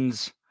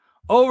happens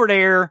over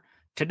there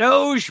to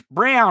those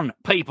brown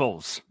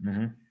peoples?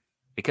 Mm-hmm.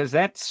 Because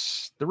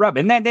that's the rub.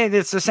 And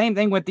it's the same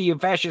thing with the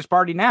fascist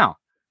party now.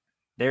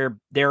 They're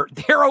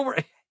over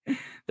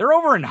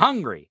in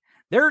Hungary.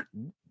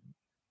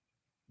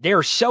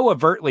 they're so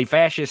overtly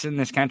fascist in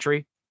this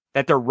country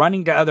that they're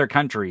running to other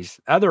countries,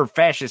 other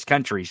fascist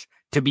countries,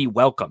 to be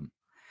welcome.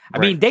 I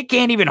mean, they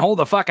can't even hold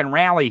a fucking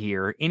rally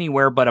here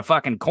anywhere but a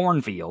fucking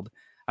cornfield,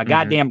 a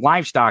goddamn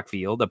livestock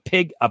field, a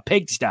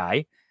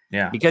pigsty,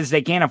 because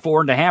they can't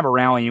afford to have a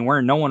rally anywhere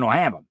and no one will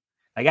have them.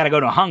 They got to go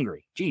to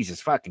Hungary. Jesus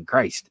fucking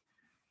Christ.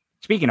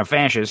 Speaking of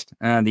fascist,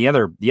 the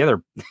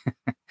other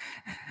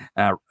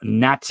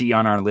Nazi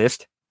on our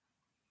list,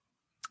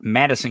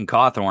 Madison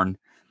Cawthorn.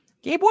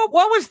 Gabe, what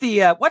was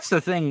the what's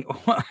the thing?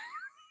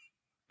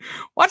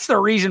 What's the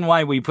reason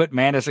why we put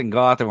Madison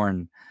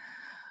Cawthorn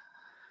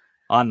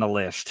on the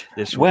list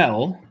this week?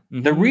 Well,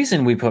 the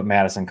reason we put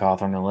Madison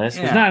Cawthorn on the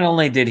list was not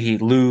only did he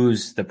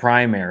lose the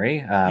primary,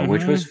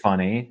 which was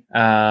funny,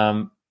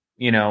 but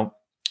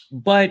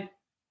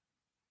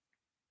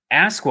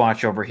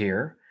Askwatch over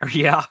here,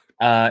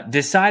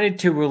 decided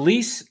to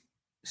release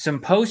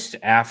some posts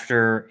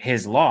after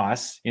his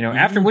loss,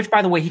 after which,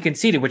 by the way, he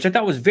conceded, which I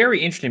thought was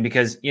very interesting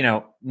because,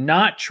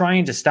 not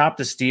trying to stop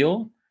the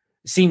steal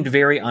seemed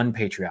very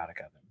unpatriotic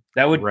of him.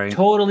 That would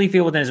totally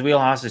feel within his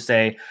wheelhouse to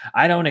say,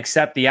 I don't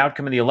accept the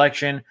outcome of the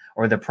election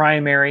or the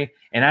primary,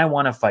 and I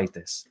want to fight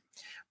this.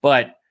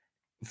 But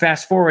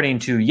fast forwarding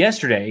to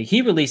yesterday,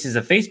 he releases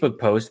a Facebook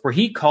post where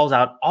he calls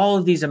out all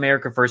of these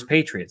America First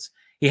patriots.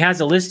 He has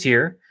a list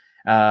here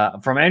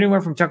from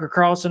anywhere from Tucker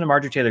Carlson to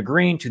Marjorie Taylor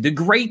Greene to the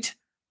great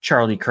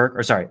Charlie Kirk,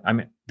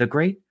 the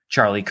great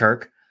Charlie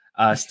Kirk,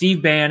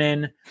 Steve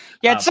Bannon.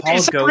 Yeah,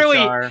 it's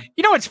really,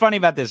 what's funny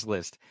about this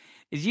list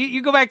is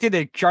you go back to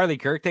the Charlie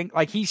Kirk thing.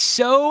 Like he's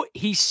so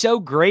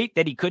great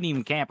that he couldn't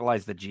even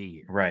capitalize the G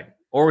here. Right.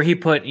 Or he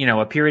put,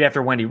 a period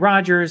after Wendy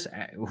Rogers,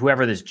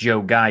 whoever this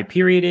Joe Guy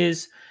period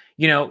is.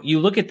 You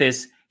look at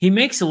this, he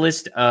makes a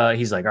list.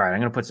 He's like, all right, I'm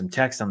going to put some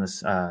text on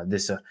this,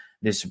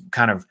 this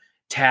kind of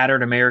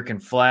tattered American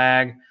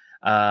flag.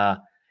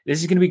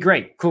 This is going to be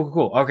great.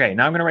 Cool. Okay.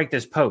 Now I'm going to write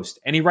this post.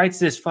 And he writes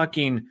this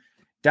fucking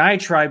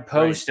diatribe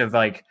post of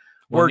like,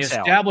 when the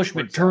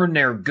establishment turned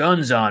their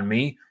guns on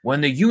me, when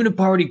the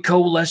Uniparty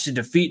coalesced to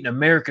defeat an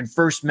American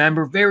First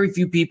member, very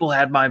few people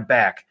had my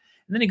back.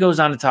 And then he goes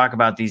on to talk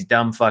about these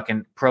dumb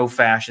fucking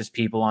pro-fascist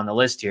people on the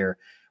list here,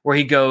 where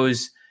he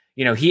goes,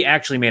 he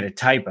actually made a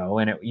typo,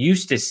 and it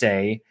used to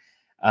say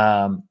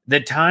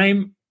the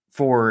time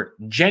for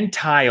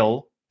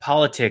Gentile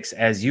politics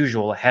as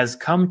usual has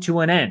come to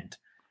an end.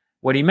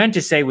 What he meant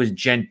to say was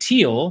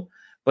genteel,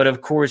 but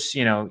of course,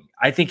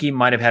 I think he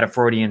might have had a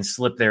Freudian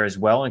slip there as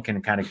well and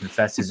can kind of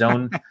confess his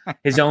own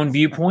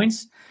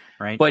viewpoints.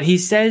 Right. But he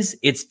says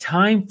it's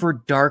time for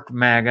Dark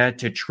MAGA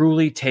to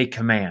truly take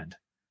command.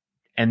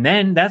 And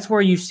then that's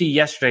where you see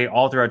yesterday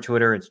all throughout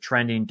Twitter, it's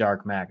trending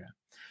Dark MAGA.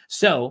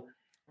 So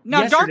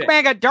now Dark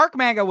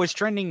MAGA was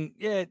trending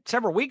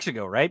several weeks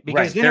ago, right?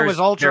 Because then it was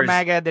Ultra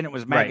MAGA, then it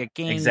was MAGA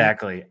King.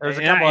 Exactly.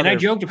 And I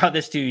joked about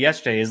this to you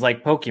yesterday. It's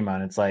like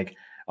Pokemon. It's like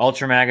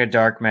Ultra MAGA,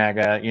 Dark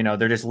MAGA,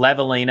 they're just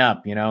leveling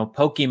up,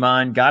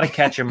 Pokemon, got to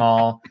catch them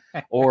all,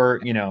 or,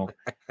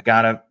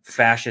 got to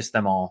fascist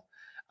them all.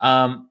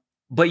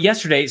 But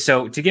yesterday,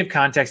 so to give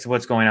context to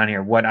what's going on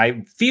here, what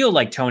I feel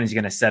like Tony's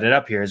going to set it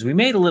up here is we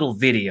made a little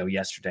video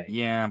yesterday.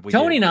 Yeah.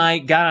 Tony and I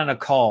got on a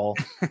call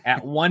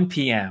at 1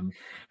 p.m.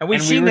 And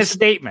we've seen this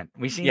statement.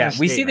 We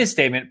see this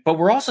statement, but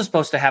we're also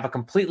supposed to have a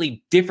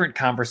completely different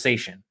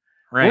conversation.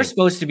 Right. We're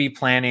supposed to be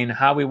planning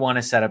how we want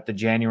to set up the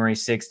January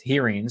 6th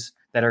hearings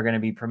that are going to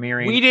be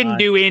premiering. We didn't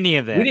do any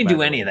of that. We didn't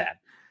do any of that.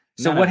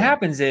 So what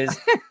happens is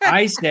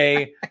I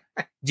say,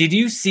 did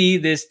you see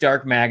this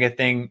Dark MAGA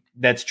thing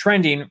that's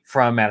trending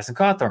from Madison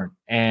Cawthorn?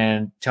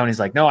 And Tony's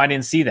like, no, I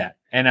didn't see that.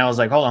 And I was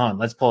like, hold on,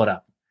 let's pull it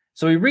up.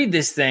 So we read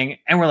this thing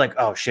and we're like,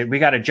 oh shit, we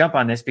got to jump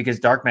on this because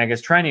Dark MAGA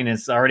is trending.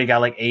 It's already got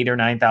like 8,000 or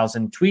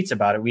 9,000 tweets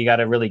about it. We got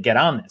to really get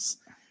on this.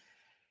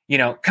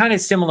 Kind of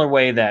similar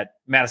way that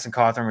Madison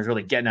Cawthorn was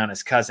really getting on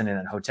his cousin in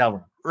that hotel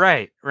room.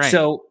 Right.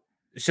 So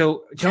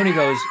Tony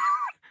goes,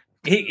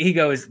 he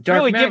goes, Dark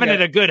really MAGA, giving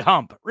it a good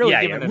hump.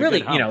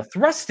 Really,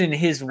 thrusting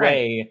his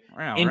way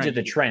into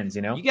the trends.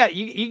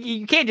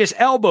 You can't just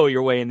elbow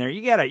your way in there.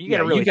 You gotta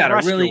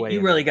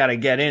really got to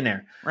get in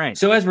there. Right.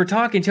 So as we're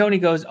talking, Tony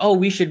goes, "Oh,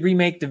 we should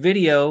remake the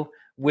video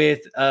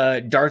with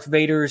Darth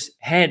Vader's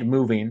head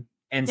moving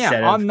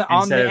instead of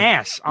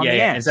ass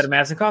instead of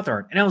Madison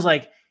Cawthorn." And I was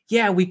like,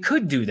 "Yeah, we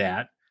could do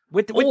that."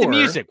 With the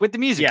music,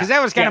 because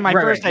that was kind of my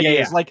first idea.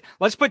 Is like,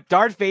 let's put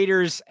Darth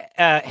Vader's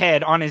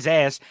head on his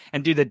ass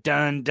and do the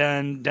dun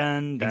dun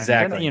dun dun.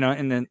 Exactly.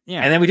 And then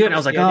and then we do it. And I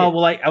was like,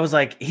 I was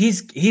like,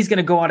 he's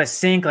gonna go out of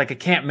sync. Like, I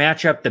can't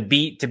match up the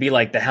beat to be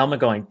like the helmet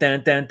going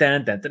dun dun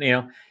dun dun.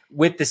 dun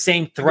with the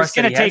same thrust.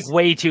 It's gonna take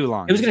way too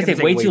long. It was gonna take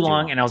way too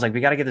long. And I was like, we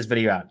got to get this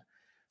video out.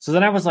 So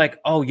then I was like,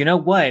 oh, you know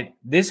what?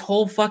 This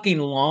whole fucking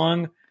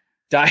long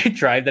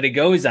diatribe that it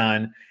goes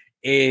on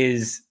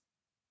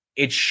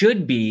it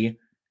should be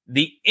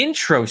the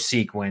intro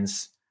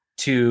sequence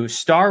to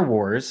Star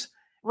Wars.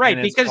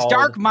 Right, because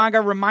Dark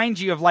MAGA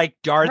reminds you of like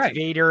Darth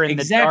Vader and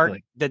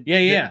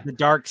the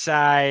dark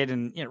side,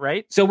 and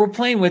right. So we're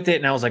playing with it,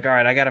 and I was like, all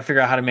right, I got to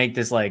figure out how to make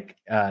this like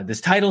this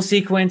title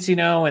sequence, and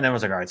then I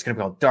was like, all right, it's gonna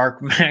be called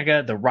Dark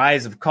MAGA: The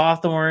Rise of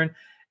Cawthorn,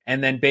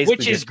 And then basically,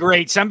 which is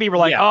great. Some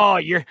people are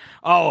like,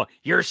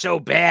 you're so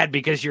bad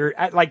because you're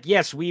like,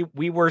 yes, we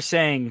were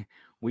saying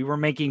we were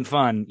making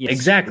fun. Yes,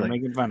 exactly. we were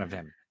making fun of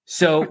him.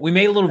 So we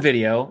made a little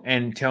video,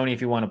 and Tony,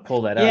 if you want to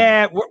pull that up.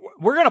 Yeah,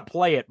 we're going to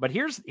play it. But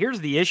here's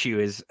the issue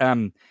is,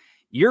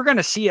 you're going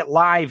to see it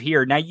live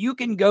here. Now you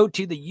can go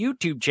to the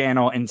YouTube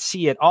channel and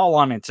see it all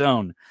on its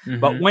own.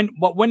 Mm-hmm.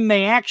 But when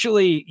they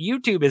actually,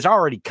 YouTube has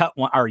already cut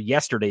our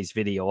yesterday's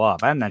video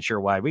off. I'm not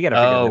sure why. We got to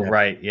figure that out.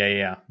 Right.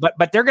 Yeah.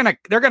 But they're going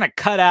to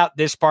cut out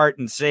this part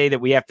and say that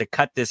we have to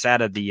cut this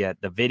out of the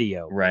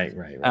video. Right.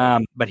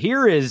 But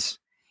here's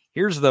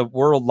the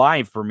world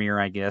live premiere,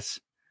 I guess,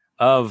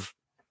 of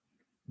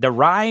the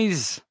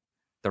rise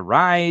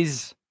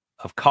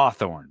of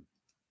Cawthorn.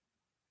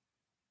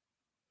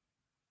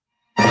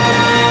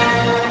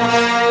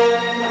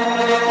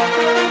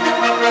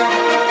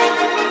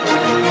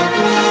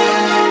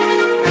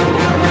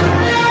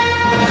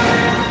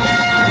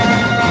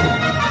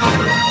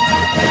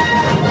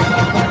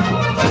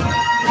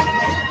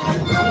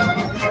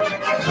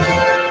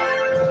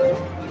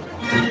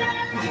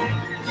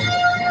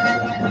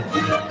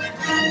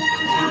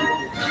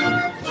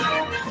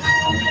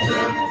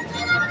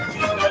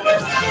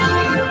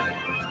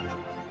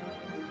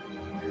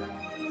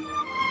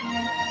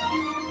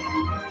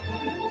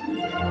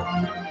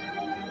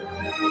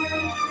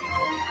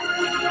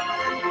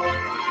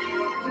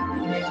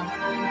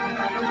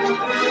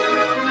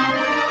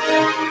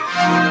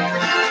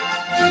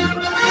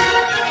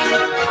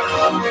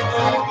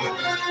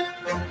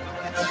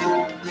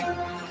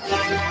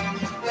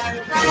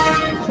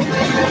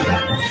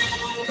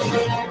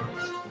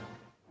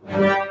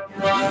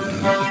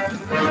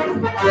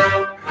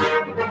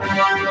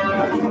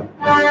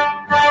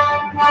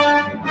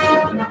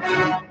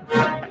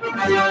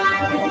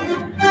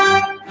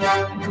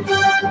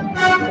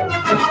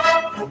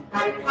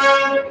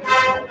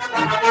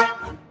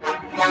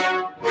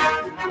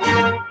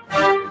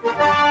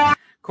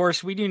 Of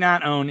course, we do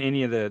not own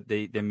any of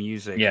the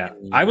music. Yeah,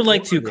 I would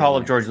like to call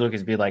up George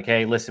Lucas and be like,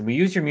 "Hey, listen, we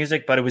used your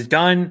music, but it was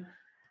done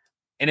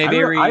in a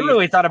very I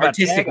really thought about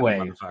artistic way."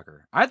 The motherfucker.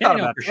 I thought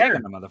about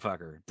tagging the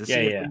motherfucker to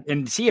see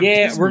and see if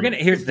Disney, we're gonna.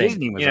 Here's the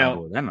Disney thing, was on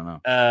board. I don't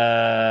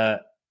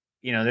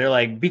know. They're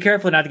like, be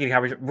careful not to get a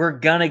copyright. We're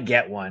gonna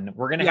get one.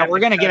 We're gonna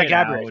get a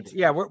copyright.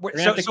 Yeah,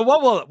 so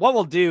what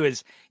we'll do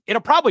is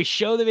it'll probably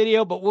show the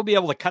video, but we'll be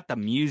able to cut the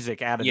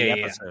music out of the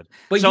episode.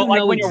 But so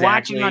when you're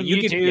watching on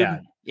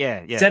YouTube,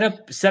 set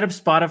up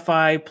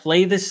Spotify,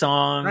 play the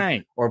song,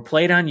 right, or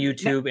play it on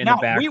YouTube in the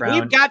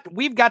background.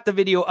 We've got the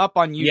video up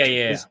on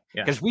YouTube,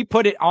 because we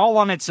put it all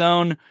on its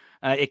own.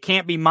 It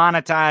can't be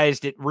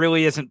monetized. It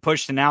really isn't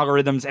pushed in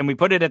algorithms, and we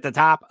put it at the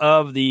top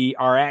of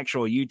our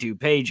actual YouTube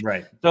page,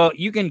 right? So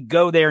you can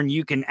go there and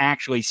you can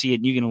actually see it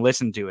and you can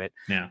listen to it.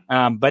 Yeah.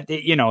 But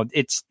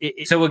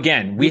so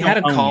again, we had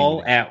a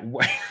call at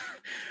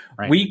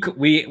right.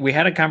 we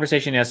had a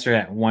conversation yesterday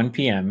at 1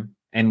 p.m.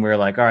 and we're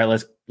like, all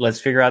right,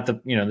 let's figure out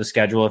the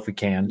schedule if we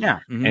can,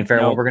 and figure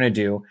out what we're gonna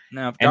do.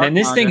 And then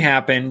this thing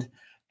happened.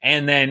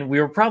 And then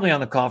we were probably on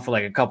the call for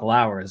like a couple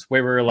hours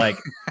where we were like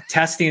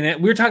testing it.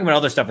 We were talking about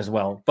other stuff as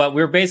well, but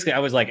we were basically, I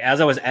was like,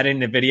 as I was editing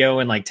the video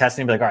and like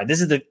testing, like, all right,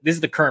 this is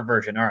the current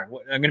version. All right,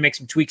 I'm going to make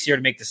some tweaks here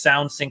to make the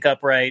sound sync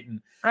up right.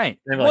 And right.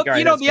 And well,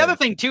 like, the other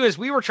thing too is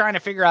we were trying to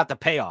figure out the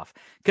payoff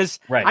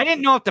because I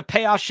didn't know if the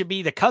payoff should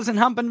be the cousin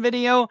humping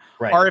video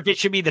or if it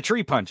should be the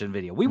tree punching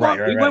video. We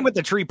went with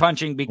the tree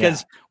punching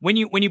because when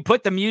you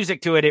put the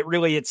music to it,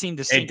 it seemed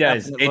to sync. It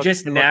does. It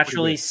just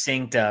naturally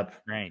synced up.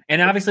 Right.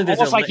 And obviously, there's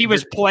almost like he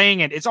was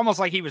playing it. It's almost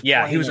like he was.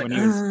 Yeah, playing he was like.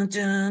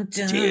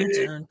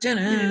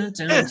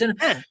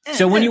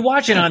 So when you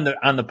watch it on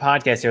the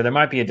podcast here, there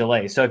might be a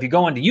delay. So if you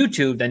go onto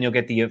YouTube, then you'll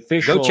get the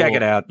official. Go check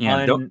it out.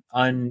 Yeah.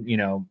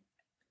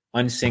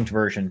 Unsynced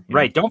version.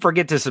 Right. Don't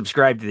forget to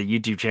subscribe to the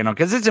YouTube channel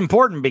because it's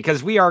important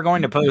because we are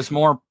going to post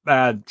more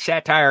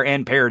satire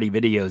and parody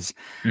videos,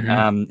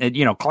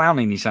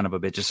 clowning these son of a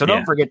bitches. So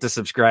don't forget to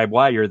subscribe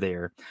while you're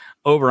there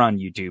over on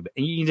YouTube.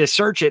 And you can just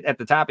search it at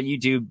the top of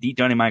YouTube, The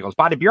Tony Michaels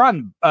Pod. If you're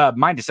on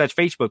Mind to Such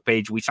Facebook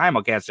page, we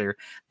simulcast there.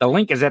 The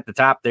link is at the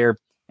top there,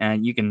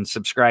 and you can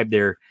subscribe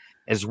there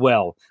as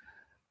well.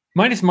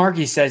 Minus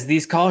Marky says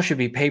these calls should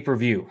be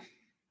pay-per-view.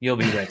 You'll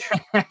be rich.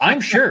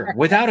 I'm sure,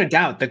 without a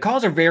doubt. The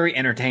calls are very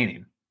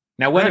entertaining.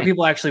 Now, whether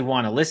people actually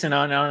want to listen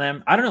on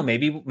them, I don't know.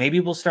 Maybe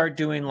we'll start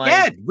doing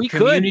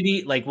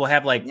community. Like we'll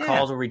have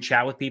calls where we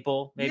chat with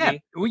people. Maybe. Yeah.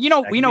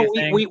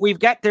 We've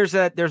got there's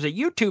a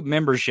YouTube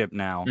membership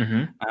now.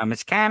 Mm-hmm.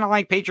 It's kind of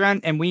like Patreon,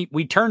 and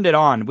we turned it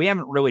on. We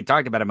haven't really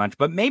talked about it much,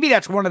 but maybe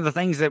that's one of the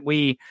things that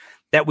we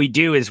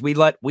do is we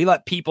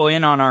let people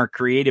in on our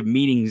creative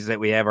meetings that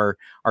we have, our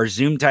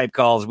Zoom type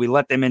calls. We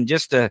let them in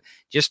just to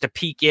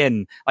peek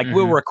in. Like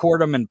we'll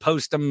record them and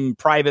post them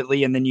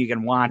privately, and then you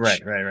can watch. Right.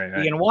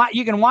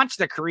 You can watch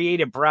the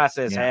creative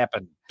process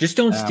happen. Just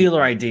don't steal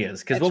our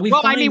ideas because what we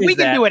find we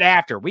can do it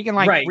after. We can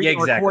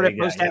record it,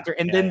 post after,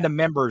 and then the the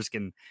members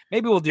can.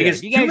 Maybe we'll do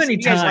because it. Too many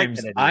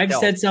times I've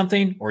said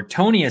something or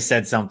Tony has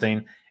said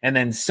something, and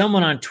then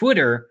someone on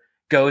Twitter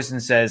goes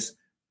and says,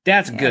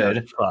 "That's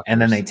good,"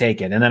 and then they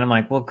take it, and then I'm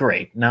like, "Well,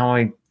 great. Now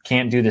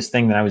can't do this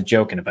thing that I was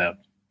joking about.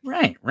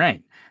 Right.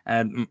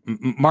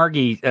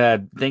 Margie,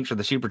 thanks for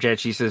the super chat.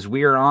 She says,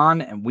 we are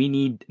on and we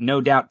need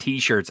No Doubt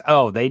t-shirts.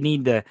 Oh, they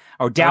need the,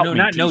 doubt no, me.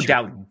 Not t-shirt. No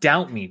Doubt,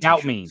 Doubt Me.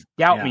 Doubt me.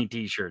 Doubt me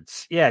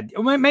t-shirts. Yeah.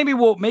 Maybe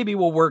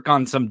we'll work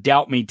on some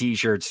Doubt Me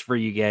t-shirts for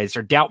you guys,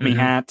 or Doubt Me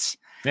hats.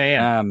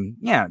 Yeah.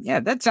 Yeah.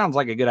 That sounds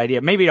like a good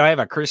idea. Maybe I'll have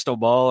a crystal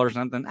ball or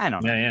something. I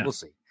don't know. Yeah. We'll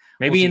see.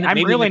 Maybe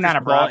I'm really not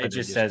a prophet. It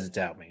just says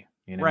Doubt Me.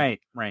 You know? Right.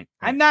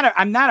 I'm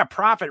not a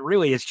prophet,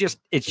 really. It's just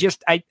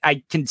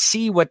I can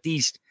see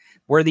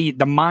where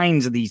the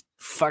minds of these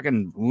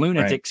fucking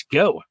lunatics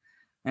go.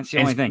 That's the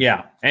only thing.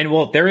 Yeah. And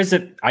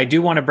I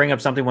do want to bring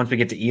up something once we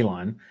get to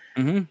Elon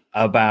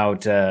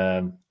about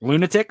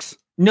lunatics.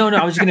 No,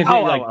 I was going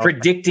to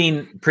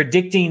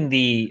predicting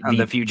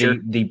the future,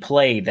 the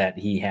play that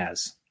he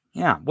has.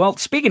 Yeah. Well,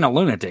 speaking of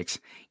lunatics,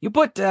 you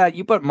put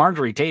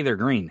Marjorie Taylor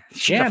Greene.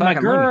 She's my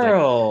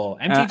girl.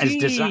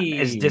 MTG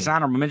as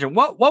dishonorable mention.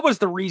 What was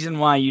the reason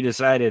why you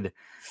decided?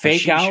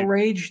 Fake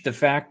outrage, the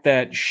fact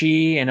that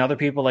she and other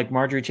people like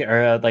Marjorie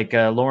Taylor,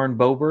 Lauren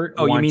Boebert.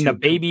 Oh, you mean the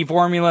baby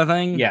formula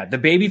thing? Yeah,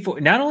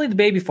 not only the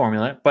baby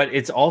formula, but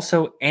it's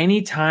also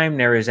anytime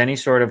there is any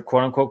sort of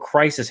quote unquote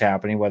crisis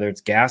happening, whether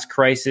it's gas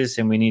crisis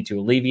and we need to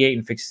alleviate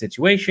and fix the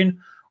situation,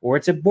 or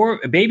it's a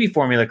baby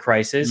formula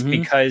crisis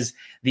because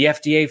the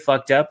FDA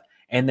fucked up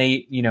and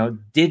they,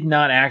 did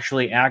not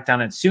actually act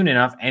on it soon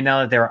enough. And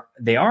now that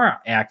they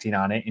are acting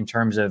on it in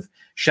terms of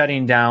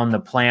shutting down the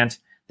plant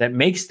that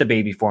makes the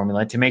baby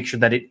formula to make sure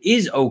that it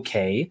is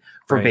okay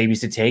for babies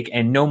to take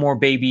and no more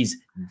babies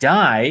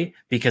die,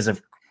 because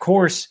of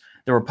course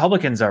the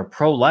Republicans are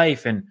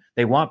pro-life and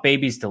they want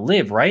babies to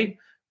live, right?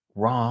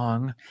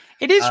 Wrong.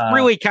 It is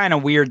really kind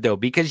of weird though,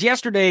 because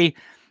yesterday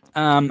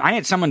I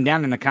had someone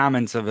down in the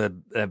comments of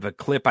a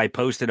clip I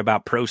posted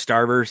about pro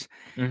starvers,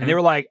 and they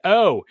were like,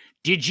 "Oh,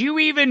 did you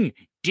even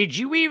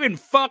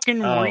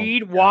fucking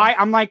read why?"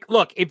 I'm like,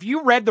 "Look, if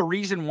you read the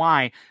reason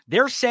why,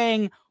 they're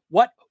saying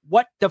what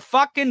the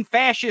fucking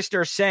fascists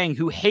are saying,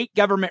 who hate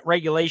government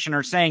regulation,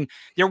 are saying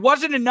there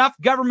wasn't enough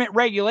government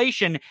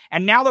regulation,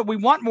 and now that we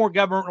want more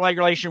government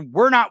regulation,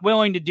 we're not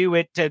willing to do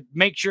it to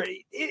make sure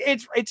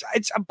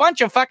it's a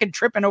bunch of fucking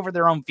tripping over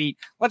their own feet."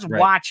 Let's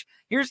watch.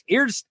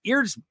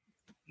 Here's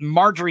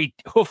Marjorie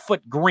Hooffoot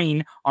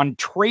Green on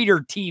Trader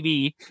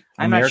TV.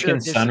 American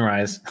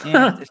Sunrise.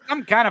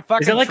 Some kind of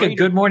fucking. Is it like a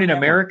Good Morning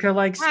America?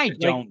 I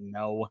don't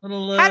know.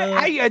 How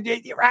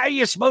are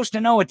you supposed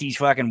to know what these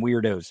fucking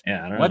weirdos?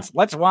 Yeah, I don't know.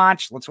 Let's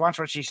watch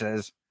what she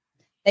says.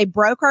 They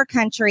broke our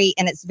country,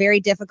 and it's very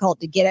difficult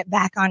to get it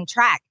back on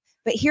track.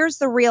 But here's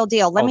the real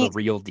deal. The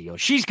real deal.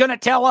 She's gonna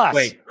tell us.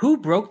 Wait, who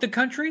broke the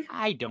country?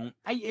 I don't.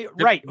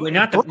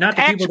 Not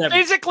the people that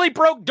physically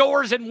broke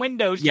doors and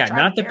windows. Yeah,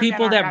 not the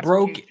people that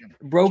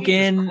broke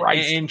in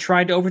and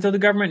tried to overthrow the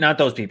government. Not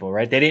those people,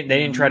 right? They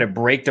didn't try to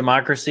break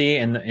democracy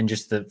and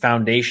just the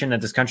foundation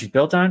that this country's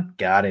built on.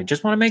 Got it.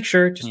 Just want to make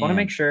sure.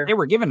 They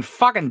were giving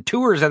fucking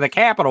tours of the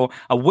Capitol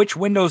of which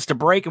windows to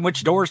break and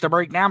which doors to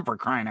break down, for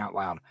crying out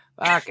loud.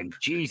 Fucking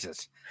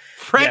Jesus.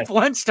 Fred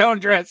Flintstone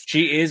dress.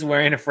 She is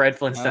wearing a Fred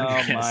Flintstone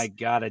dress. Oh my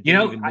God.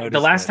 The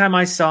last time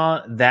I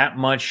saw that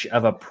much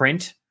of a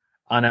print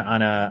on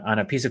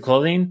a piece of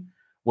clothing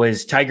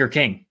was Tiger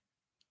King.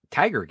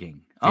 Tiger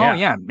King. Oh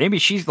yeah. Maybe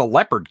she's the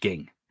Leopard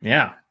King.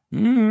 Yeah.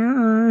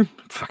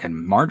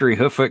 Fucking Marjorie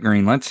Hooffoot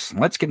Green.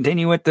 Let's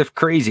continue with the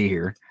crazy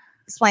here.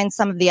 Explain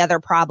some of the other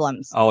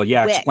problems. Oh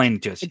yeah. WIC. Explain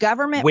it to us. The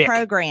government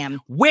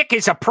program. WIC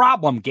is a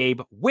problem,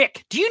 Gabe.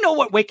 WIC. Do you know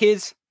what WIC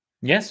is?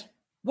 Yes.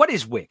 What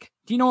is WIC?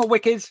 Do you know what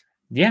WIC is?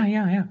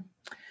 Yeah.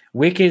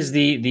 WIC is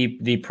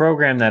the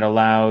program that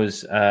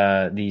allows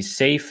the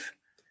safe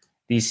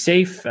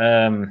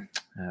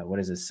what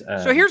is this?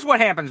 So here's what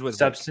happens with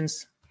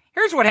substance. WIC.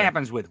 Here's what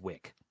happens with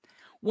WIC.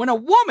 When a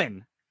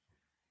woman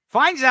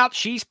finds out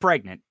she's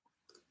pregnant,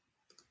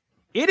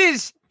 it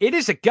is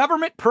a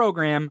government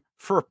program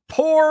for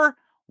poor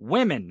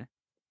women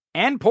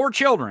and poor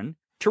children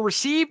to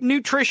receive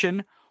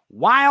nutrition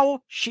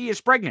while she is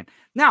pregnant.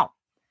 Now,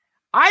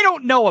 I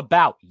don't know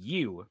about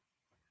you,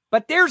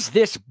 but there's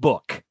this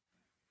book.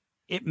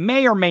 It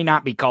may or may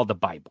not be called the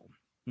Bible.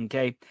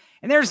 Okay.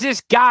 And there's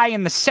this guy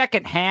in the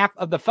second half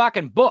of the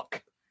fucking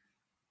book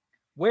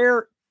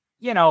where,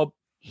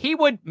 he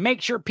would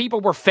make sure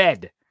people were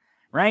fed,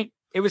 right?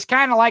 It was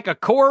kind of like a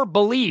core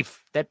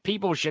belief that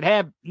people should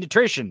have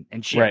nutrition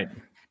and shit. Right.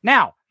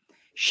 Now,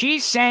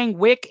 she's saying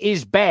WIC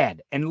is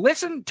bad. And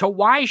listen to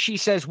why she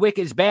says WIC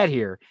is bad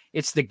here.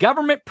 It's the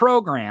government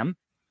program.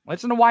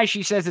 Listen to why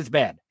she says it's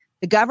bad.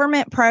 The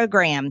government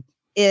program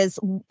is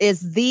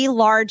the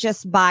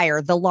largest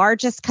buyer, the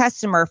largest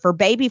customer for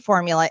baby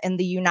formula in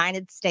the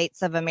United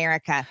States of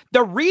America.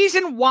 The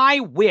reason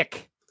why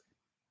WIC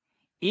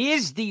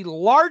is the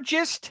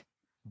largest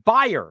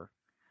buyer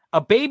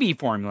of baby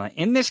formula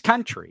in this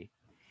country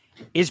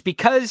is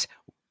because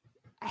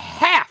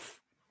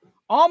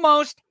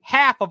almost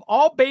half of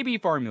all baby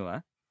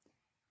formula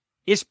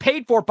is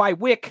paid for by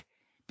WIC,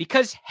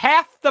 because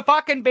half the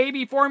fucking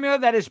baby formula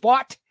that is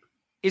bought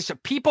is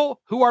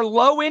people who are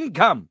low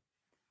income.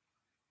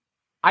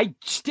 I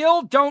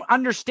still don't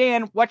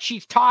understand what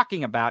she's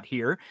talking about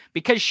here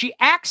because she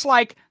acts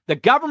like the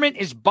government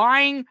is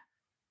buying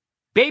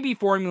baby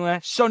formula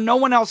so no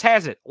one else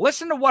has it.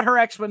 Listen to what her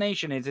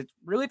explanation is. It's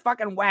really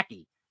fucking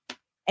wacky.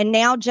 And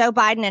now Joe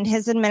Biden and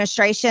his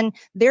administration,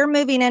 they're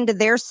moving into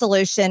their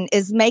solution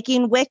is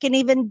making WIC an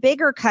even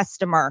bigger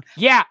customer.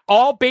 Yeah,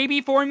 all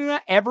baby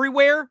formula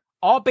everywhere.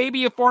 All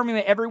baby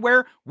formula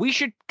everywhere. We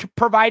should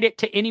provide it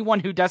to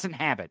anyone who doesn't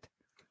have it.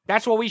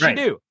 That's what we should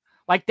do.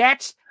 Like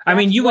that's I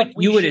mean, you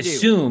would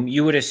assume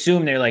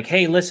they're like,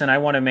 hey, listen, I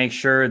want to make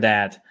sure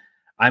that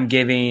I'm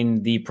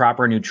giving the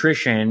proper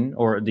nutrition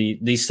or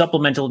the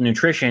supplemental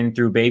nutrition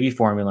through baby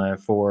formula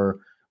for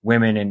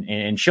women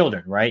and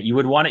children, right? You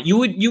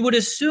would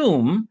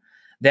assume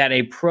that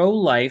a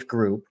pro-life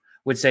group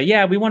would say,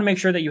 yeah, we want to make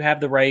sure that you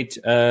have the right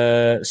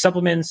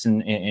supplements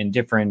and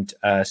different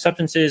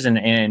substances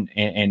and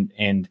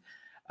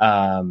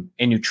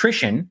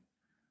nutrition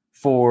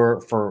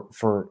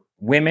for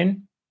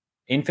women,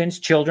 infants,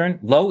 children,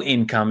 low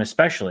income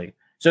especially.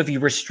 So if you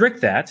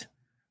restrict that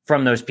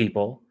from those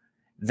people,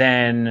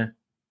 then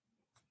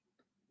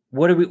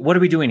what are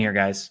we doing here,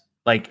 guys?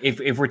 Like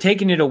if we're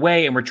taking it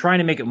away and we're trying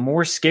to make it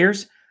more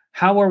scarce,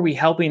 how are we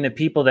helping the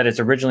people that it's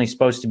originally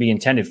supposed to be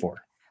intended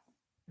for?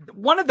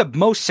 One of the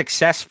most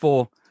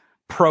successful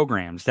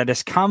programs that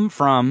has come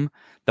from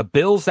the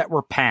bills that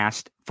were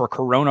passed for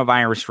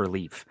coronavirus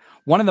relief,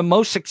 one of the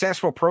most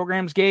successful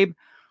programs, Gabe,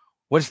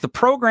 was the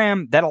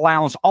program that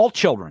allows all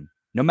children,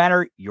 no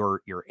matter your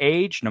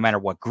age, no matter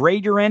what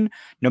grade you're in,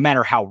 no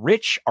matter how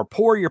rich or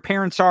poor your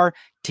parents are,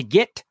 to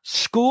get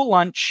school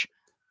lunch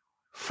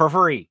for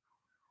free.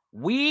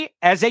 We,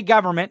 as a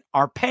government,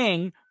 are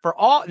paying for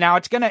all. Now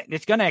it's gonna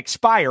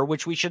expire,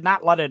 which we should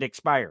not let it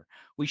expire.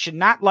 We should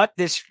not let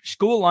this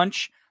school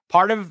lunch,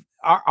 part of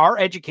our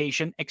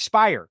education,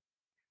 expire.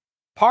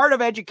 Part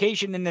of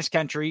education in this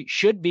country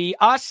should be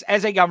us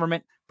as a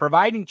government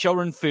providing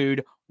children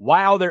food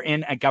while they're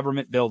in a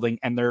government building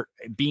and they're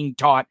being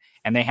taught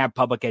and they have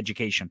public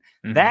education.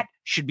 Mm-hmm. That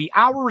should be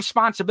our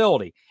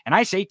responsibility. And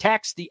I say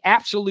tax the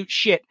absolute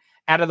shit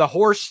out of the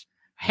horse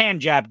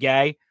hand job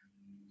guy.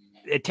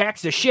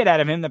 Tax the shit out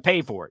of him to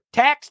pay for it.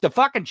 Tax the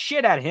fucking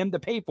shit out of him to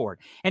pay for it.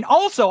 And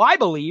also, I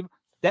believe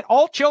that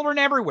all children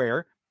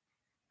everywhere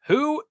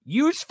who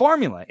use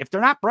formula, if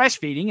they're not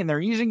breastfeeding and they're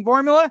using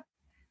formula,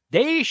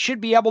 they should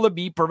be able to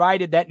be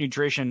provided that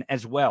nutrition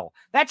as well.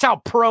 That's how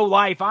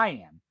pro-life I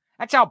am.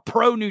 That's how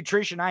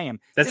pro-nutrition I am.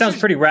 That sounds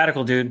pretty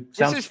radical, dude.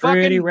 Sounds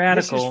pretty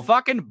radical. This is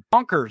fucking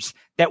bonkers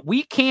that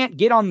we can't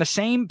get on the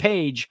same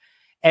page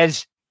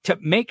as to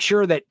make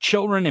sure that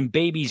children and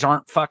babies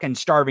aren't fucking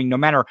starving, no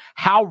matter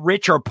how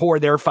rich or poor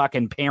their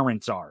fucking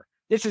parents are.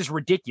 This is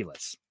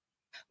ridiculous.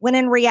 When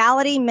in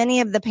reality,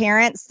 many of the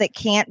parents that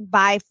can't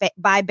buy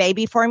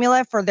baby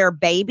formula for their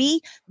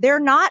baby, they're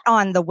not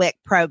on the WIC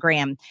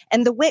program.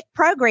 And the WIC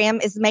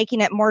program is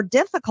making it more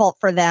difficult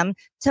for them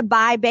to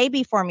buy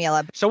baby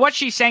formula. So what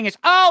she's saying is,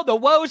 oh, the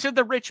woes of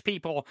the rich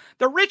people.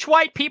 The rich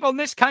white people in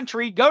this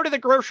country go to the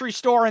grocery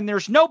store and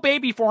there's no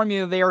baby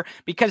formula there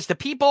because the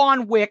people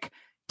on WIC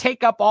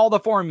take up all the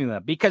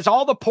formula because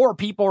all the poor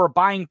people are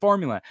buying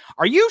formula.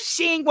 Are you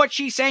seeing what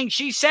she's saying?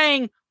 She's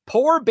saying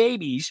poor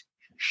babies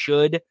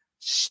should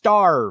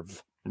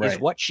starve, right? Is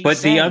what she's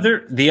saying.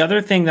 But the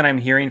other thing that I'm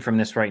hearing from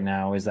this right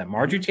now is that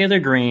Marjorie Taylor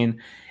Greene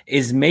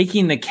is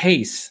making the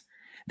case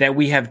that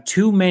we have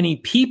too many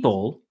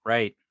people,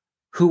 right,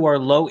 who are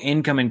low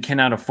income and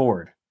cannot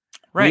afford.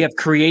 Right. We have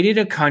created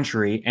a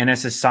country and a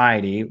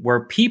society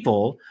where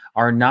people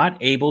are not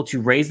able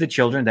to raise the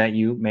children that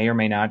you may or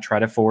may not try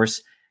to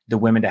force the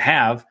women to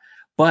have,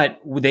 but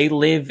they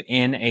live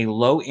in a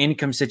low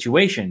income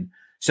situation.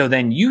 So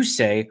then you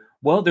say,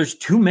 well, there's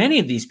too many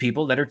of these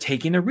people that are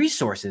taking the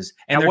resources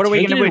and what are we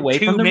taking going to it away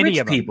from the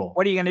rich people.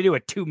 What are you going to do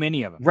with too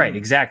many of them? Right,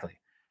 exactly.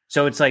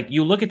 So it's like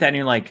you look at that and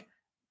you're like,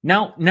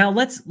 now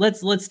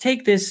let's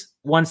take this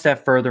one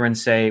step further and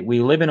say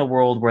we live in a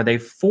world where they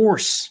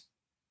force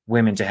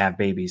women to have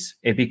babies.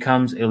 It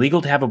becomes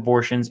illegal to have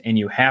abortions and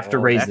you have to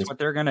raise this. That's what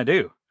they're going to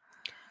do.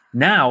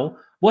 Now,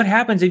 what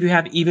happens if you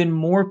have even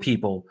more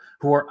people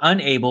who are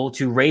unable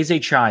to raise a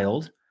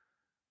child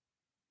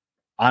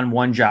on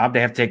one job?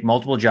 They have to take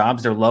multiple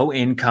jobs. They're low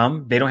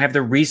income. They don't have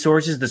the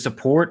resources, the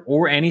support,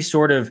 or any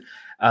sort of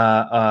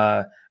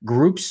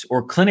groups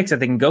or clinics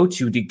that they can go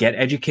to get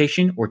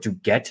education or to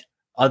get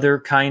other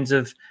kinds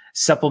of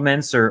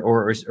supplements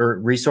or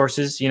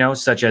resources,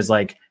 such as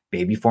like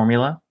baby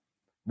formula.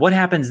 What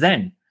happens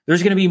then?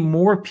 There's going to be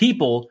more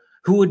people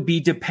who would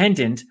be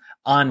dependent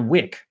on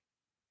WIC.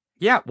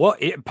 Yeah, well,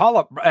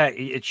 Paula,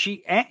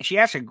 she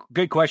asked a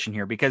good question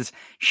here because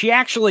she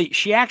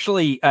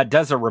actually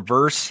does a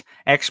reverse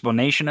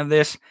explanation of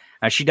this.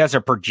 She does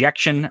a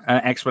projection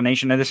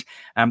explanation of this.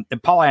 And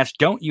Paula asked,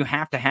 "Don't you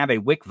have to have a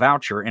WIC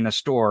voucher in a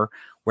store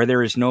where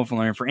there is no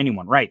formula for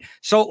anyone?" Right.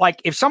 So, like,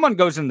 if someone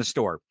goes in the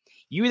store,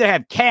 you either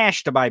have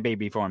cash to buy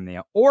baby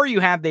formula, or you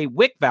have the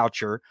WIC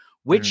voucher,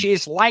 which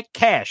is like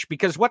cash,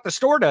 because what the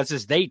store does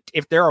is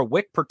if they're a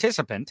WIC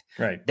participant,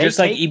 right, just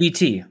like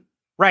EBT.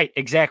 Right,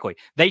 exactly.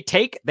 They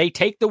take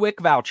the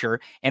WIC voucher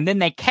and then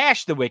they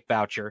cash the WIC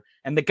voucher,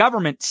 and the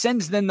government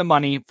sends them the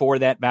money for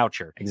that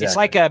voucher.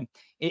 Exactly.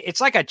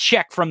 It's like a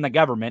check from the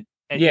government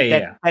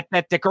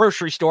that the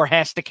grocery store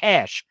has to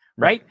cash,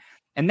 right?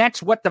 And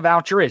that's what the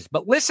voucher is.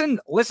 But listen,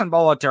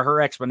 Bola, to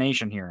her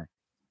explanation here.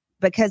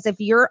 Because if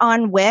you're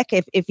on WIC,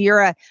 if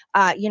you're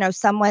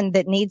someone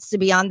that needs to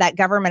be on that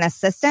government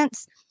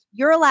assistance,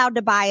 you're allowed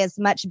to buy as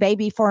much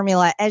baby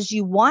formula as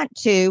you want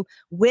to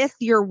with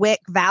your WIC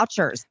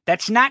vouchers.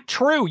 That's not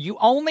true. You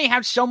only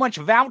have so much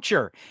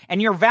voucher,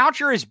 and your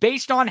voucher is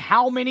based on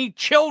how many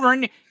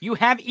children you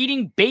have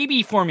eating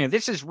baby formula.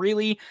 This is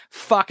really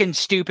fucking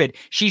stupid.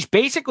 She's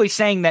basically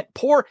saying that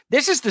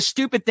this is the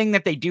stupid thing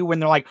that they do when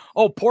they're like,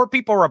 oh, poor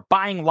people are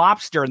buying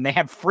lobster and they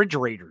have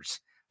refrigerators.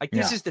 Like,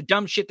 this is the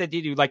dumb shit that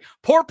they do. Like,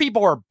 poor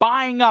people are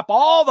buying up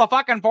all the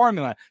fucking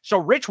formula, so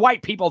rich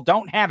white people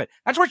don't have it.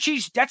 That's what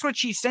she's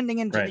sending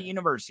into the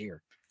universe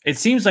here. It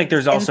seems like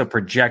there's also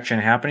projection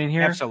happening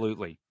here.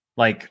 Absolutely.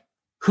 Like,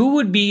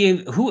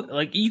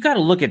 you got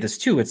to look at this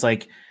too. It's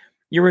like,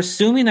 you're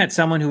assuming that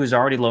someone who is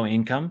already low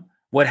income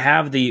would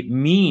have the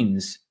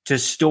means to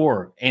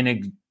store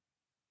an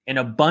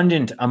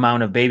abundant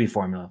amount of baby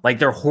formula. Like,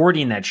 they're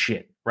hoarding that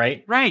shit.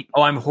 Right.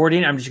 Oh, I'm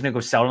hoarding. I'm just going to go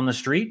sell it on the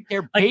street.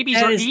 Their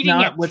babies are eating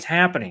not it. what's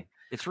happening.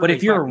 It's really but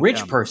if you're a rich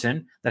dumb.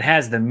 person that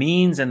has the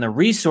means and the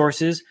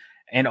resources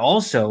and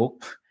also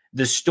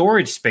the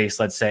storage space,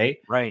 let's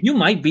say, you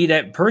might be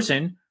that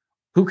person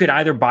who could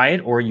either buy it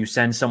or you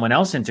send someone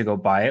else in to go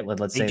buy it.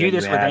 Let's say they do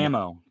this with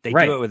ammo. They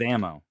do it with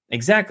ammo.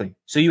 Exactly.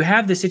 So you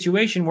have the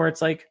situation where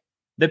it's like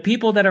the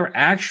people that are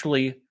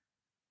actually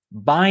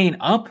buying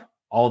up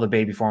all the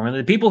baby formula,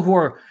 the people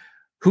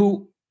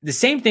who the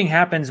same thing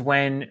happens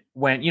when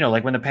when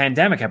the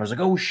pandemic happens. Like,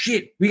 oh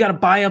shit, we got to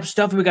buy up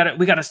stuff. We got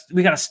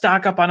to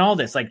stock up on all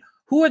this. Like,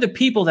 who are the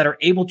people that are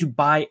able to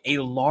buy a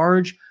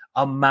large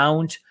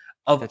amount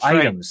of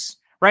items?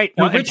 Right.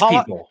 The rich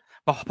people.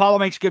 Paula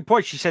makes a good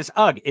point. She says,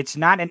 "Ugh, it's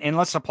not an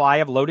endless supply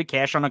of loaded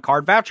cash on a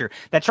card voucher."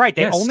 That's right.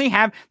 They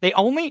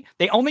only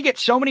get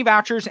so many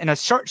vouchers in a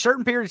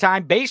certain period of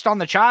time based on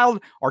the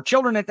child or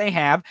children that they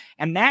have,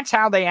 and that's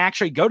how they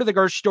actually go to the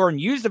grocery store and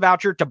use the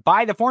voucher to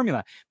buy the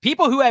formula.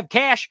 People who have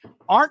cash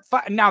aren't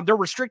now they're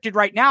restricted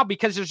right now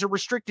because there's a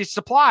restricted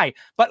supply,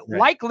 but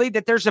likely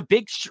that there's a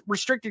big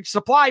restricted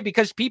supply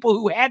because people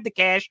who had the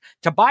cash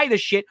to buy the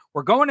shit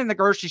were going in the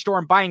grocery store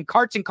and buying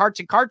carts and carts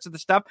and carts of the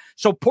stuff.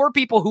 So poor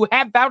people who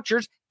have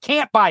vouchers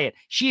can't buy it.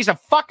 She's a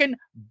fucking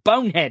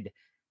bonehead.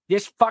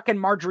 This fucking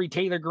Marjorie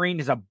Taylor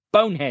Greene is a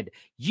bonehead.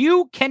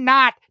 You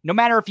cannot, no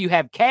matter if you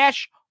have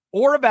cash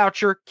or a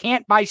voucher,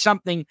 can't buy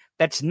something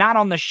that's not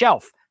on the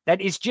shelf.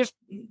 That is just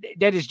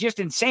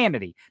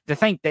insanity to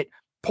think that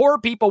poor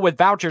people with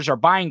vouchers are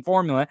buying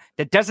formula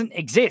that doesn't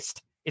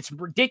exist. It's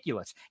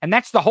ridiculous. And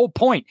that's the whole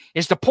point.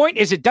 The point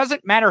is it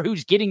doesn't matter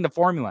who's getting the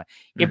formula.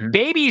 If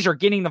babies are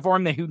getting the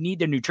formula who need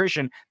the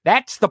nutrition,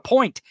 that's the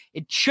point.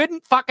 It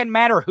shouldn't fucking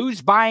matter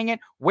who's buying it,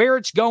 where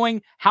it's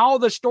going, how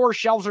the store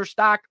shelves are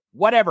stocked,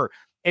 whatever.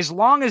 As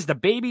long as the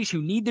babies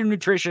who need the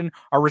nutrition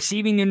are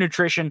receiving the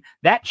nutrition,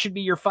 that should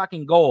be your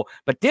fucking goal.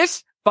 But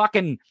this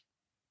fucking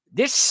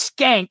Fred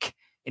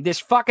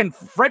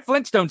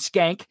Flintstone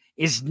skank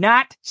is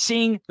not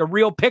seeing the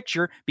real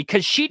picture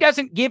because she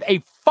doesn't give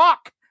a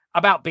fuck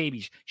about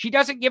babies. She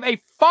doesn't give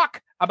a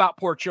fuck about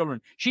poor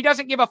children. She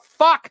doesn't give a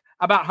fuck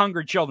about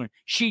hungry children.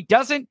 She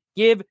doesn't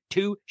give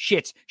two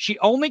shits. She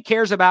only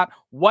cares about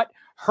what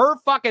her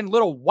fucking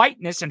little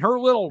whiteness and her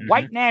little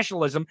white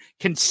nationalism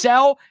can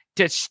sell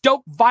to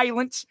stoke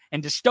violence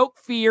and to stoke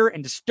fear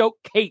and to stoke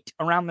hate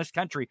around this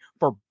country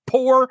for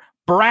poor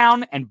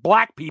brown and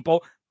black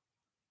people.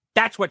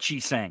 That's what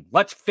she's saying.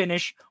 Let's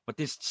finish what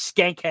this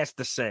skank has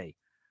to say.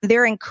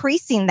 They're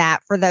increasing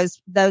that for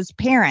those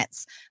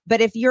parents.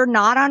 But if you're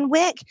not on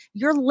WIC,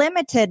 you're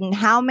limited in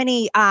how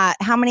many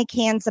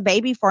cans of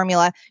baby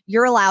formula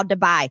you're allowed to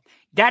buy.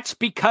 That's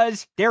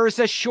because there is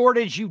a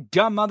shortage, you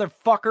dumb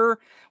motherfucker.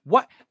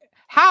 What?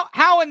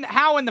 How in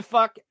the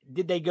fuck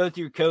did they go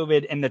through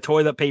COVID and the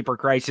toilet paper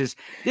crisis?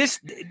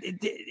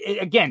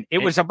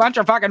 It was a bunch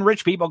of fucking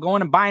rich people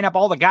going and buying up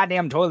all the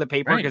goddamn toilet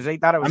paper because they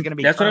thought it was going to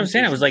be. That's what I'm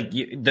saying. It was like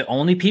the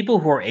only people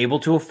who are able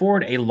to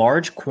afford a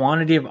large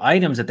quantity of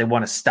items that they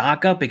want to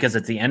stock up because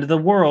it's the end of the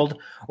world,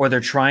 or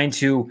they're trying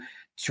to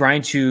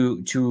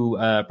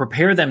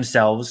prepare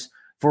themselves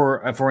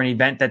for an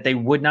event that they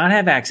would not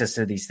have access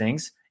to these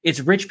things.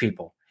 It's rich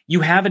people.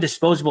 You have a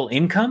disposable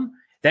income.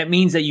 That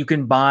means that you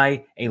can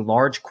buy a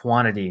large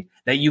quantity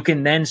that you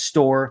can then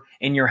store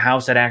in your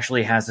house that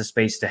actually has the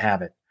space to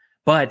have it.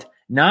 But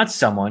not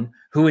someone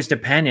who is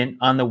dependent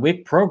on the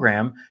WIC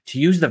program to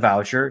use the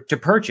voucher to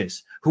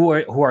purchase, who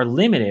are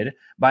limited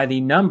by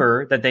the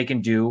number that they can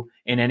do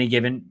in any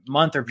given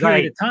month or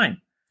period of time.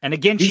 And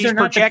again, she's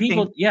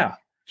projecting.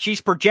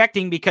 She's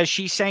projecting because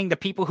she's saying the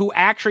people who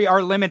actually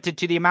are limited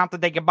to the amount that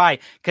they can buy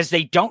because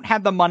they don't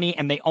have the money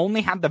and they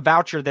only have the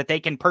voucher that they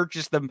can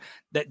purchase them.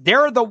 That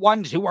they're the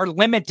ones who are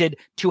limited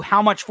to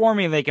how much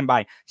formula they can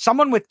buy.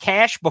 Someone with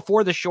cash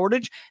before the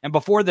shortage and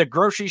before the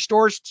grocery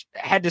stores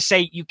had to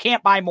say, you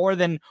can't buy more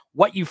than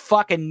what you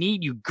fucking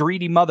need, you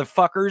greedy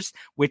motherfuckers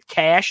with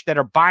cash that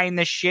are buying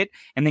this shit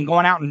and then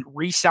going out and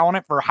reselling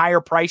it for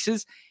higher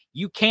prices.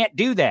 You can't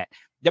do that.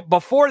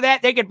 Before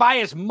that, they could buy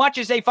as much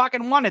as they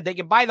fucking wanted. They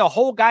could buy the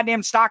whole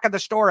goddamn stock of the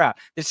store out.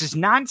 This is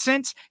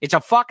nonsense. It's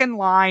a fucking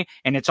lie,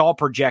 and it's all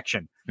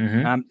projection.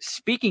 Mm-hmm.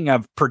 Speaking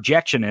of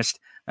projectionist,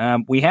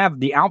 we have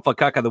the alpha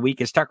cuck of the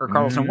week is Tucker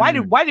Carlson. Why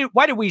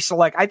did we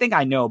select? I think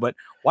I know, but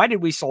why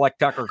did we select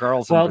Tucker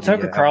Carlson? Well,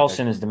 Tucker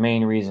Carlson is the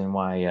main reason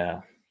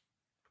why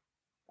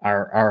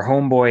our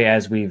homeboy,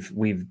 as we've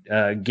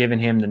given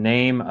him the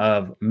name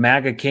of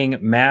MAGA King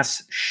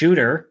Mass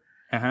Shooter,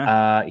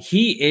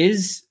 he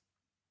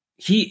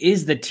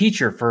is the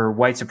teacher for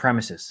white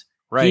supremacists.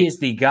 Right. He is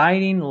the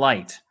guiding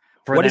light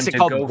for what them is it to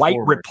called? Go white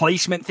forward.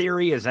 Replacement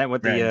theory? Is that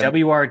what the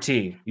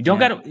WRT? You don't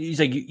got to. He's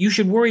like, you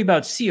should worry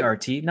about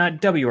CRT,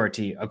 not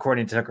WRT,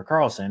 according to Tucker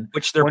Carlson.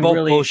 Which they're both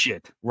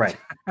bullshit. Right.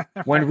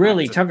 When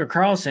really Tucker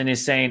Carlson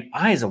is saying,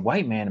 I as a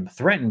white man am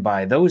threatened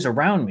by those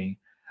around me.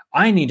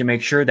 I need to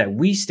make sure that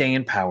we stay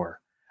in power.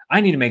 I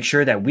need to make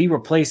sure that we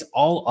replace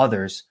all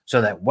others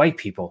so that white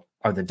people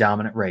are the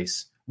dominant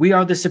race. We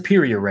are the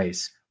superior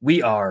race.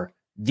 We are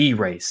the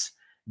race.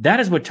 That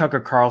is what Tucker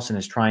Carlson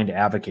is trying to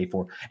advocate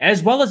for,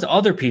 as well as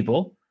other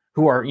people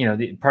who are,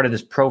 part of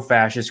this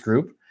pro-fascist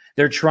group.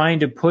 They're trying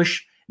to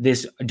push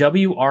this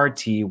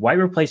WRT, white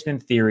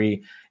replacement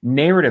theory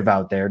narrative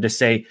out there to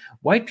say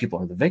white people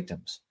are the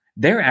victims.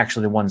 They're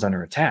actually the ones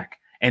under attack.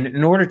 And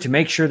in order to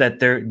make sure that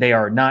they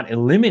are not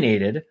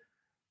eliminated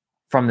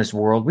from this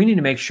world, we need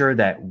to make sure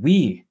that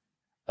we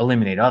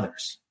eliminate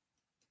others.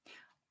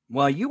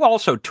 Well, you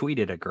also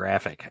tweeted a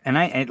graphic, and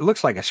it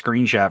looks like a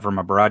screenshot from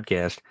a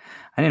broadcast.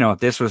 I didn't know if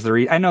this was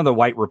the I know the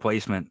white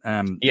replacement,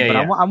 I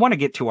want to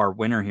get to our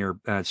winner here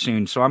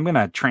soon, so I'm going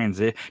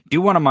to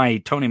do one of my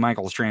Tony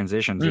Michaels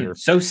transitions here.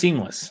 So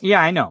seamless.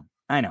 Yeah, I know.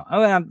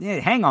 Oh,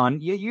 hang on,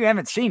 you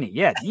haven't seen it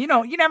yet. You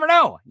never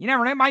know.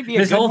 It might be a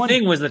this good whole one.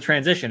 thing was the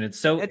transition. It's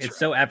so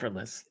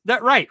effortless.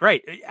 Right.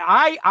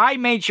 I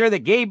made sure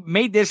that Gabe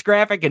made this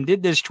graphic and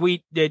did this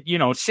tweet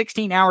that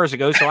 16 hours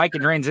ago, so I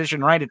can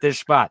transition right at this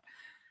spot.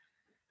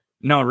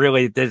 No,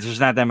 really, there's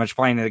not that much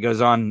planning that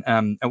goes on.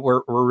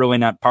 We're really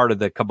not part of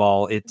the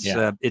cabal.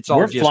 It's all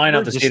we're flying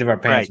out the seat of our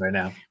pants right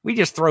now. We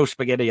just throw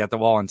spaghetti at the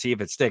wall and see if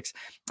it sticks.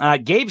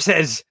 Gabe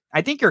says,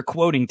 I think you're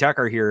quoting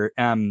Tucker here.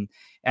 And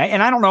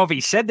I don't know if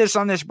he said this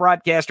on this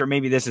broadcast or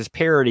maybe this is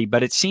parody,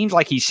 but it seems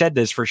like he said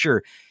this for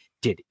sure.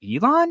 Did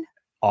Elon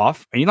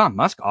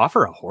Musk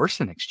offer a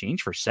horse in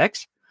exchange for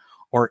sex?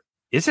 Or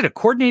is it a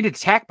coordinated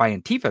attack by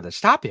Antifa to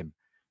stop him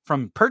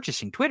from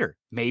purchasing Twitter?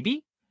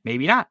 Maybe,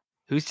 maybe not.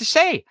 Who's to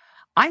say?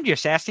 I'm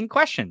just asking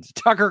questions.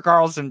 Tucker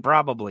Carlson,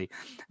 probably.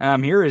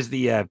 Here's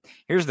the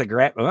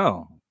graph.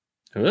 Oh,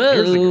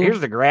 here's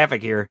the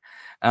graphic here.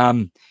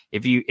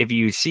 If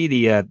you see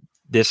the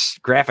this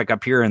graphic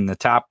up here in the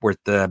top with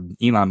the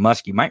Elon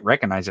Musk, you might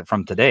recognize it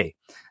from today.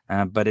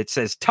 But it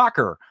says,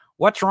 Tucker,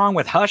 what's wrong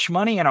with hush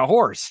money and a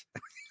horse?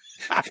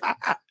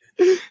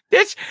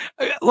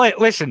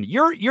 Listen,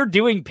 you're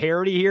doing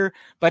parody here,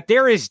 but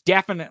there is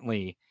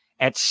definitely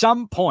at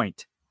some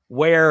point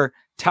where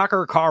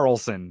Tucker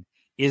Carlson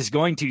is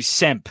going to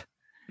simp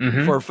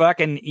for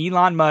fucking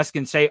Elon Musk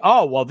and say,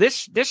 oh, well,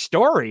 this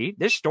story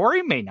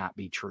may not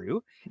be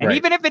true. And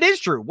even if it is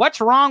true,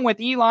 what's wrong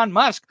with Elon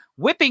Musk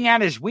whipping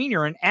out his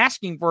wiener and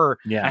asking for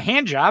a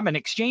hand job in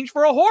exchange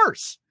for a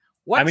horse?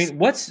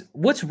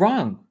 What's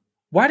wrong?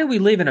 Why do we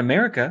live in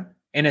America,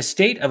 in a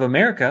state of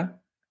America,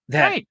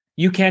 that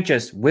you can't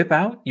just whip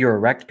out your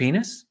erect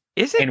penis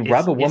and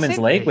rub a woman's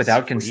leg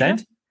without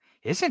consent?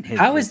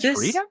 How is this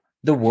freedom?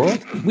 The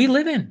world we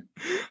live in?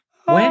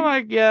 Oh my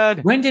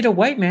God. When did a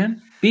white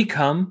man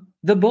become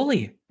the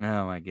bully?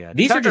 Oh my God.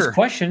 These are just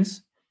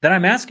questions that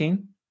I'm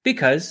asking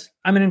because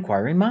I'm an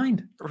inquiring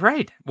mind.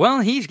 Right.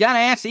 Well, he's got to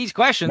ask these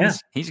questions. Yeah.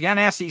 He's got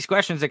to ask these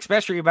questions,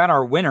 especially about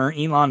our winner,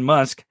 Elon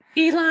Musk.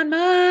 Elon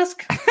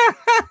Musk.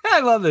 I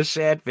love the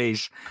sad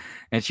face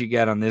that you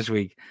got on this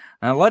week.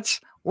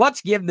 Let's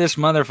give this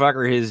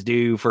motherfucker his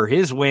due for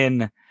his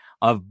win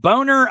of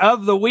Boner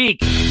of the Week.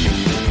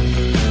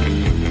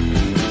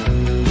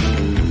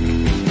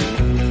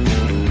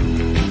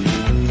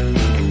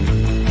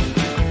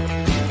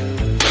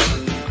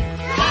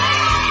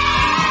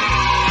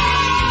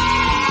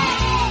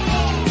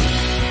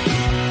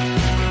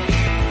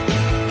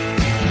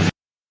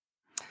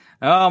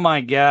 Oh my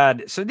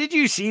God. So did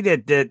you see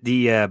that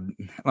the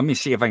let me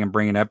see if I can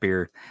bring it up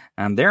here.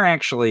 They're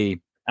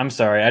actually, I'm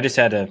sorry. I just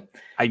had to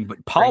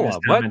Paula,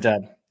 what?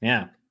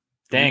 Yeah.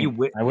 Dang.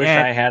 I wish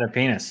I had a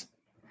penis.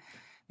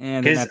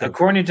 Because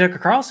according to Tucker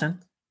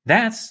Carlson,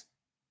 that's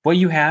what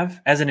you have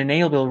as an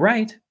inalienable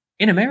right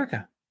in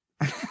America.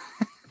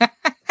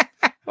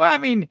 Well, I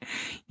mean,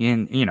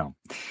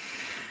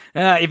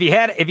 If you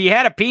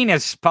had a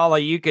penis, Paula,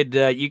 you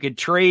could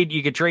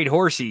trade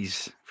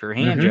horses for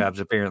hand jobs.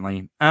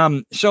 Apparently,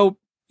 so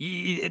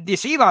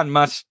this Elon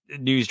Musk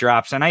news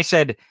drops, and I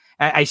said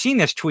I seen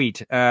this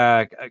tweet.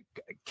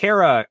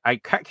 Kara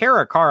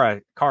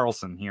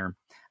Carlson here.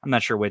 I'm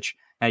not sure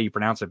how you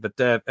pronounce it,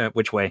 but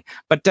which way.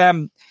 But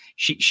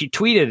she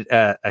tweeted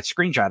a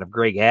screenshot of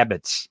Greg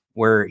Abbott's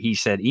where he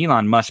said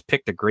Elon Musk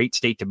picked a great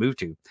state to move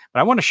to.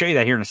 But I want to show you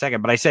that here in a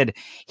second. But I said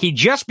he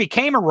just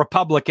became a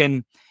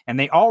Republican, and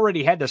they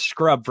already had to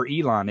scrub for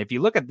Elon. If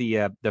you look at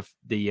the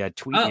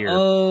tweet here,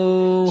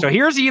 so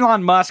here's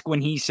Elon Musk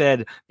when he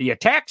said the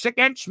attacks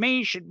against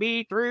me should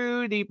be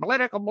through the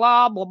political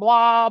blah blah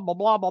blah blah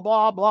blah blah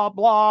blah blah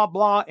blah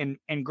blah,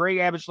 and Greg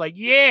Abbott's like,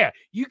 yeah,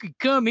 you could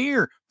come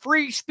here,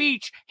 free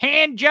speech,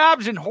 hand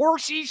jobs, and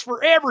horses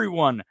for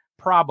everyone.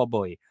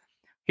 Probably.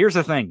 Here's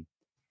the thing.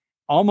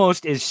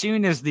 Almost as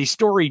soon as the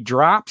story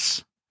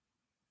drops,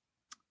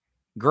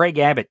 Greg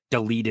Abbott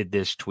deleted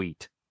this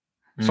tweet.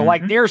 So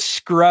like they're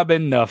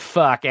scrubbing the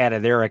fuck out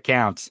of their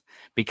accounts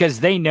because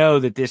they know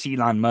that this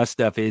Elon Musk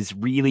stuff is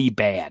really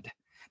bad.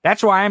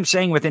 That's why I'm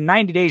saying within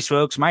 90 days,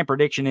 folks, my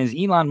prediction is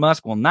Elon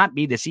Musk will not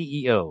be the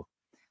CEO.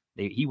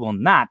 He will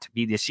not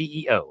be the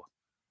CEO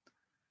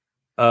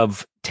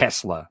of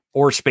Tesla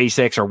or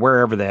SpaceX or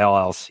wherever the hell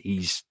else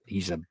he's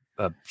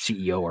a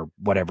CEO or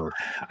whatever.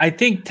 I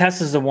think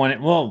Tesla's the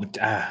one. Well,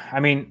 I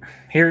mean,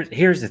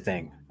 here's the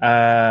thing.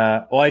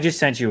 I just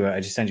sent you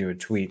a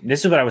tweet.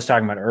 This is what I was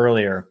talking about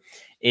earlier.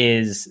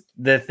 Is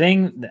the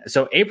thing?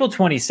 So April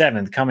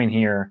 27th coming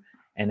here,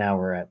 and now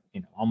we're at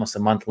almost a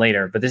month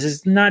later. But this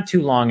is not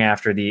too long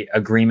after the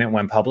agreement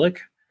went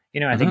public.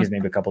 I think it's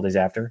maybe a couple days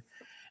after.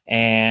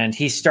 And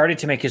he started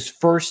to make his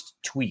first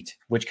tweet,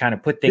 which kind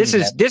of put things.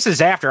 This is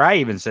after I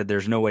even said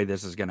there's no way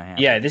this is going to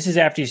happen. Yeah, this is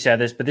after you said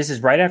this, but this is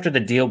right after the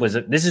deal was.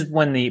 This is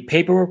when the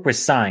paperwork was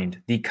signed,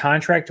 the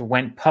contract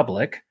went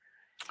public,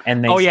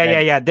 and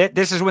they.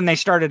 This is when they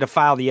started to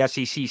file the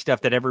SEC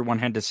stuff that everyone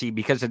had to see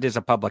because it is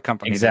a public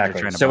company.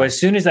 Exactly. So as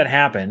soon as that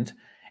happened,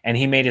 and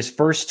he made his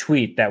first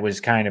tweet that was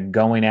kind of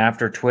going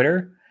after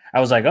Twitter. I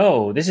was like,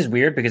 oh, this is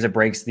weird because it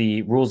breaks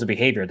the rules of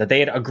behavior that they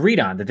had agreed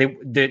on. That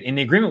in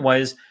the agreement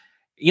was.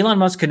 Elon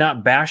Musk could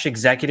not bash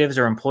executives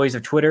or employees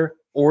of Twitter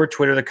or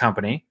Twitter, the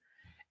company,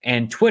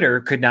 and Twitter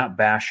could not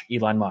bash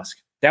Elon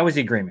Musk. That was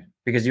the agreement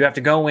because you have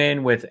to go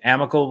in with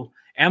amicable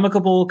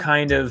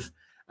kind of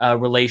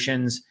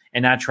relations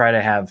and not try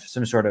to have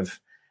some sort of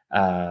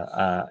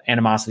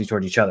animosity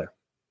toward each other,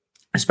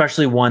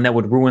 especially one that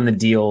would ruin the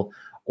deal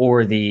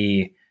or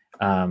the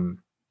kind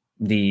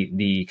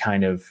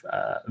of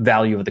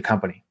value of the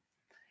company.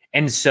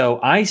 And so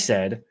I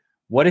said,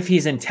 what if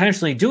he's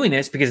intentionally doing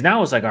this? Because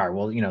now it's like, all right,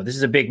 well, this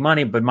is a big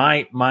money, but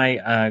my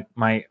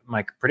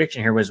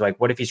prediction here was like,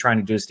 what if he's trying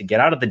to do this to get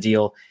out of the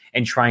deal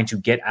and trying to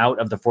get out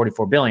of the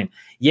 $44 billion?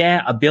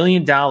 Yeah, $1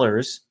 billion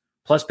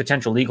plus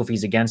potential legal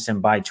fees against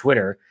him by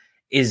Twitter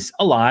is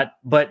a lot,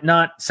 but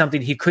not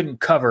something he couldn't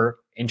cover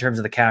in terms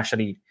of the cash that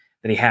he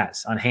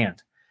has on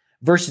hand.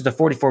 Versus the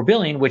 $44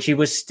 billion, which he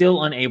was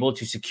still unable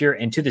to secure,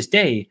 and to this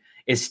day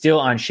is still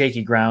on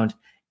shaky ground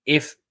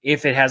if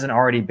it hasn't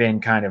already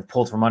been kind of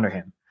pulled from under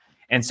him.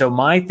 And so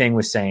my thing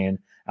was saying,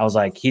 I was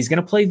like, he's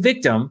going to play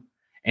victim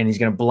and he's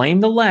going to blame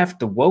the left,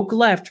 the woke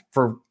left,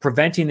 for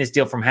preventing this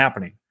deal from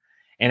happening.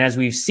 And as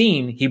we've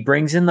seen, he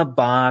brings in the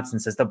bots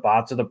and says the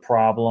bots are the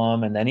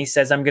problem. And then he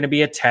says, I'm going to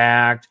be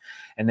attacked.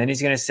 And then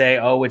he's going to say,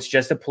 oh, it's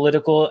just a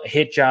political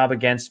hit job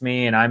against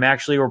me. And I'm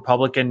actually a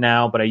Republican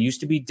now, but I used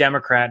to be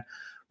Democrat,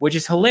 which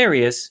is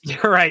hilarious.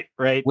 Right.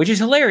 Which is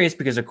hilarious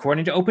because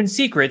according to Open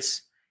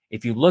Secrets,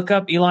 if you look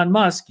up Elon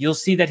Musk, you'll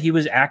see that he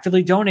was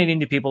actively donating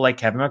to people like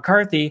Kevin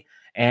McCarthy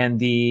and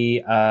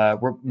the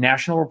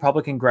National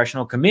Republican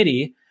Congressional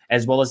Committee,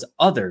 as well as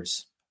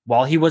others,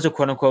 while he was a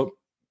quote-unquote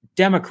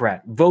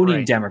Democrat,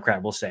 voting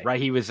Democrat, we'll say. Right,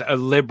 he was a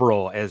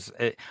liberal, as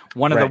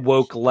one of the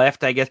woke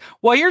left, I guess.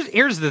 Well,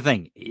 here's the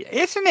thing.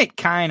 Isn't it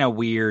kind of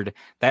weird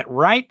that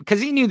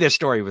because he knew this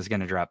story was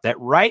going to drop, that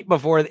right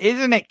before,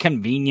 isn't it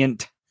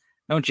convenient,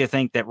 don't you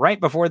think, that right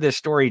before this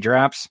story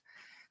drops,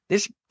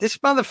 this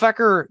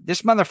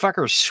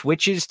motherfucker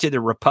switches to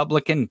the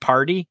Republican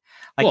Party.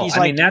 He's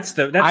like, that's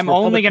I'm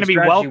only going to be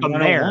welcome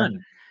there.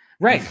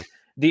 Right.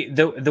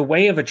 The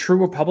way of a true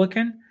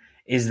Republican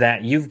is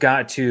that you've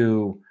got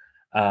to,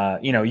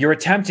 your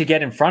attempt to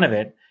get in front of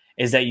it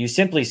is that you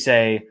simply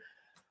say,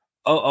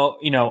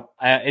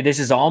 this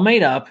is all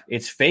made up.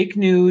 It's fake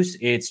news.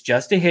 It's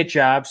just a hit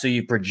job. So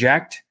you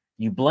project,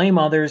 you blame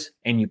others,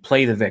 and you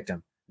play the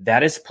victim.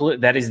 That is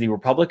the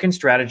Republican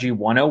strategy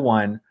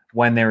 101.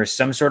 When there is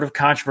some sort of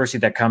controversy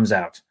that comes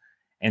out.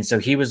 And so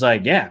he was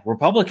like, yeah,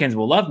 Republicans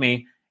will love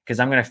me because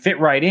I'm going to fit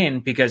right in,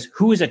 because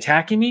who is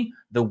attacking me?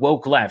 The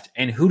woke left.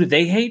 And who do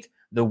they hate?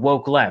 The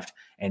woke left.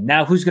 And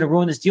now who's going to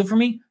ruin this deal for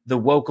me? The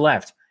woke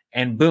left.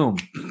 And boom,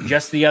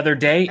 just the other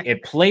day,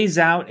 it plays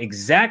out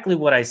exactly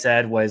what I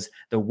said was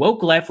the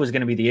woke left was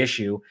going to be the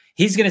issue.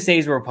 He's going to say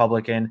he's a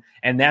Republican,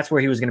 and that's where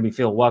he was going to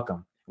feel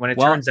welcome. When it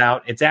turns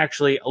out it's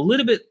actually a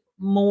little bit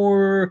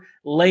more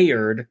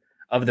layered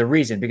of the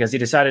reason, because he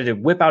decided to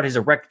whip out his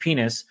erect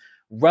penis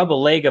rub a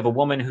leg of a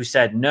woman who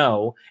said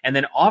no and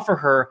then offer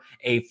her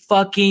a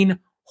fucking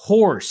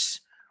horse.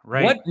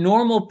 Right. What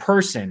normal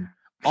person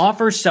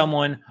offers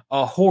someone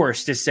a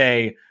horse to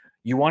say,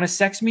 you want to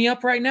sex me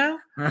up right now?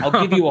 I'll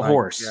give you a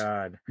horse.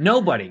 God.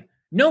 Nobody.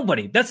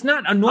 That's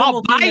not a normal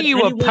I'll buy thing you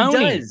that a anyone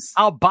pony. does.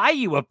 I'll buy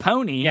you a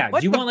pony. Yeah. Do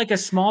you want like a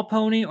small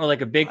pony or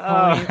like a big Oh,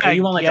 pony? Or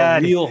you want like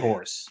God. a real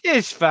horse?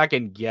 This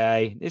fucking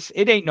guy.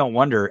 It ain't no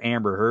wonder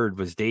Amber Heard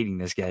was dating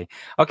this guy.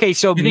 Okay,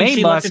 so You think May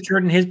she Musk. left a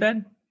turd in his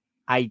bed?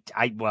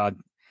 Well,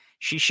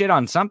 she shit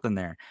on something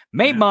there.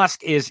 May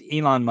Musk is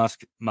Elon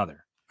Musk's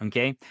mother.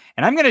 Okay.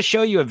 And I'm going to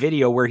show you a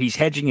video where he's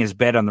hedging his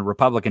bet on the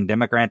Republican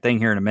Democrat thing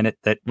here in a minute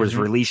that was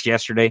released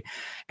yesterday.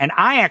 And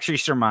I actually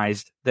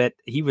surmised that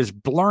he was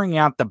blurring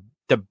out the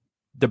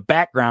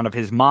background of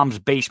his mom's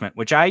basement,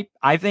 which I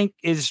think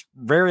is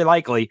very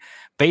likely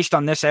based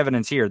on this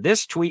evidence here.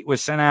 This tweet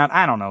was sent out,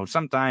 I don't know,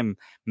 sometime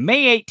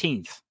May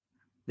 18th.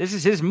 This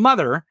is his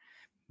mother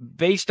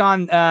based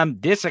on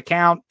this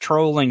account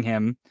trolling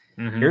him.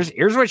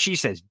 Here's what she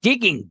says.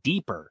 Digging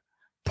deeper.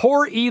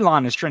 Poor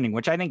Elon is trending,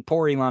 which I think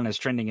poor Elon is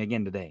trending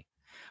again today.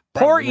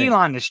 Poor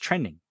Elon is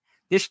trending.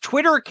 This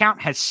Twitter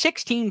account has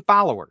 16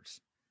 followers.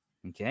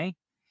 Okay.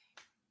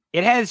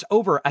 It has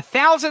over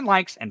 1,000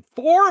 likes and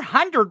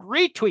 400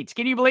 retweets.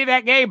 Can you believe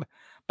that, Gabe?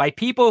 By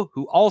people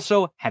who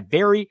also have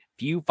very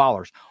few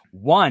followers.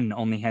 One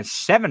only has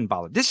 7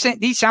 followers.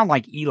 These sound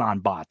like Elon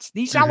bots.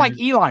 These sound like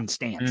Elon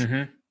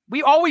stans.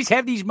 We always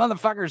have these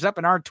motherfuckers up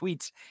in our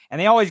tweets, and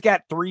they always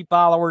got 3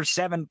 followers,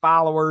 7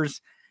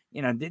 followers,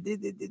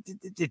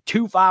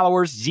 2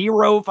 followers,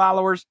 0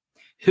 followers.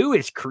 Who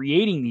is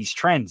creating these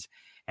trends,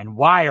 and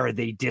why are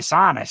they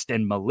dishonest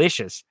and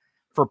malicious?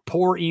 For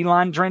poor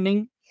Elon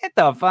trending? Get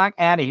the fuck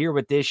out of here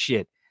with this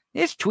shit.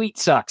 This tweet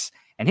sucks,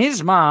 and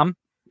his mom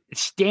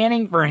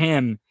standing for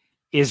him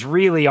is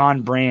really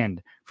on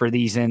brand for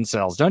these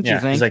incels, don't you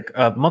think? He's like,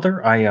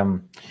 mother,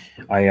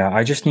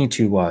 I just need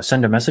to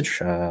send a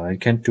message. I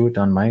can't do it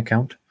on my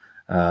account.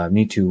 I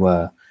need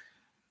to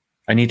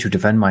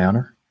defend my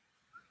honor.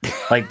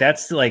 Like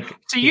that's like.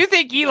 So you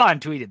think Elon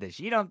tweeted this?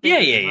 You don't?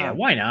 Think Yeah.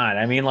 Why not?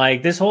 I mean,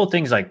 like this whole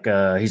thing's like.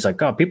 He's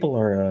like, oh, people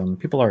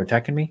are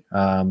attacking me.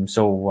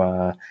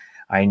 So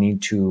I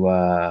need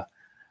to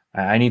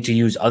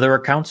use other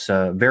accounts,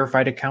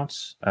 verified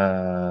accounts,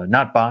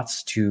 not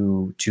bots,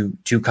 to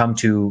come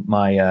to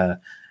my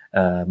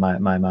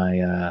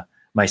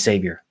my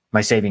savior,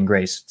 my saving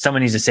grace.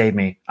 Someone needs to save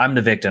me. I'm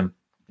the victim.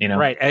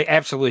 Right.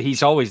 Absolutely.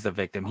 He's always the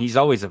victim. He's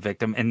always a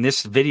victim. And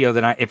this video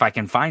that if I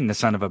can find the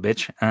son of a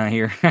bitch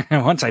here,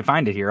 once I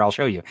find it here, I'll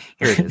show you.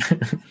 Here it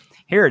is.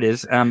 Here it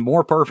is.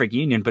 More Perfect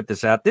Union put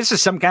this out. This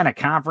is some kind of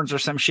conference or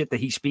some shit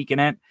that he's speaking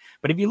at.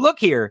 But if you look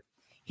here,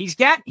 he's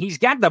got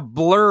the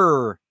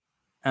blur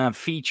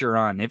feature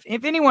on.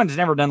 If anyone's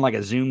never done like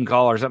a Zoom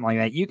call or something like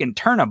that, you can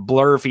turn a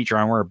blur feature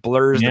on where it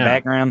blurs the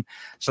background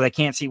so they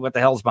can't see what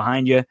the hell's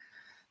behind you.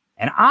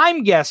 And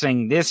I'm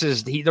guessing this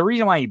is the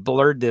reason why he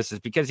blurred this is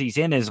because he's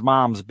in his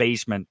mom's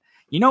basement.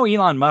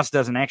 Elon Musk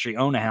doesn't actually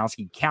own a house;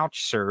 he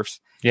couch surfs.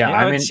 Yeah,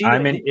 I'm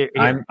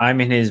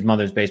in his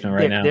mother's basement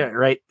right now.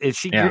 Right,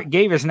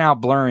 Gabe is now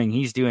blurring.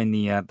 He's doing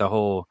the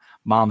whole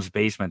mom's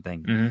basement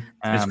thing.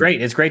 It's great.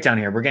 It's great down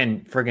here. We're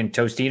getting friggin'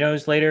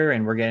 Tostitos later,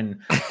 and we're getting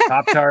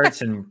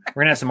Pop-Tarts, and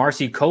we're gonna have some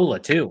RC Cola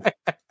too.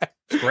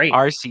 It's great.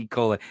 RC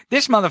Cola.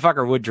 This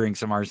motherfucker would drink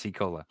some RC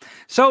Cola.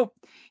 So.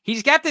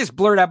 He's got this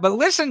blurred out, but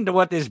listen to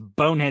what this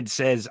bonehead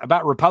says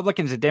about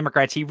Republicans and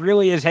Democrats. He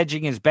really is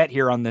hedging his bet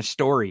here on this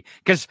story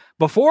because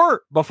before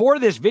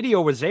this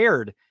video was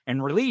aired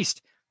and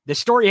released, the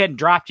story hadn't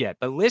dropped yet.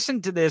 But listen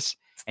to this,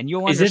 and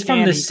you'll understand. Is this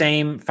from the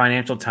same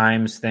Financial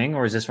Times thing,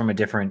 or is this from a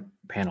different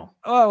panel?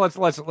 Oh, let's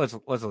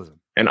listen.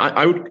 And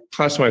I would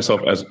class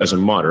myself as a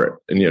moderate,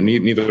 and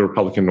neither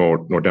Republican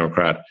nor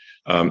Democrat.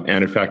 And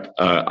in fact,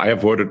 I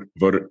have voted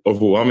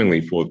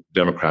overwhelmingly for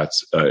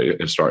Democrats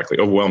historically.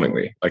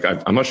 Overwhelmingly, like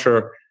I'm not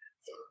sure.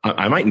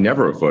 I might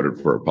never have voted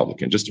for a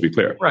Republican, just to be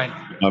clear. Right.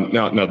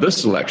 Now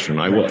this election,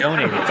 I will.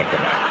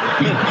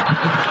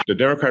 The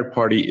Democratic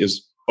Party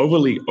is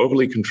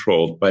overly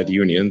controlled by the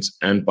unions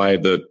and by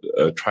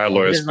the trial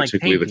lawyers,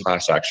 particularly the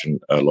class action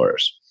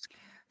lawyers.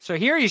 So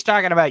here he's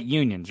talking about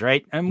unions,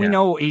 right? And we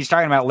know he's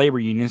talking about labor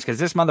unions because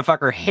this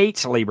motherfucker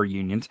hates labor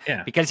unions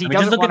because he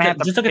doesn't want to have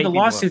to just look at the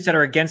lawsuits that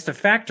are against the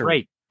factory.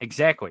 Right,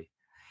 exactly.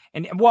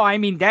 And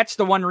that's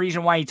the one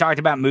reason why he talked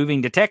about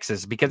moving to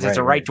Texas because it's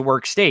a right to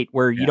work state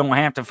where you don't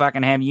have to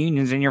fucking have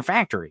unions in your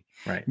factory.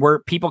 Right. Where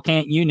people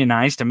can't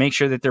unionize to make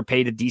sure that they're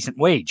paid a decent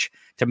wage,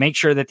 to make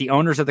sure that the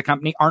owners of the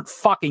company aren't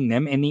fucking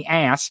them in the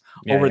ass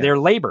over their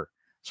labor.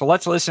 So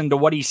let's listen to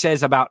what he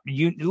says about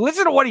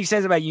listen to what he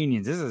says about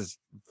unions. This is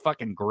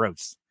fucking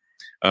gross.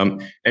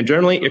 And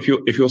generally, if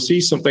you'll see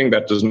something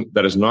that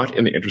is not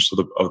in the interest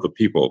of the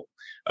people,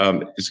 on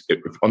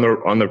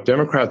the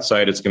Democrat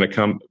side, it's going to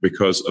come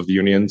because of the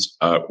unions,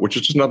 which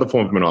is just another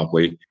form of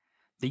monopoly.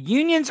 The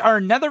unions are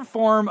another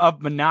form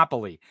of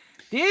monopoly.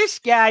 This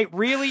guy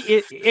really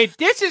is.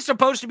 This is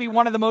supposed to be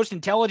one of the most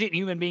intelligent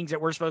human beings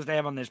that we're supposed to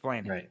have on this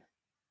planet. Right.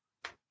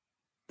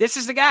 This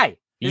is the guy.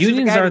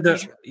 Unions are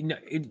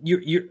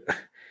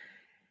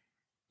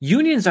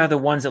unions are the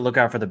ones that look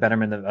out for the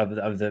betterment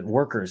of the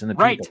workers and the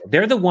people. Right.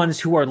 They're the ones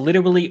who are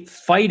literally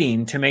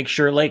fighting to make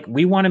sure, like,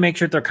 we want to make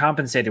sure they're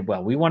compensated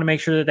well. We want to make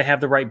sure that they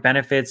have the right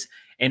benefits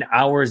and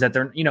hours that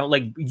they're,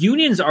 like,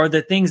 unions are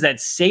the things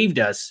that saved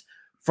us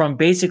from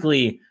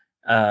basically,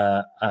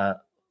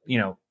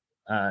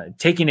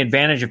 taking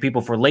advantage of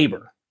people for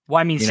labor. Well,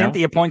 I mean,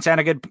 Cynthia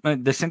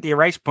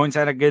Rice points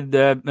out a good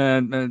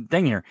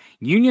thing here.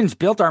 Unions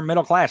built our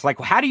middle class. Like,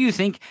 how do you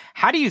think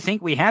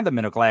we had the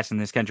middle class in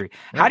this country?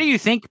 Right. How do you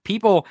think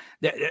people,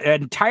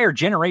 an entire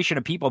generation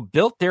of people,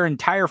 built their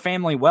entire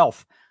family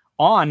wealth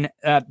on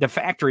the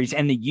factories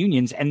and the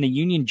unions and the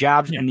union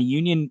jobs and the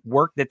union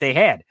work that they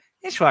had?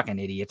 This fucking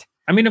idiot.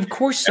 I mean, of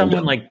course,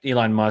 someone like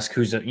Elon Musk,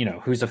 who's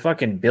a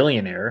fucking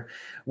billionaire,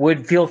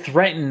 would feel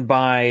threatened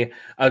by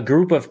a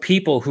group of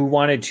people who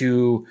wanted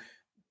to,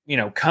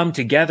 come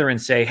together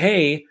and say,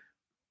 hey,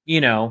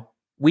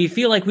 we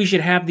feel like we should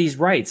have these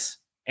rights.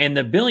 And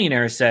the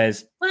billionaire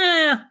says,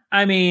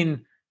 I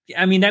mean,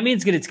 that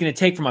means it's going to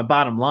take from my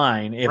bottom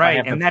line. If I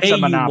have to pay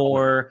you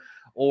more,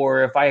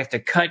 or if I have to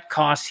cut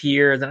costs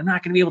here, then I'm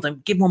not going to be able to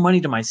give more money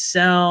to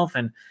myself.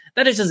 And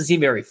that just doesn't seem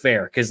very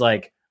fair because,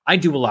 like, I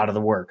do a lot of the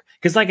work.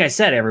 Because, like I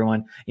said,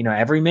 everyone,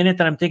 every minute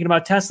that I'm thinking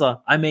about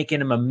Tesla, I'm making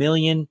him $1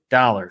 million.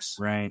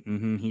 Right.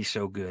 Mm-hmm. He's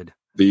so good.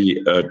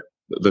 The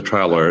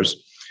trial lawyers,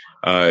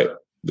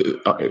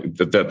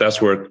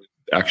 that's where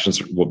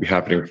actions will be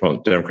happening from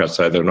the Democrat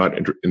side. They're not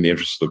in the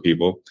interest of the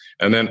people.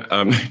 And then,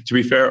 to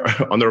be fair,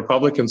 on the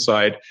Republican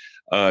side,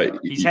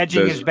 he's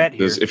hedging his bet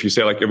here. If you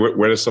say, like,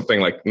 where there's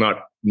something like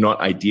not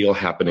ideal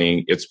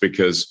happening, it's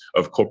because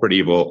of corporate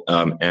evil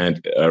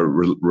and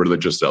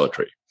religious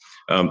zealotry.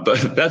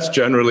 That's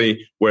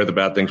generally where the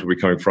bad things will be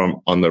coming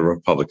from on the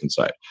Republican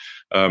side,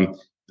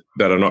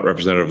 that are not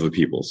representative of the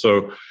people.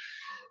 So,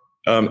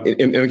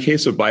 in the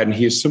case of Biden,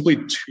 he is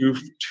simply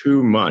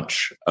too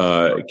much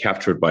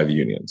captured by the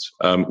unions,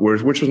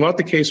 which was not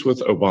the case with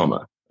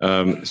Obama.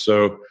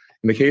 So,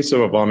 in the case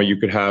of Obama, you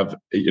could have,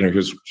 he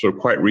was sort of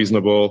quite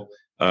reasonable,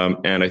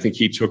 and I think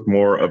he took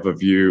more of a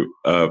view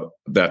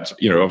that,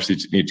 obviously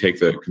you need to take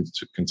the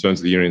concerns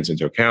of the unions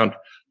into account.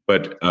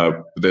 But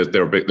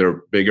there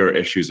are bigger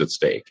issues at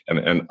stake,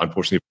 and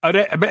unfortunately,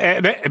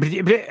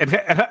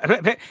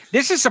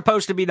 this is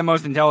supposed to be the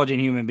most intelligent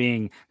human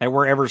being that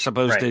we're ever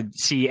supposed to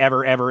see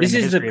ever. This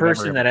is the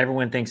person that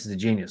everyone thinks is a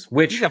genius.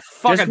 Which just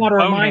want to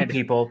remind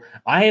people,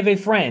 I have a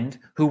friend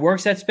who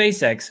works at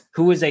SpaceX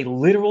who is a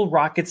literal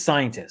rocket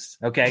scientist.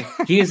 Okay,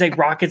 he is a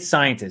rocket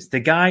scientist. The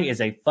guy is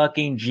a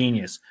fucking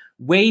genius,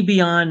 way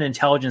beyond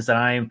intelligence that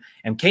I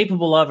am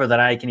capable of, or that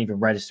I can even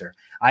register.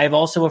 I have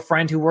also a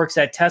friend who works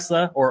at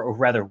Tesla, or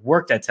rather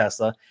worked at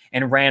Tesla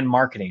and ran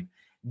marketing.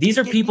 These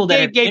are people that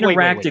have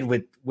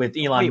interacted with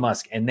Elon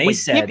Musk, and they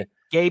said,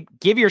 Gabe,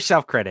 give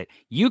yourself credit.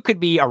 You could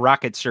be a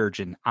rocket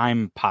surgeon.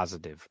 I'm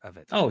positive of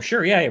it. Oh,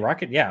 sure. Yeah.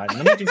 Rocket. Yeah.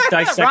 Let me just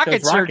dissect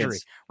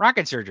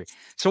rocket surgery.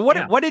 So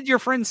what did your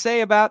friends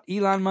say about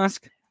Elon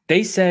Musk?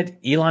 They said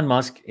Elon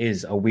Musk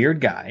is a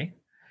weird guy.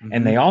 Mm-hmm,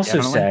 and they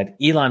also said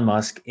Elon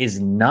Musk is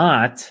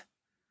not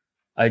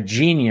a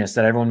genius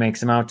that everyone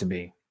makes him out to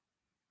be.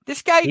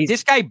 This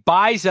guy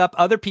buys up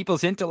other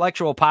people's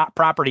intellectual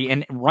property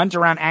and runs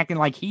around acting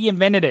like he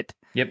invented it.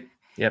 Yep.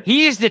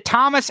 He is the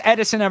Thomas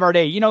Edison of our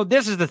day.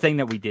 This is the thing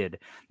that we did.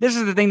 This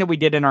is the thing that we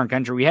did in our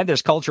country. We had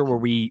this culture where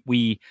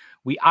we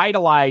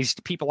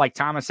idolized people like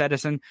Thomas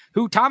Edison,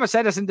 who Thomas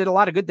Edison did a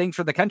lot of good things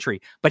for the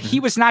country, but he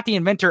was not the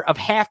inventor of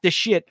half the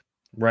shit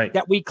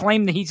that we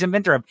claim that he's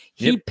inventor of.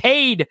 He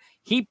paid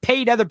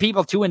other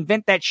people to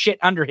invent that shit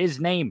under his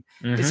name.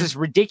 Mm-hmm. This is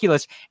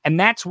ridiculous. And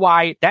that's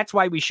why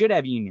we should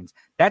have unions.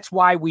 That's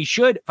why we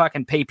should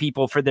fucking pay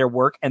people for their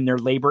work and their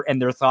labor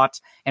and their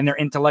thoughts and their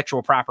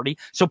intellectual property.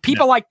 So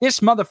people like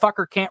this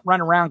motherfucker can't run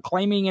around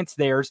claiming it's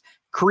theirs,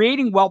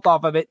 creating wealth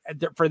off of it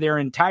for their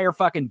entire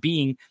fucking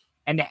being,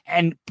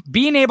 and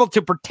being able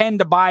to pretend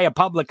to buy a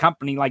public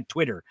company like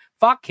Twitter.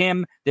 Fuck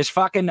him, this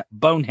fucking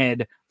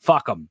bonehead.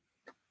 Fuck him.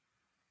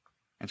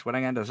 That's what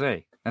I got to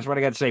say.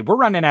 We're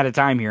running out of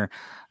time here.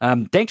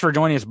 Thanks for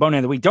joining us, Bonehead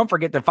of the Week. Don't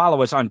forget to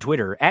follow us on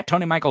Twitter at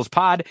Tony Michaels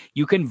Pod.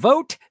 You can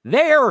vote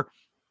there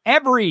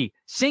every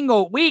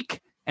single week,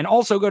 and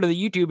also go to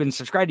the YouTube and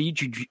subscribe to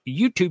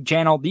YouTube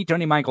channel, The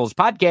Tony Michaels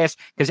Podcast,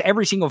 because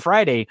every single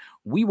Friday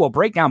we will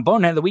break down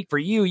Bonehead of the Week for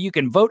you. You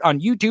can vote on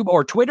YouTube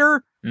or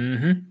Twitter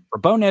for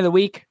Bonehead of the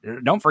Week.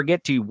 Don't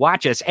forget to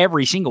watch us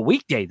every single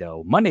weekday,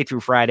 though, Monday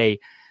through Friday,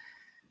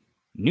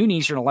 noon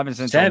Eastern, 11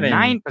 Central,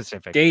 9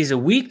 Pacific. 7 days a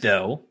week,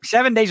 though.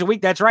 7 days a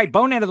week. That's right.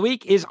 Bonehead of the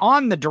Week is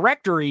on the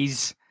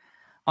directories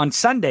on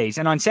Sundays,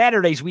 and on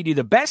Saturdays we do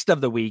the best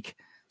of the week.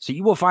 So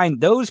you will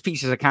find those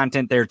pieces of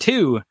content there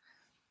too.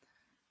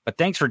 But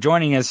thanks for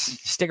joining us.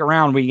 Stick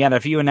around. We got a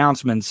few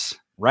announcements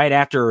right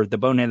after the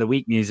Bonehead of the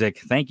Week music.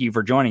 Thank you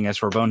for joining us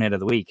for Bonehead of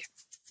the Week.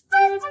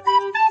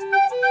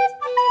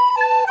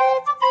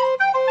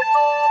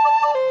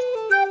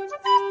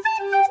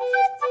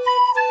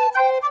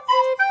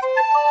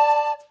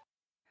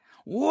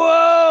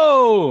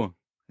 Whoa!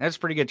 That's a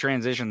pretty good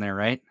transition there,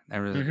 right? That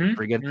was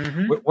pretty good.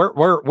 Mm-hmm.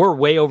 We're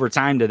way over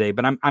time today,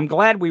 but I'm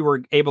glad we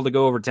were able to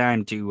go over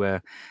time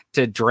to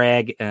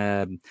drag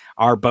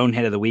our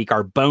bonehead of the week,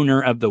 our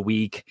boner of the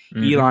week,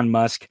 Elon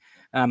Musk,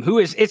 who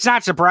is. It's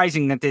not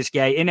surprising that this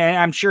guy, and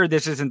I'm sure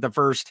this isn't the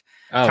first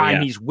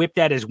time he's whipped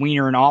at his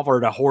wiener and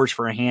offered a horse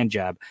for a hand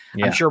job.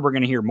 Yeah. I'm sure we're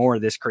going to hear more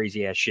of this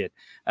crazy ass shit.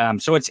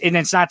 So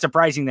it's not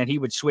surprising that he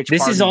would switch. This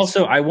parties. Is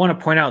also, I want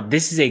to point out,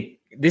 this is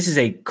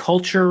a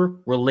culture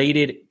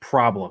related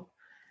problem.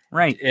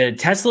 Right.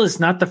 Tesla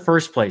is not the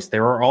first place.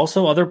 There are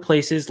also other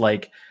places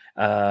like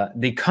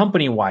the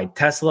company-wide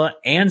Tesla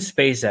and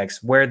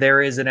SpaceX where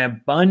there is an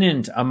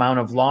abundant amount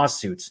of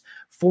lawsuits,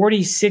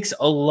 46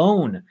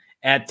 alone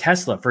at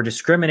Tesla for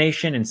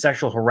discrimination and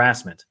sexual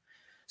harassment.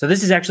 So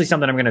this is actually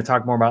something I'm going to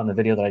talk more about in the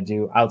video that I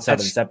do outside of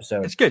this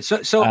episode. It's good.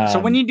 So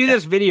when you do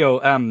this video,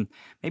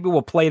 maybe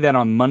we'll play that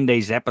on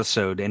Monday's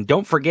episode. And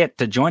don't forget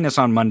to join us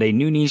on Monday,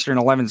 noon Eastern,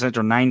 11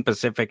 Central, 9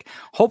 Pacific.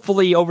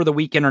 Hopefully over the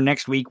weekend or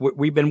next week.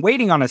 We've been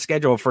waiting on a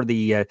schedule for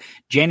the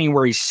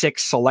January 6th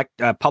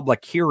select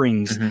public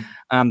hearings,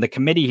 the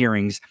committee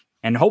hearings.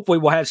 And hopefully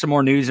we'll have some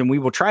more news, and we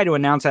will try to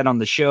announce that on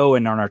the show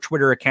and on our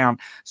Twitter account.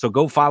 So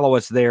go follow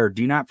us there.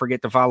 Do not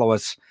forget to follow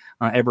us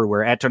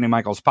everywhere at Tony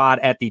Michaels Pod,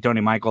 at the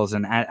Tony Michaels,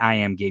 and at I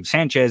am Gabe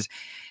Sanchez.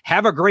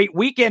 Have a great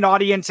weekend,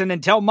 audience, and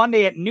until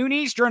Monday at noon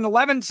Eastern,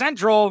 11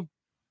 Central,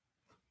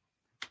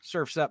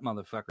 surf's up,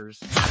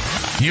 motherfuckers.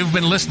 You've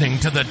been listening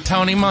to the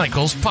Tony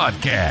Michaels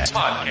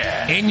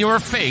Podcast. In your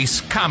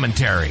face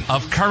commentary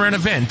of current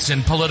events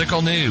and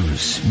political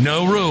news.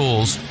 No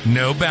rules,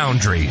 no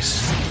boundaries.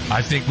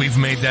 I think we've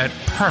made that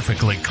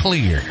perfectly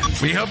clear.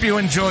 We hope you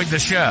enjoyed the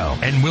show,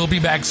 and we'll be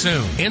back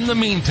soon. In the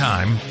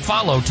meantime,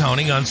 follow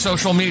Tony on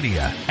social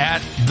media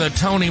at The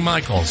Tony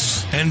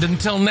Michaels. And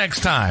until next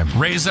time,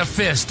 raise a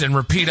fist and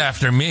repeat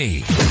after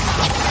me.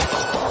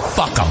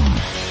 Fuck 'em.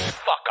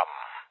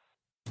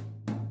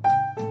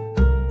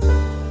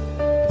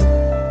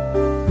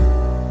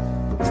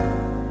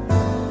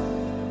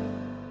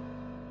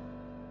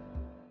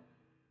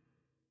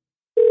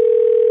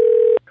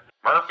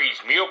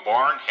 Murphy's Mule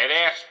Barn, head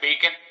ass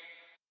speaking.